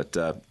second. But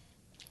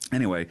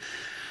anyway,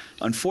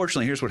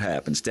 unfortunately, here's what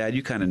happens. Dad,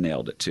 you kind of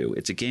nailed it, too.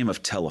 It's a game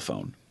of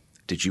telephone.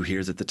 Did you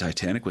hear that the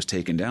Titanic was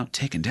taken down?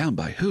 Taken down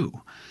by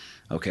who?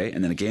 Okay,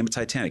 and then a game of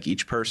Titanic.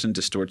 Each person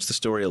distorts the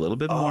story a little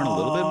bit more and a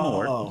little bit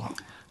more.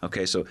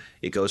 Okay, so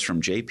it goes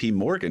from J.P.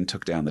 Morgan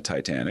took down the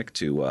Titanic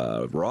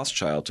to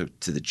Rothschild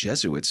to the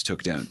Jesuits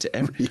took down to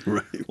every.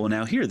 Right. Well,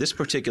 now here, this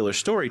particular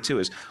story, too,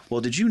 is,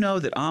 well, did you know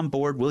that on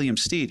board William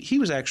Steed, he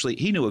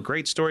knew a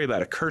great story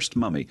about a cursed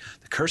mummy.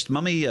 The cursed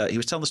mummy, he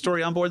was telling the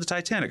story on board the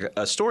Titanic.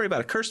 A story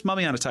about a cursed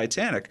mummy on a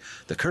Titanic.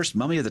 The cursed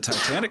mummy of the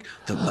Titanic.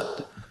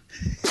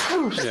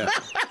 Yeah.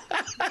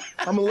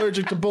 I'm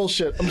allergic to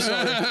bullshit. I'm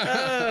sorry.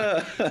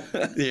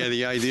 Yeah,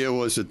 the idea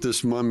was that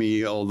this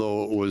mummy,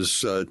 although it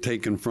was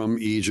taken from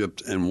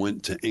Egypt and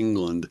went to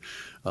England,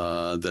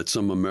 that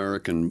some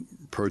American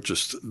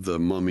purchased the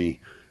mummy,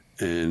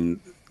 and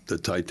the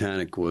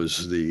Titanic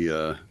was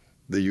the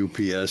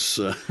UPS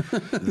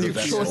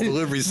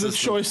delivery system. The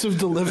choice of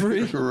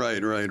delivery.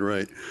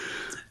 Right.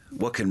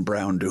 What can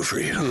Brown do for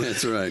you?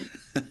 That's right.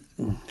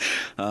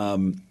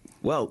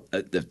 Well,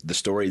 the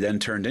story then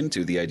turned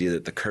into the idea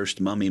that the cursed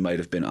mummy might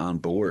have been on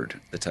board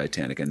the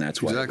Titanic, and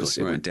that's why it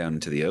went down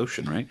into the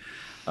ocean, right?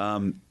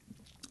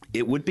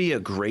 It would be a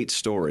great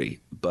story,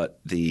 but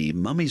the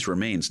mummy's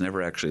remains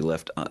never actually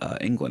left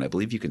England. I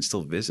believe you can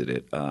still visit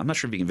it. I'm not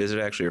sure if you can visit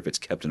it, actually, or if it's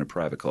kept in a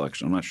private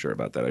collection. I'm not sure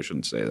about that. I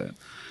shouldn't say that.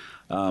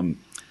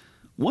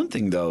 One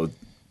thing, though,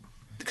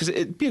 because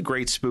it'd be a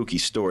great spooky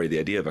story. The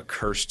idea of a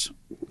cursed,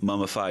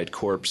 mummified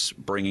corpse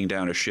bringing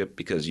down a ship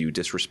because you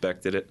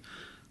disrespected it.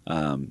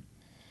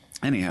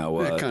 Anyhow,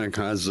 That kind of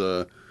has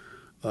a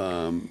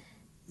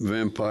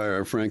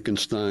vampire,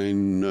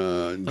 Frankenstein,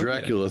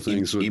 Dracula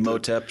things. With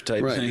Emotep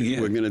type right. thing.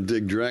 Yeah. We're going to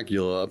dig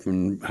Dracula up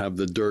and have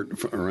the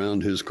dirt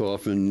around his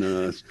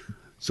coffin.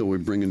 So we're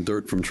bringing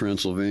dirt from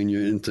Transylvania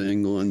into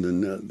England,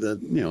 and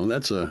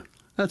that's a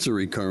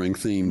recurring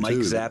theme Mike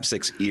too.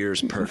 Zapsik's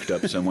ears perked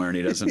up somewhere, and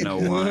he doesn't know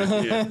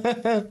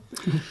why.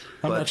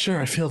 I'm not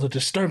sure. I feel the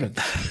disturbance.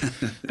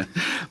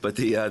 But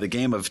the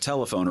game of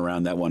telephone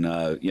around that one,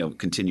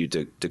 continued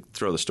to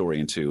throw the story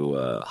into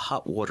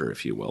hot water,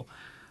 if you will.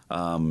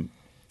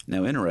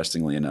 Now,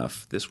 interestingly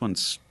enough, this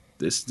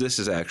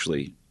is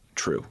actually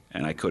true,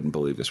 and I couldn't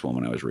believe this one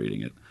when I was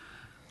reading it.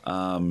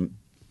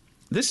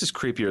 This is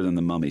creepier than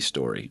the mummy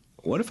story.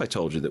 What if I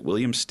told you that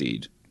William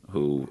Steed,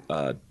 who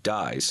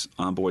dies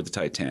on board the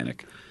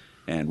Titanic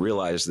and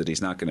realizes that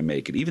he's not going to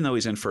make it, even though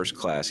he's in first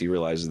class, he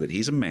realizes that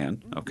he's a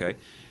man, okay?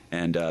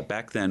 And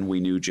back then we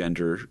knew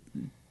gender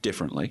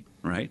differently,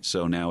 right?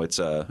 So now it's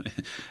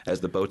as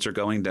the boats are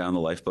going down,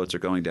 the lifeboats are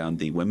going down,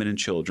 the women and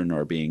children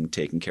are being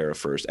taken care of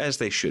first, as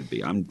they should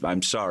be.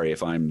 I'm sorry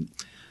if I'm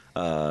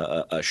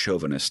a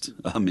chauvinist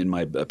in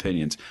my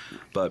opinions,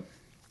 but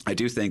I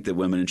do think that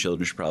women and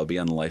children should probably be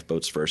on the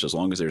lifeboats first, as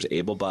long as there's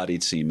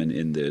able-bodied seamen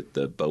in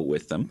the boat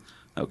with them,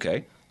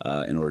 okay,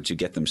 in order to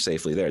get them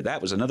safely there. That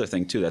was another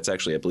thing, too. That's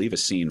actually, I believe, a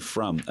scene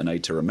from A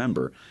Night to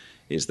Remember,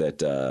 is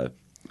that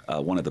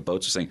one of the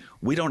boats was saying,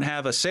 we don't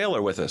have a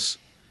sailor with us.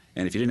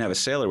 And if you didn't have a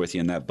sailor with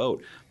you in that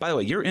boat, by the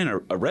way, you're in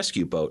a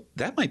rescue boat.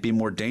 That might be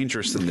more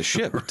dangerous than the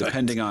ship, right,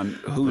 depending on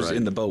who's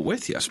in the boat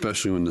with you.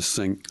 Especially when the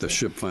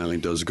ship finally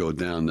does go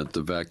down, that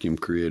the vacuum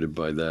created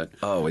by that.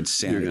 Oh,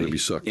 insanity. You're going to be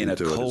sucked in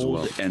into a cold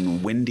it as well.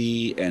 and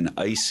windy and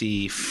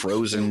icy,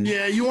 frozen.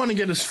 Yeah, you want to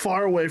get as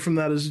far away from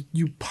that as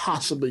you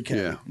possibly can.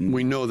 Yeah,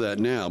 we know that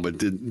now, but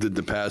did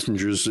the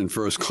passengers in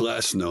first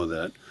class know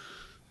that?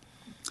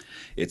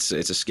 It's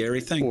a scary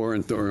thing. Or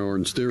in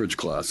steerage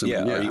class. I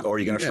mean, Are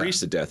you going to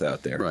freeze to death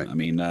out there? Right. I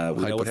mean, we know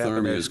what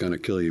happened. Hypothermia is going to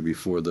kill you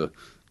before the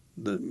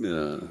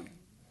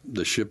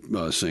ship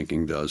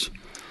sinking does.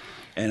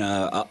 And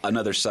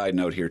another side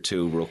note here,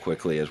 too, real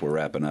quickly as we're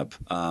wrapping up.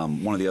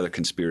 One of the other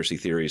conspiracy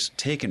theories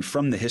taken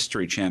from the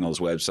History Channel's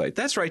website.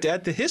 That's right,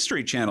 Dad, the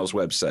History Channel's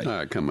website. All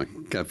right, come on,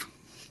 Kev.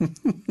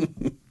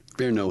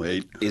 Bear no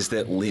hate. Is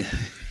that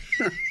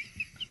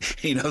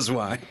he knows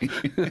why.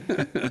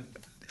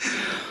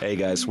 Hey,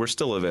 guys, we're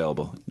still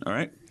available. All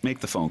right?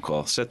 Make the phone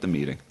call. Set the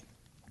meeting.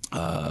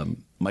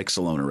 Mike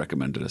Salona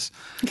recommended us.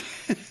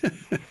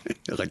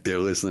 Like they're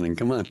listening.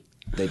 Come on.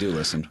 They do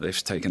listen.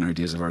 They've taken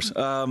ideas of ours.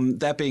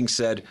 That being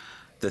said,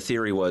 the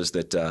theory was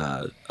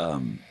that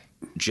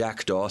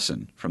Jack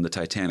Dawson from the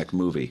Titanic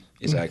movie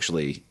is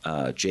actually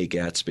Jay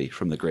Gatsby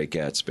from The Great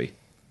Gatsby.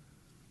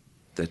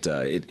 That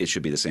it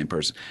should be the same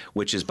person,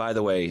 which is, by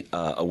the way,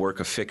 a work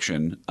of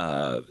fiction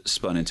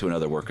spun into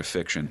another work of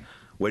fiction.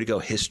 Way to go,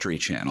 History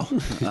Channel.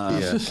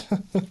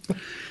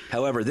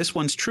 However, this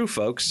one's true,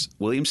 folks.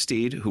 William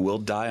Steed, who will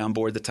die on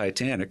board the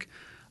Titanic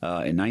in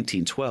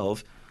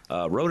 1912,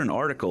 wrote an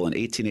article in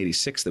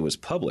 1886 that was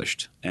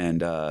published,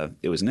 and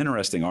it was an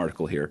interesting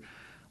article here.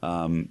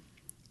 In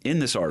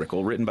this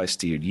article, written by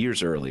Steed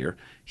years earlier,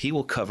 he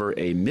will cover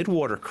a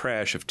midwater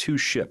crash of two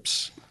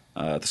ships.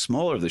 The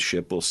smaller of the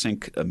ship will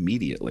sink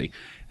immediately,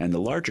 and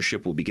the larger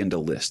ship will begin to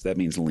list. That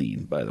means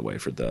lean, by the way,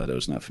 for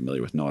those not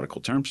familiar with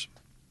nautical terms.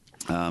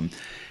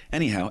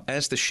 Anyhow,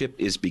 as the ship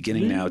is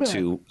beginning now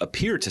to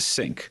appear to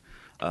sink,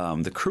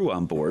 the crew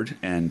on board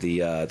and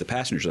the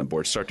passengers on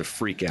board start to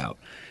freak out.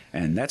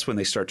 And that's when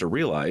they start to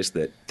realize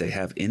that they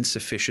have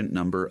insufficient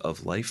number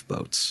of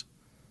lifeboats.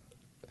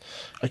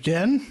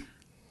 Again?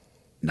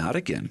 Not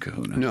again,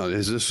 Kahuna. No,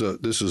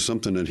 this is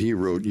something that he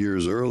wrote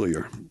years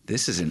earlier.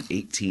 This is in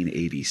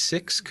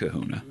 1886,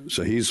 Kahuna.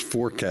 So he's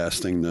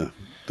forecasting the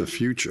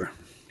future.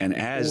 And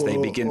as they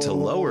begin to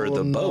lower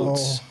the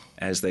boats,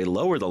 as they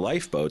lower the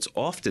lifeboats,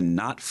 often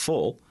not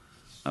full,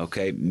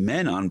 okay,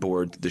 men on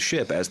board the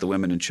ship, as the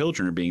women and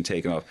children are being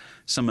taken off,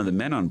 some of the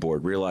men on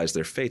board realize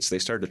their fates. They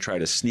start to try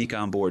to sneak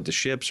on board the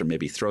ships or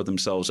maybe throw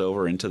themselves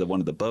over into one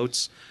of the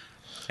boats.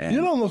 And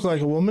you don't look like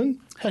a woman.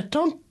 Heck,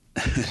 don't.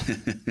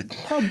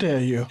 How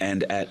dare you?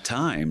 And at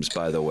times,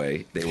 by the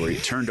way, they were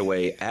turned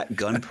away at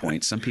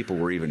gunpoint. Some people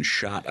were even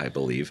shot, I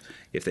believe,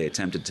 if they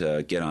attempted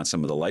to get on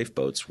some of the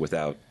lifeboats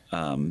without,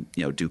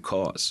 due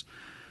cause.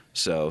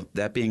 So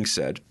that being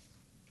said,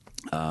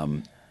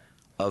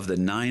 of the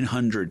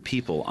 900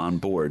 people on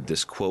board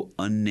this, quote,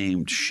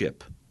 unnamed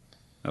ship,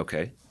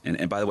 okay?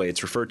 And by the way,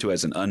 it's referred to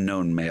as an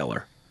unknown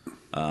mailer.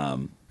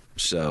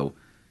 So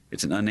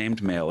it's an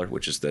unnamed mailer,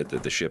 which is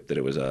the ship that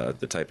it was,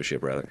 the type of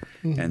ship, rather.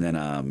 Mm-hmm. And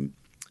then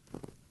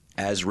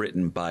as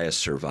written by a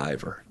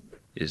survivor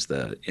is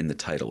in the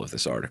title of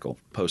this article,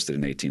 posted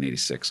in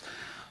 1886.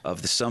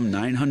 Of the some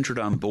 900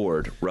 on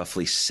board,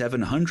 roughly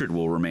 700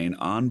 will remain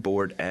on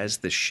board as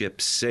the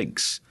ship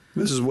sinks.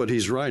 This is what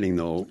he's writing,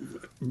 though.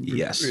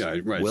 Yes. Yeah,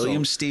 right.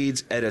 William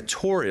Steed's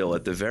editorial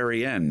at the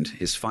very end,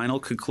 his final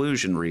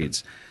conclusion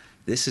reads,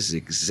 "This is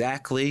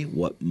exactly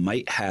what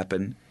might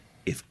happen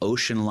if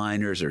ocean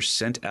liners are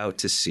sent out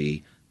to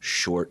sea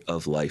short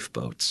of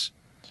lifeboats."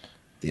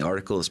 The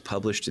article is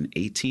published in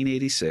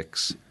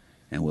 1886,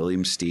 and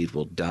William Steed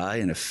will die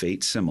in a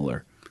fate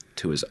similar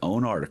to his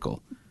own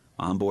article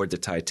on board the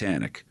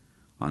Titanic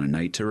on a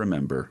night to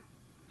remember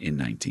in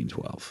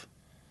 1912.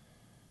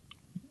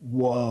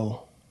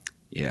 Whoa.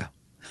 Yeah.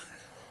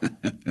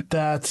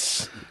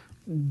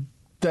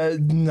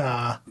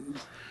 Nah.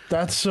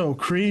 That's so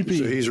creepy.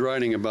 So he's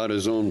writing about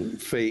his own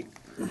fate.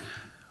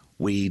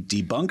 We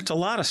debunked a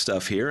lot of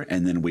stuff here,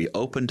 and then we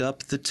opened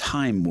up the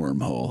time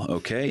wormhole,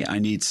 okay? I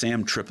need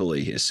Sam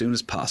Tripoli as soon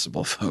as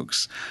possible,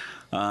 folks.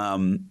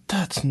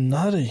 That's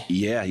nutty.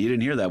 Yeah, you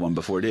didn't hear that one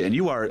before, did you? And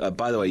you are,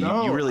 by the way,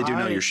 No, you really do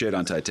know your shit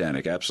on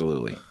Titanic,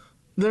 absolutely.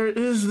 There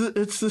is,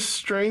 it's this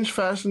strange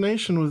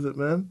fascination with it,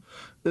 man.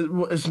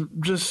 It's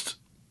just,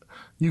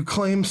 you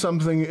claim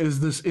something is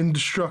this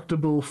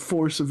indestructible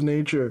force of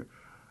nature,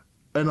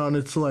 and on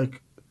its,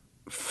 like,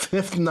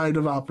 5th night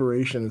of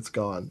operation, it's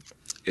gone.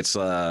 It's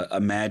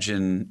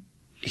imagine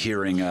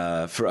hearing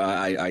I'm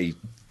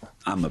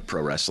a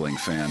pro wrestling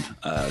fan,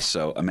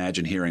 so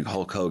imagine hearing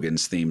Hulk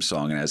Hogan's theme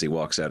song, and as he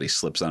walks out, he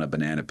slips on a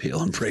banana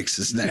peel and breaks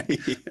his neck.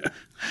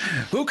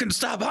 Who can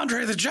stop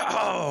Andre the Giant?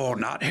 Oh,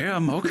 not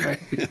him. Okay.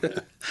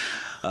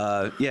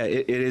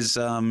 It is.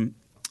 And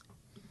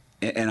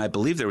I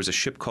believe there was a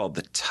ship called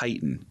the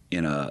Titan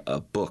in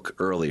a book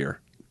earlier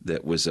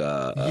that was.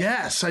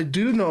 Yes, I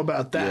do know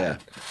about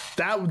that.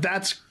 Yeah.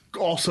 That's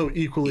also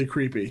equally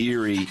creepy.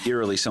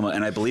 Eerily similar.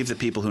 And I believe the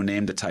people who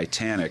named the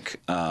Titanic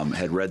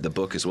had read the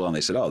book as well, and they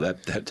said, "Oh,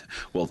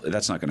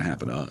 that's not going to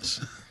happen to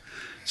us."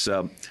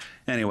 So,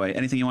 anyway,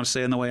 anything you want to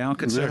say on the way out,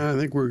 good sir? Yeah, I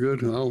think we're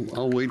good.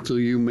 I'll wait till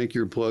you make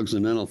your plugs,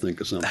 and then I'll think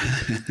of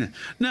something.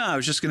 No, I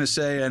was just going to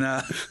say, and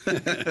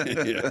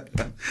Yeah.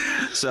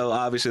 so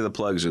obviously the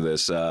plugs are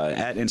this.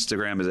 At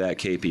Instagram is at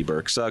KP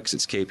Burke Sucks.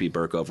 It's KP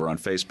Burke over on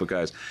Facebook,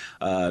 guys.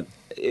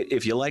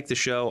 If you like the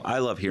show, I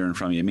love hearing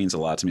from you. It means a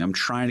lot to me. I'm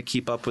trying to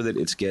keep up with it.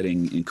 It's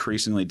getting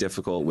increasingly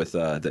difficult with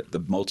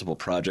the multiple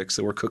projects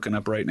that we're cooking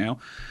up right now.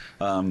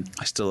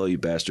 I still owe you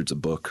bastards a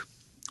book.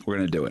 We're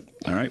going to do it.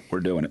 All right? We're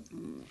doing it.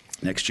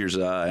 Next year's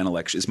an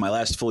election. It's my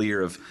last full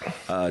year of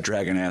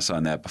dragging ass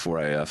on that before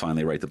I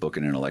finally write the book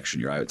in an election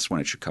year. That's when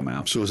it should come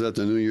out. So is that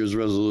the New Year's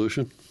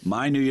resolution?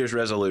 My New Year's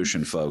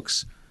resolution,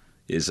 folks,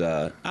 is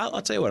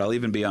I'll tell you what. I'll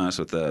even be honest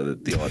with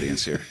the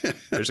audience here.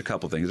 There's a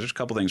couple things. There's a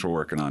couple things we're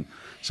working on.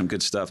 Some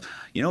good stuff.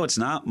 You know, it's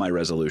not my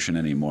resolution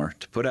anymore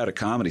to put out a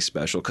comedy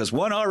special because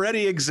one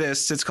already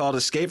exists. It's called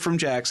Escape from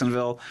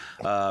Jacksonville,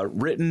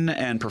 written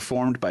and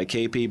performed by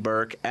KP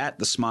Burke at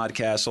the Smod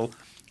Castle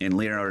in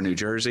Leonardo, New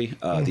Jersey.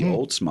 The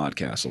old Smod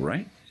Castle,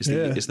 right?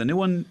 Is the new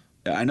one?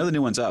 I know the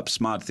new one's up,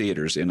 Smod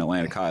Theaters in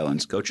Atlantic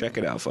Highlands. Go check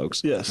it out,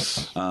 folks.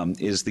 Yes.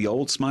 Is the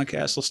old Smod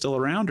Castle still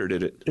around, or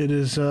did it? It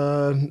is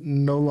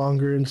no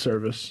longer in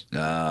service.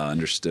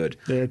 Understood.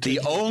 The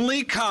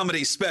only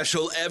comedy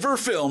special ever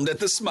filmed at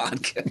the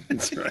Smod Castle.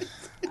 That's right.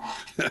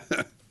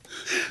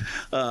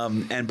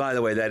 And by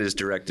the way, that is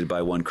directed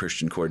by one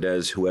Christian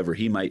Cordes, whoever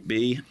he might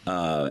be,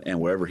 and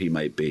wherever he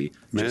might be.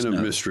 Man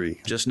of mystery.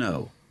 Just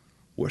know,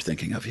 we're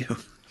thinking of you.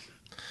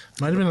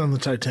 Might have been on the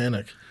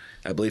Titanic.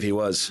 I believe he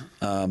was.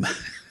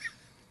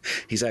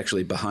 He's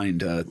actually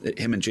behind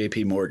him and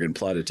J.P. Morgan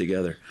plotted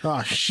together.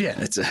 Oh,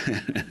 shit.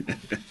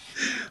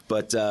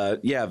 But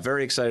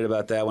very excited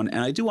about that one. And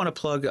I do want to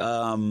plug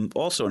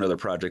also another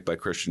project by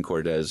Christian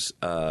Cordes.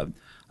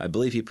 I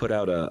believe he put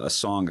out a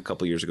song a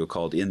couple years ago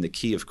called In the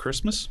Key of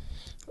Christmas.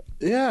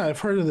 Yeah,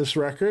 I've heard of this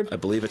record. I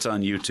believe it's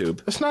on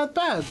YouTube. It's not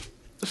bad.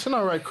 It's an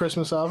all right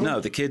Christmas album. No,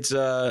 the kid's,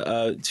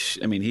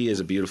 he is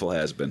a beautiful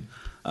has-been.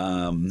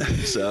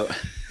 So...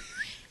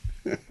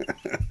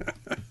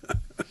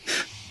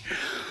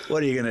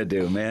 What are you gonna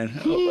do,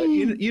 man?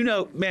 You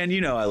know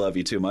I love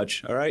you too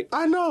much. All right.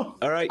 I know.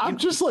 All right. I'm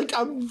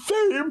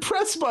very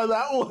impressed by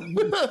that one.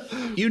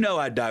 You know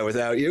I'd die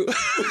without you.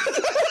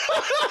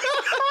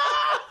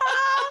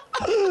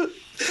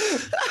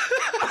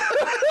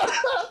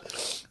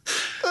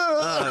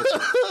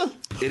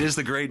 It is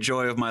the great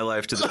joy of my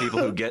life to the people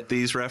who get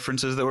these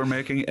references that we're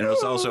making. And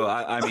it's also,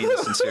 I mean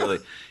this sincerely,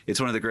 it's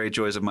one of the great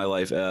joys of my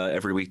life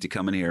every week to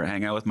come in here,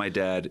 hang out with my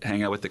dad,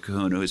 hang out with the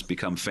Kahuna, who's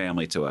become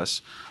family to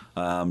us.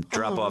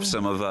 Drop off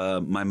some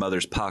of my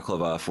mother's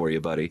paklava for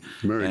you, buddy.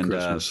 Merry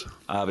Christmas.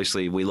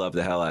 Obviously, we love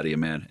the hell out of you,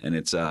 man. And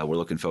it's we're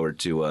looking forward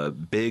to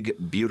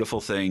big,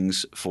 beautiful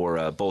things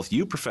for both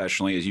you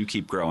professionally as you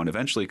keep growing.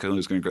 Eventually,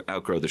 Kahuna's going to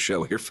outgrow the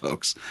show here,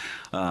 folks.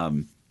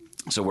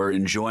 So we're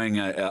enjoying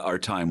our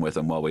time with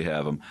them while we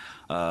have them.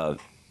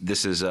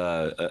 This is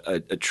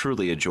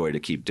truly a joy to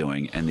keep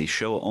doing, and the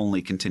show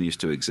only continues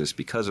to exist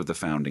because of the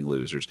founding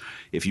losers.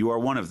 If you are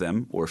one of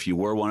them, or if you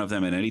were one of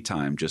them at any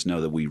time, just know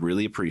that we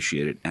really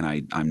appreciate it,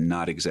 and I'm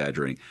not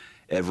exaggerating.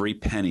 Every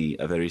penny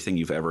of everything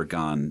you've ever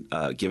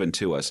given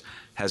to us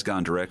has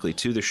gone directly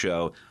to the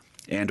show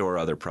and or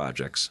other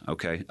projects,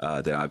 okay,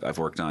 that I've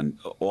worked on,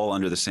 all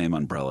under the same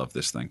umbrella of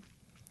this thing.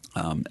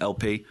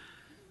 LP,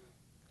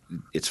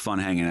 it's fun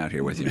hanging out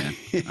here with you, man.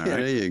 All right?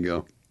 There you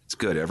go. It's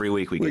good. Every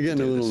week we're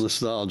getting a little this.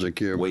 nostalgic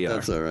here, but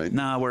that's all right.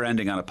 No, we're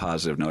ending on a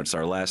positive note. It's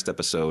our last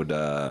episode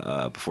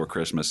before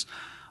Christmas.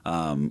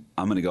 I'm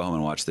going to go home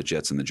and watch the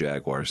Jets and the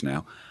Jaguars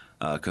now.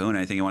 Kahuna,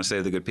 anything you want to say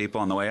to the good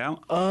people on the way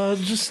out?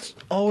 Just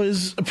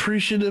always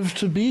appreciative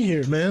to be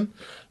here, man.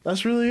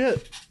 That's really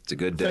it. It's a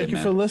good day, Thank you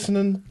man. for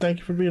listening. Thank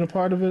you for being a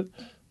part of it.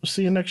 We'll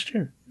see you next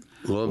year.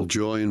 Love,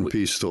 joy, and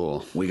peace to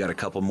all. We got a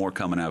couple more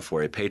coming out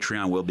for you.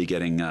 Patreon will be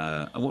getting.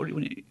 What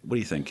do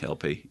you think,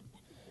 LP?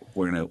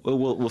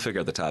 We'll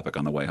figure out the topic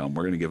on the way home.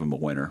 We're gonna give them a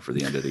winner for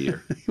the end of the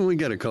year. We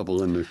got a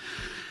couple in there.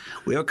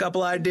 We have a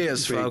couple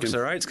ideas, folks. Bacon.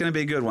 All right, it's going to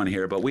be a good one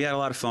here. But we had a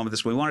lot of fun with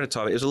this. We wanted to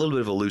talk. It was a little bit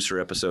of a looser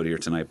episode here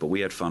tonight, but we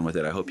had fun with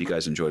it. I hope you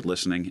guys enjoyed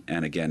listening.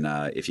 And again,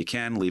 if you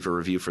can, leave a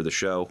review for the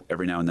show.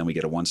 Every now and then we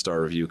get a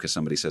 1-star review because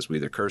somebody says we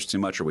either curse too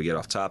much or we get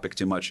off topic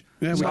too much.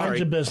 Yeah, Mind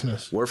your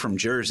business. We're from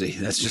Jersey.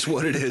 That's just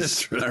what it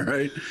is. Right. All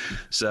right.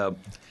 So,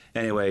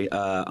 anyway,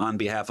 on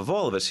behalf of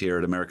all of us here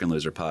at American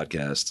Loser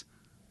Podcast,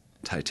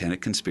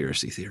 Titanic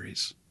Conspiracy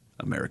Theories,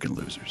 American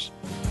Losers.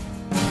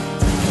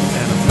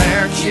 An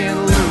American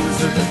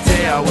loser the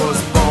day I was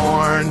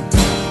born.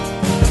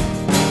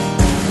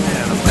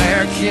 An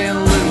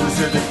American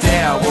loser the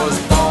day I was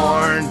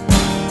born.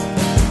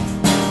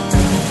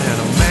 An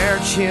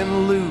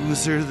American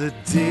loser the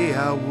day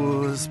I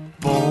was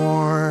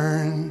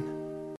born.